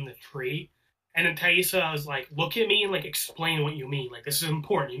watches me in the tree, and then Taisa was like, look at me and like explain what you mean. Like this is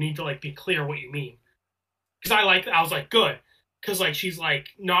important. You need to like be clear what you mean. Because I was like, good. Because like she's like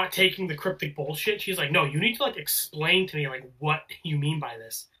not taking the cryptic bullshit. She's like, no, you need to like explain to me like what you mean by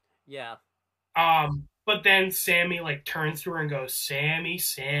this. Yeah. But then Sammy like turns to her and goes, Sammy,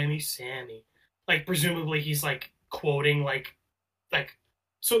 Sammy, Sammy. Like presumably he's like quoting like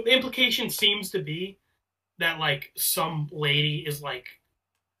so the implication seems to be that like some lady is like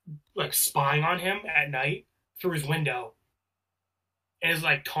spying on him at night through his window and is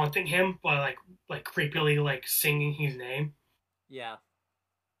like taunting him by like creepily like singing his name. Yeah.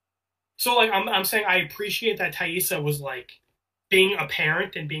 So like I'm saying I appreciate that Thaisa was like being a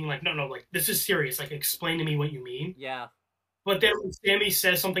parent and being like, no, like this is serious. Like explain to me what you mean. Yeah. But then when Sammy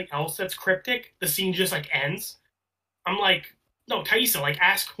says something else that's cryptic, the scene just like ends. I'm like, no, Thaisa, like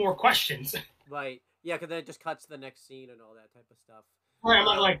ask more questions. Right. Yeah, because then it just cuts to the next scene and all that type of stuff. Right,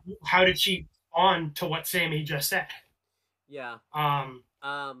 I'm like, how did she respond to what Sammy just said? Yeah. Um,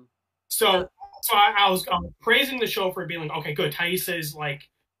 Um. so Yeah. so I was praising the show for being like, okay, good. Thaisa is like,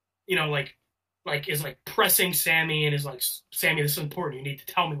 like is like pressing Sammy and is like, Sammy, this is important. You need to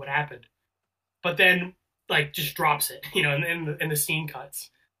tell me what happened. But then like just drops it, and the scene cuts.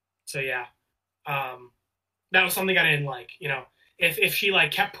 So yeah, that was something I didn't like. If she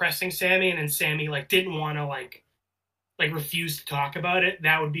like kept pressing Sammy and then Sammy like didn't want to like refuse to talk about it,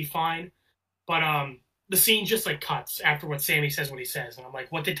 that would be fine. But the scene just like cuts after what Sammy says what he says, and I'm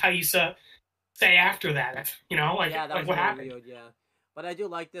like, what did Thaisa say after that? Like Yeah, that like was what really happened? weird. Yeah, but I do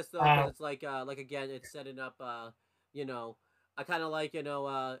like this though because it's like again, it's setting up. You know, I kind of like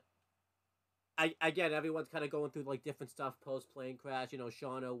I again, everyone's kind of going through like different stuff post plane crash.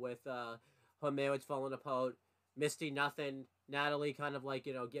 Shauna with her marriage falling apart, Misty nothing, Natalie kind of like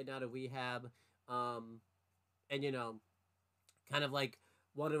getting out of rehab, um, and kind of like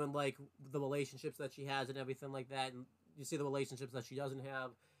wondering like the relationships that she has and everything like that, and you see the relationships that she doesn't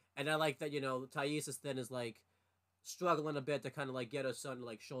have, and I like that Thaisa's then is like struggling a bit to kind of like get her son to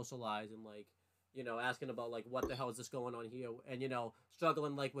like socialize and like asking about like what the hell is this going on here, and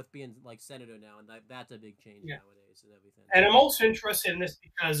struggling like with being like senator now, and that's a big change Yeah. nowadays and everything. And I'm also interested in this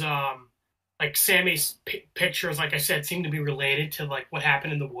because like Sammy's pictures, like I said, seem to be related to like what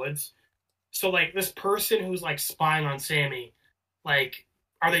happened in the woods. So like this person who's like spying on Sammy, like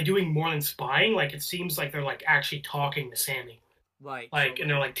are they doing more than spying? Like it seems like they're like actually talking to Sammy, Right. like So and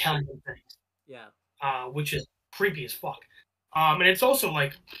they're like telling him things, yeah. which is creepy as fuck. And it's also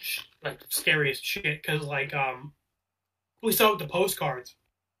like scary as shit because like we saw with the postcards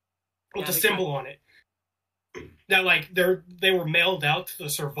with Yeah. the symbol on it that like they were mailed out to the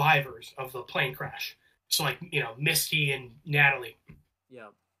survivors of the plane crash. So like Misty and Natalie. Yeah.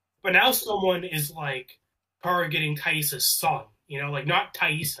 But now someone is like targeting Thaisa's son. Like not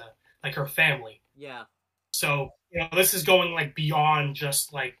Thaisa, like her family. Yeah. So this is going like beyond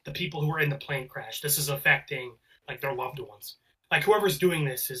just like the people who were in the plane crash. This is affecting like their loved ones. Like whoever's doing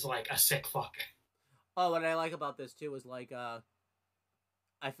this is like a sick fuck. Oh, what I like about this too is like well,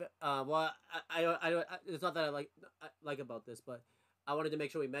 it's not that I like about this, but I wanted to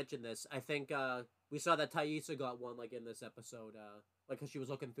make sure we mentioned this. I think we saw that Thaisa got one like in this episode, like because she was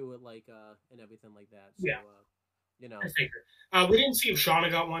looking through it like and everything like that. So, Yeah. I figured. We didn't see if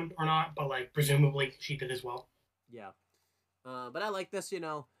Shauna got one or not, but like presumably she did as well. Yeah. But I like this.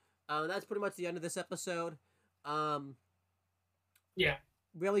 That's pretty much the end of this episode. Yeah.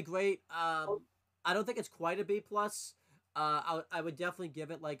 Really great. I don't think it's quite a B plus. I would definitely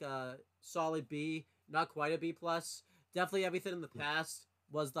give it like a solid B, not quite a B plus. Definitely everything in the past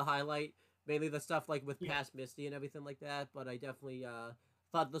was the highlight, mainly the stuff like with past Misty and everything like that. But I definitely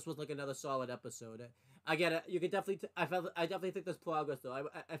thought this was like another solid episode. Again, you could definitely I definitely think there's progress though.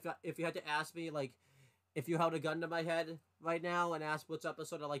 If you had to ask me like if you held a gun to my head right now and asked what's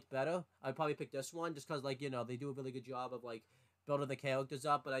episode I like better, I'd probably pick this one just because, like, you know, they do a really good job of, like, building the characters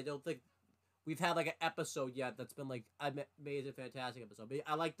up, but I don't think we've had, like, an episode yet that's been, like, amazing, fantastic episode. But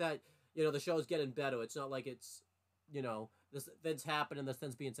I like that, you know, the show's getting better. It's not like it's, you know, this thing's happening, this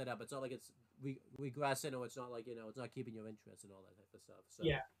thing's being set up. It's not like it's regressing, or it's not like, you know, it's not keeping your interest and all that type of stuff. So.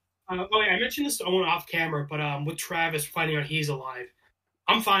 Yeah. I mentioned this to Owen off camera, but with Travis finding out he's alive,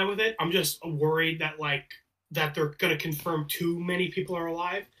 I'm fine with it. I'm just worried that that they're gonna confirm too many people are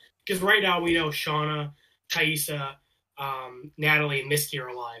alive, because right now we know Shauna, Thaisa, Natalie, and Misty are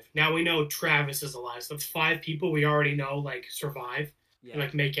alive. Now we know Travis is alive. So that's 5 people we already know like survive and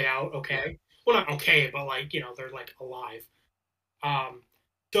like make it out okay. Well, not okay, but like, you know, they're like alive.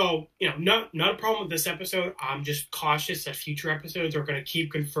 So, you know, not a problem with this episode. I'm just cautious that future episodes are going to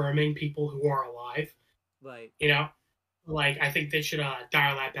keep confirming people who are alive. Right. You know, like, I think they should dial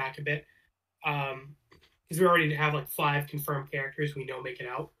that back a bit. Because we already have like 5 confirmed characters we know make it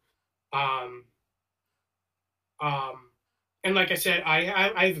out. And like I said, I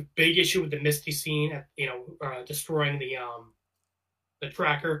have a big issue with the Misty scene at, you know, destroying the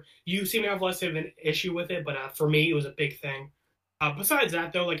tracker. You seem to have less of an issue with it, but for me, it was a big thing. Besides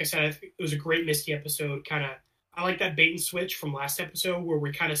that, though, like I said, I think it was a great Misty episode. I like that bait and switch from last episode where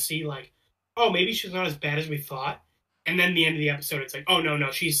we kind of see like, oh, maybe she's not as bad as we thought, and then the end of the episode, it's like, oh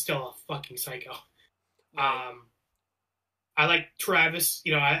no, she's still a fucking psycho. Right. I like Travis.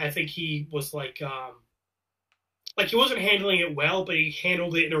 You know, I think he was like he wasn't handling it well, but he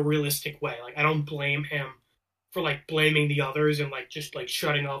handled it in a realistic way. Like, I don't blame him for like blaming the others and like just like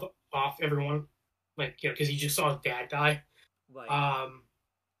shutting off everyone, like, you know, because he just saw his dad die. Right.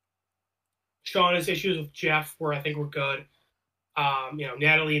 Shauna's issues with Jeff I think were good. You know,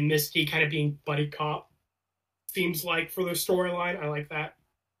 Natalie and Misty kind of being buddy cop seems like for their storyline. I like that.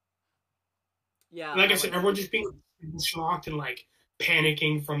 Yeah. Like I said, everyone just being shocked and like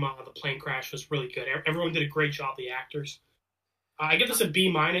panicking from the plane crash was really good. Everyone did a great job, the actors. I give this a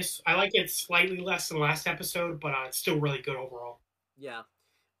B-. I like it slightly less than last episode, but it's still really good overall. Yeah.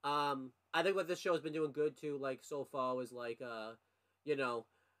 I think what this show has been doing good too, like so far, is like you know,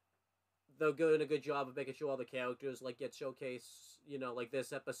 they're doing a good job of making sure all the characters like get showcased. You know, like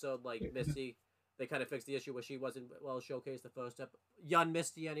this episode, like Misty, they kind of fixed the issue where she wasn't well showcased the first young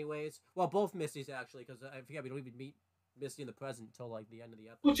Misty, anyways. Well, both Mistys actually, because I forget we don't even meet Misty in the present until like the end of the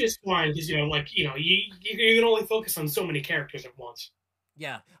episode. Which is fine, because, you know, like, you know, you can only focus on so many characters at once.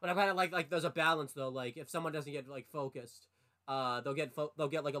 Yeah, but I kind of like there's a balance though. Like if someone doesn't get like focused, they'll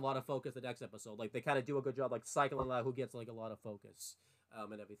get like a lot of focus the next episode. Like they kind of do a good job like cycling out who gets like a lot of focus,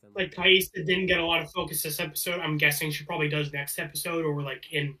 and everything. Like Thaisa didn't get a lot of focus this episode. I'm guessing she probably does next episode, or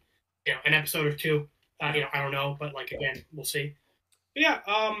like in, you know, an episode or two. You know, I don't know, but like, again, we'll see. But yeah,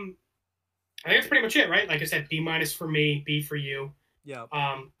 I think that's pretty much it, right? Like I said, B- for me, B for you. Yeah.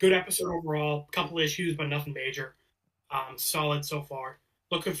 Good episode overall. Couple issues, but nothing major. Solid so far.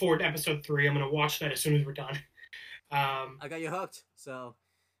 Looking forward to episode 3. I'm gonna watch that as soon as we're done. I got you hooked, so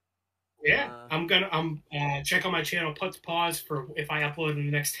yeah, I'm gonna check on my channel. Put pause for if I upload in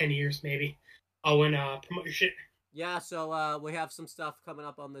the next 10 years, maybe. Owen, promote your shit. Yeah, so we have some stuff coming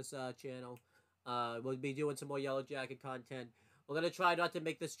up on this channel. We'll be doing some more Yellow Jacket content. We're gonna try not to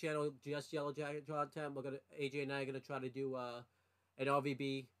make this channel just Yellow Jacket content. AJ and I are gonna try to do an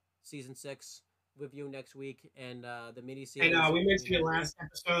RVB season 6 review next week, and the mini series. And we mentioned it last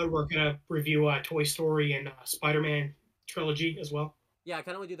episode. We're gonna review Toy Story and Spider-Man trilogy as well. Yeah, I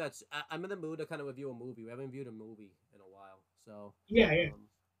kind of want to do that. I'm in the mood to kind of review a movie. We haven't reviewed a movie in a while, so yeah.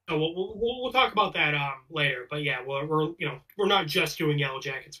 So we'll talk about that later. But yeah, we're not just doing Yellow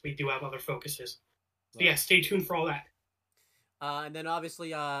Jackets. We do have other focuses. So yeah, stay tuned for all that. And then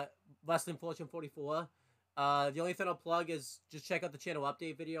obviously, Less Than Fortune 44. The only thing I'll plug is just check out the channel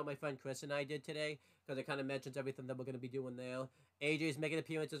update video my friend Chris and I did today, because it kind of mentions everything that we're going to be doing there. AJ's making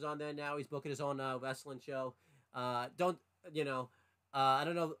appearances on there now. He's booking his own wrestling show. I don't know.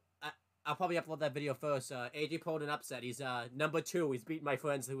 I'll probably upload that video first. AJ pulled an upset. He's number 2. He's beating my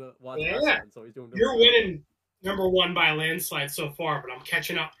friends who watch wrestling, so he's doing. You're winning number 1 by a landslide so far, but I'm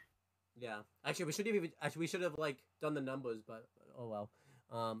catching up. Yeah, actually, we should have like done the numbers, but oh well.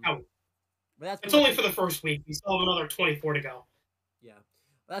 But it's only for the first week. We still have another 24 to go. Yeah,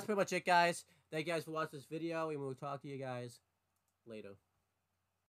 well, that's pretty much it, guys. Thank you guys for watching this video, and we'll talk to you guys later.